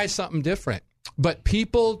to try something different. But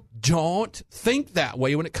people don't think that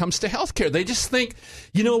way when it comes to healthcare. They just think,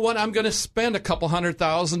 you know what, I'm going to spend a couple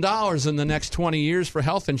 $100,000 in the next 20 years for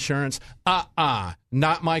health insurance.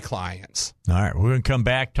 Not my clients. All right, we're going to come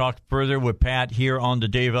back, talk further with Pat here on the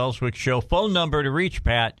Dave Elswick Show. Phone number to reach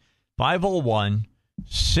Pat,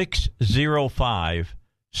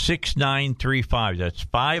 501-605-6935. That's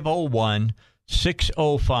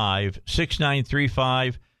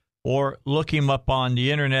 501-605-6935. Or look him up on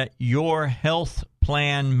the internet,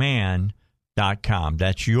 yourhealthplanman.com.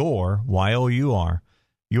 That's your, Y-O-U-R,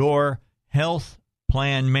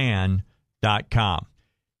 yourhealthplanman.com.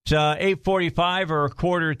 It's 8:45 or a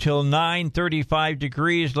quarter till 9, 35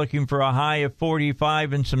 degrees, looking for a high of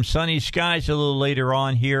 45 and some sunny skies a little later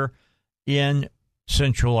on here in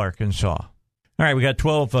central Arkansas. All right, we got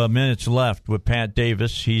 12 minutes left with Pat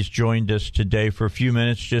Davis. He's joined us today for a few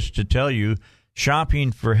minutes just to tell you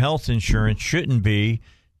shopping for health insurance shouldn't be,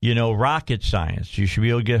 rocket science. You should be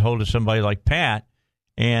able to get hold of somebody like Pat,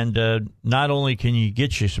 and not only can he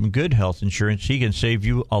get you some good health insurance, he can save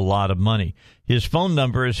you a lot of money. His phone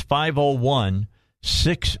number is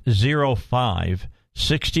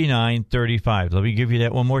 501-605-6935. Let me give you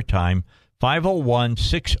that one more time,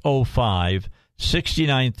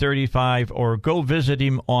 501-605-6935, or go visit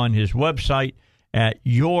him on his website at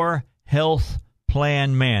Your Health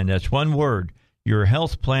Plan Man. That's one word,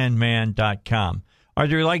 yourhealthplanman.com. Are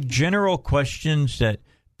there general questions that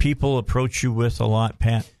people approach you with a lot,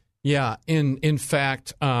 Pat? Yeah. In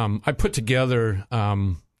fact, I put together,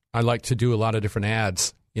 I like to do a lot of different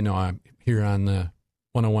ads. I'm here on the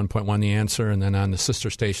 101.1 The Answer and then on the sister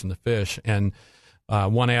station, The Fish. And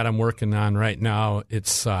one ad I'm working on right now,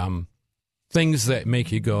 it's things that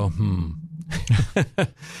make you go,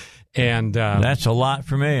 And that's a lot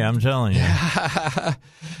for me, I'm telling you.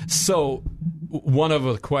 So one of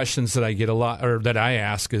the questions that I get a lot, or that I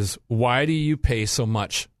ask, is why do you pay so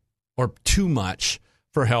much or too much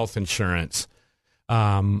for health insurance?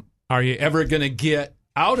 Are you ever going to get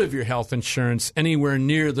out of your health insurance anywhere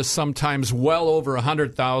near the sometimes well over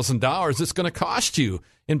 $100,000 it's going to cost you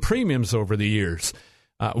in premiums over the years?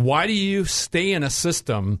 Why do you stay in a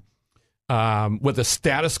system with a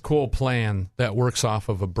status quo plan that works off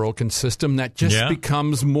of a broken system that just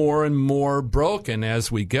becomes more and more broken as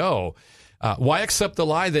we go? Why accept the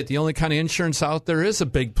lie that the only kind of insurance out there is a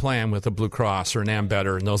big plan with a Blue Cross or an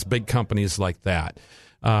Ambetter and those big companies like that?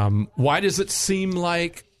 Why does it seem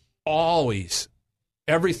like always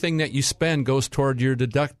everything that you spend goes toward your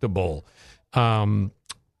deductible? And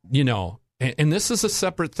this is a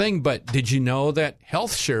separate thing, but did you know that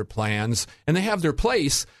health share plans, and they have their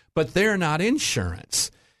place, but they're not insurance?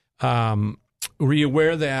 Were you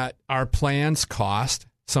aware that our plans cost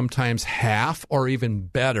sometimes half or even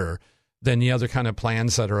better than the other kind of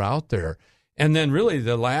plans that are out there? And then really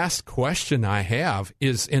the last question I have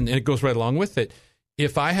is, and it goes right along with it,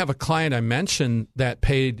 if I have a client I mentioned that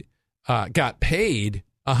got paid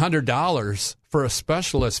 $100 for a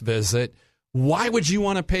specialist visit, why would you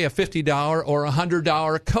want to pay a $50 or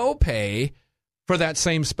 $100 copay for that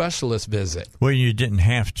same specialist visit? Well, you didn't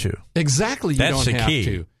have to. Exactly, you That's don't the have key.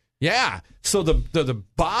 to. Yeah. So the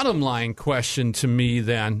bottom line question to me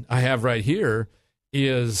then I have right here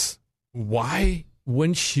is, why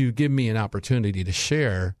wouldn't you give me an opportunity to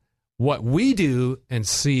share what we do and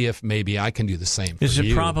see if maybe I can do the same for you. Is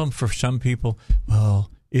the problem for some people, well,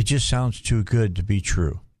 it just sounds too good to be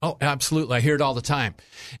true? Oh, absolutely. I hear it all the time.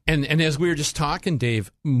 And as we were just talking,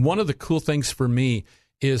 Dave, one of the cool things for me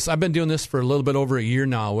is I've been doing this for a little bit over a year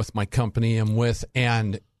now with my company I'm with,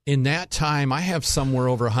 and in that time, I have somewhere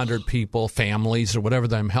over 100 people, families, or whatever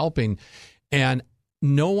that I'm helping, and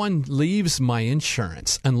no one leaves my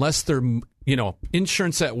insurance unless their,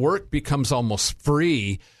 insurance at work becomes almost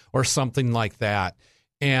free or something like that.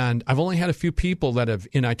 And I've only had a few people that have,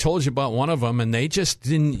 and I told you about one of them, and they just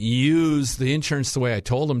didn't use the insurance the way I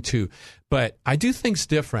told them to. But I do things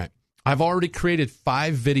different. I've already created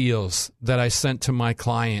 5 videos that I sent to my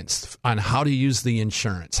clients on how to use the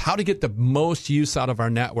insurance, how to get the most use out of our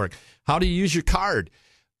network, how to use your card.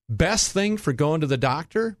 Best thing for going to the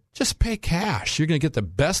doctor, just pay cash. You're going to get the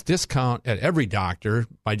best discount at every doctor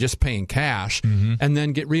by just paying cash, and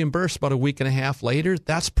then get reimbursed about a week and a half later.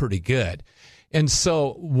 That's pretty good. And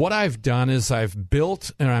so what I've done is I've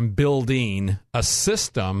built, and I'm building, a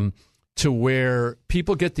system to where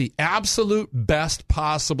people get the absolute best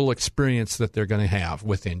possible experience that they're going to have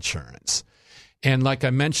with insurance. And like I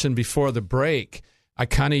mentioned before the break, I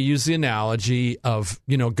kind of use the analogy of,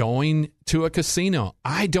 going to a casino.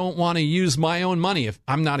 I don't want to use my own money. If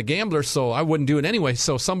I'm not a gambler, so I wouldn't do it anyway.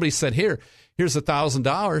 So somebody said, here's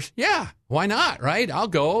 $1,000. Yeah, why not, right? I'll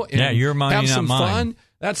go and your money, have some not mine. fun.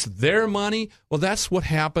 That's their money. Well, that's what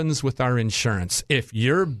happens with our insurance. If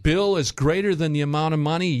your bill is greater than the amount of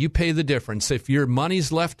money, you pay the difference. If your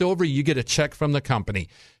money's left over, you get a check from the company.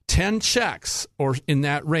 10 checks or in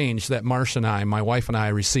that range that Marcia and I, my wife and I,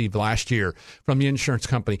 received last year from the insurance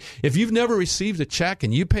company. If you've never received a check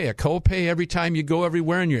and you pay a copay every time you go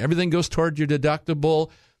everywhere and everything goes toward your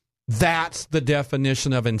deductible, that's the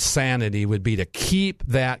definition of insanity, would be to keep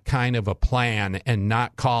that kind of a plan and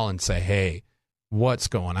not call and say, hey, what's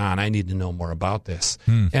going on? I need to know more about this.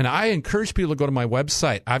 And I encourage people to go to my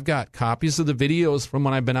website. I've got copies of the videos from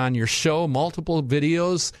when I've been on your show, multiple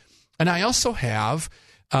videos. And I also have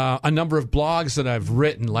a number of blogs that I've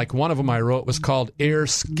written. Like one of them I wrote was called Air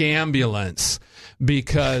Scambulance,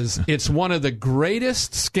 because it's one of the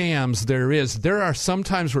greatest scams there is. There are some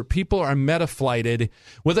times where people are meta-flighted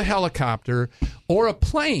with a helicopter or a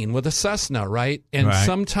plane with a Cessna, right? And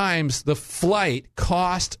sometimes the flight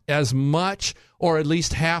cost as much or at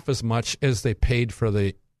least half as much as they paid for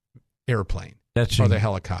the airplane or the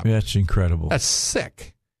helicopter. That's incredible. That's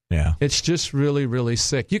sick. Yeah. It's just really, really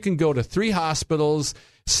sick. You can go to 3 hospitals,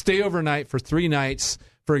 stay overnight for 3 nights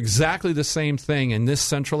for exactly the same thing in this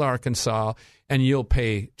central Arkansas, and you'll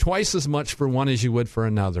pay twice as much for one as you would for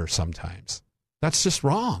another sometimes. That's just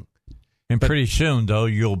wrong. And pretty soon, though,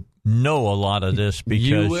 you'll know a lot of this because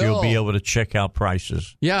you'll be able to check out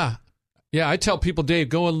prices. Yeah. Yeah, I tell people, Dave,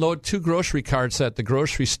 go and load 2 grocery carts at the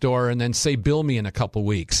grocery store and then say, bill me in a couple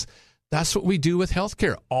weeks. That's what we do with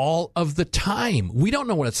healthcare all of the time. We don't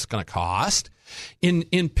know what it's going to cost.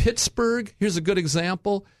 In Pittsburgh, here's a good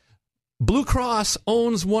example. Blue Cross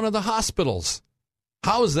owns one of the hospitals.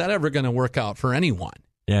 How is that ever going to work out for anyone?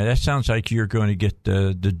 Yeah, that sounds like you're going to get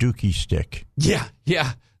the dookie stick.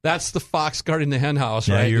 Yeah. That's the fox guarding the hen house,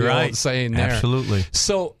 right? You're right. Old saying there. Absolutely.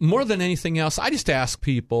 So more than anything else, I just ask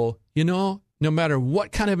people, no matter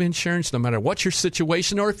what kind of insurance, no matter what your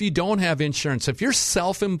situation, or if you don't have insurance, if you're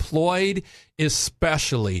self-employed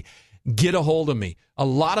especially, get a hold of me. A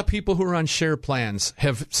lot of people who are on share plans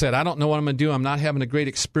have said, I don't know what I'm going to do. I'm not having a great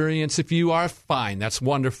experience. If you are, fine. That's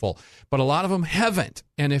wonderful. But a lot of them haven't.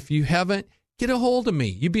 And if you haven't, get a hold of me.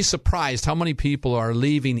 You'd be surprised how many people are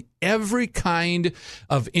leaving every kind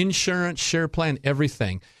of insurance, share plan,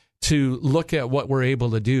 everything, to look at what we're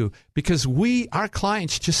able to do, because our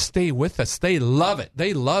clients just stay with us. They love it.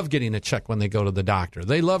 They love getting a check when they go to the doctor.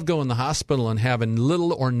 They love going to the hospital and having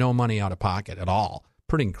little or no money out of pocket at all.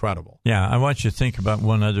 Pretty incredible. Yeah, I want you to think about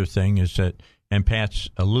one other thing is that, and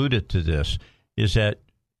Pat's alluded to this, is that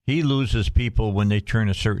he loses people when they turn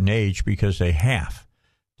a certain age because they have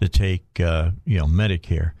to take,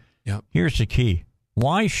 Medicare. Yep. Here's the key.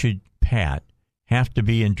 Why should Pat have to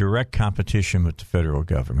be in direct competition with the federal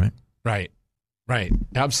government? Right.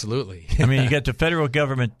 Absolutely. I mean, you got the federal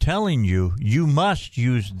government telling you must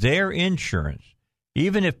use their insurance,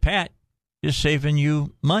 even if Pat is saving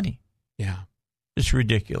you money. Yeah. It's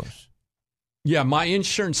ridiculous. Yeah, my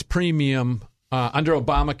insurance premium under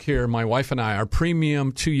Obamacare, my wife and I, our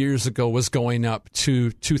premium 2 years ago was going up to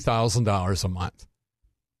 $2,000 a month.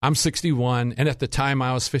 I'm 61, and at the time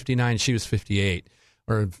I was 59, she was 58,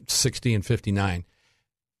 or 60 and 59.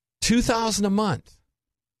 $2,000 a month.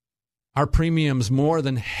 Our premium's more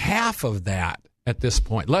than half of that at this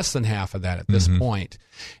point, less than half of that at this point.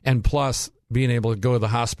 And plus, being able to go to the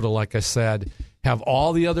hospital, like I said, have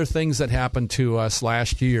all the other things that happened to us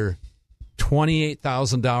last year,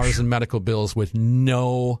 $28,000 in medical bills with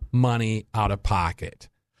no money out of pocket.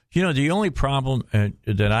 You know, the only problem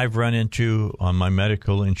that I've run into on my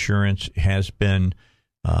medical insurance has been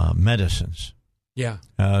medicines. Yeah.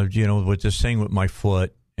 You know, with this thing with my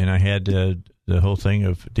foot, and I had the whole thing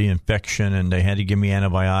of the infection, and they had to give me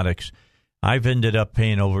antibiotics. I've ended up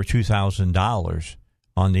paying over $2,000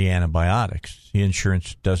 on the antibiotics. The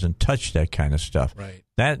insurance doesn't touch that kind of stuff. Right.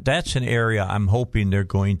 That's an area I'm hoping they're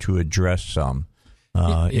going to address some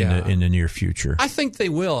in the near future. I think they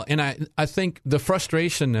will, and I think the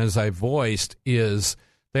frustration, as I voiced, is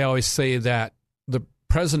they always say that the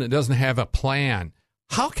president doesn't have a plan.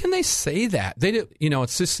 How can they say that? They do, you know, it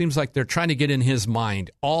just seems like they're trying to get in his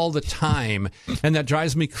mind all the time, and that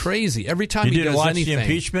drives me crazy. Every time he does anything. The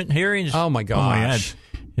impeachment hearings? Oh, my gosh. Oh, my God.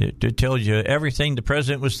 It tells you everything the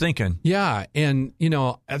president was thinking. Yeah, and, you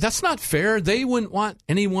know, that's not fair. They wouldn't want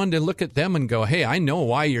anyone to look at them and go, hey, I know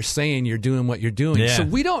why you're saying you're doing what you're doing. Yeah. So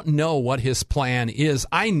we don't know what his plan is.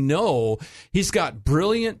 I know he's got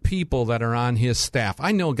brilliant people that are on his staff.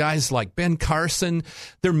 I know guys like Ben Carson.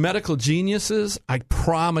 They're medical geniuses. I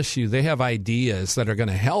promise you they have ideas that are going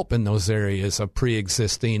to help in those areas of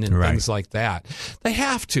pre-existing and things like that. They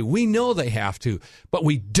have to. We know they have to. But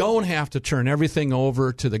we don't have to turn everything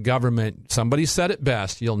over to the government. Somebody said it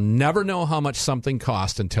best. You'll never know how much something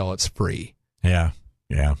costs until it's free. Yeah.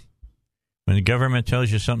 When the government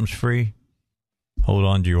tells you something's free, hold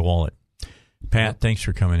on to your wallet. Pat, thanks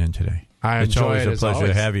for coming in today. It's always a pleasure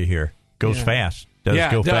to have you here. Goes fast. Does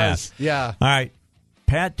go fast. Yeah. All right.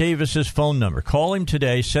 Pat Davis's phone number. Call him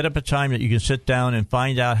today. Set up a time that you can sit down and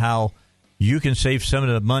find out how you can save some of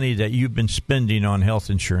the money that you've been spending on health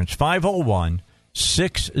insurance.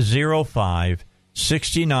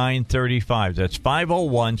 501-605-6935. That's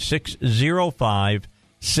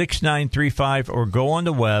 501-605-6935, or go on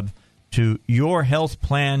the web to Your Health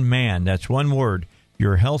Plan Man. That's one word,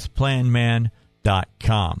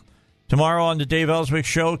 yourhealthplanman.com. Tomorrow on the Dave Elswick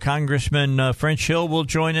Show, Congressman French Hill will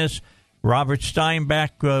join us. Robert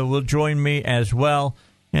Steinbach will join me as well,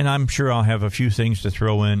 and I'm sure I'll have a few things to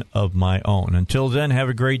throw in of my own. Until then, have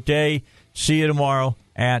a great day. See you tomorrow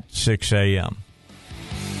at 6 a.m.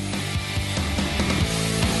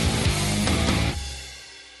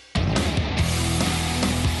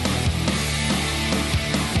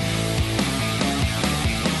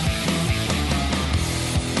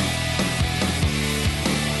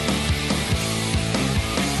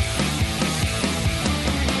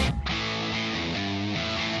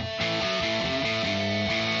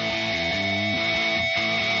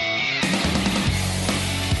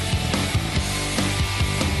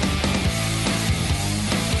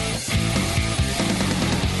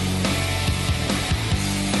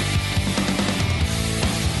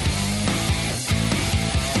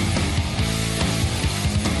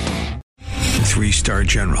 Three-star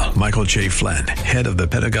General Michael J. Flynn, head of the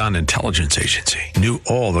Pentagon Intelligence Agency, knew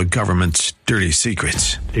all the government's dirty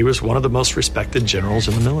secrets. He was one of the most respected generals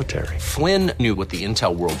in the military. Flynn knew what the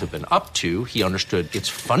intel world had been up to. He understood its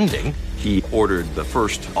funding. He ordered the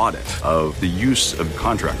first audit of the use of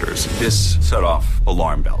contractors. This set off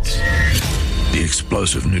alarm bells. The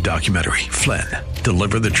explosive new documentary, Flynn,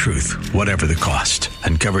 Deliver the Truth, Whatever the Cost,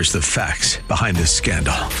 uncovers the facts behind this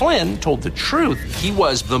scandal. Flynn told the truth. He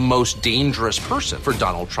was the most dangerous person for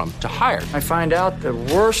Donald Trump to hire. I find out the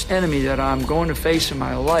worst enemy that I'm going to face in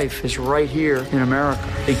my life is right here in America.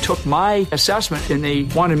 They took my assessment and they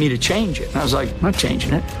wanted me to change it. And I was like, I'm not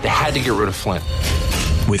changing it. They had to get rid of Flynn.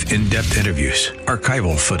 With in-depth interviews,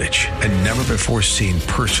 archival footage, and never-before-seen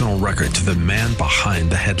personal records of the man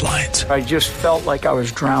behind the headlines. I just felt like I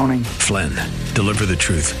was drowning. Flynn, Deliver the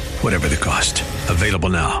Truth, Whatever the Cost. Available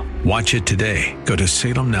now. Watch it today. Go to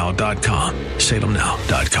salemnow.com.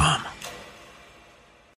 salemnow.com.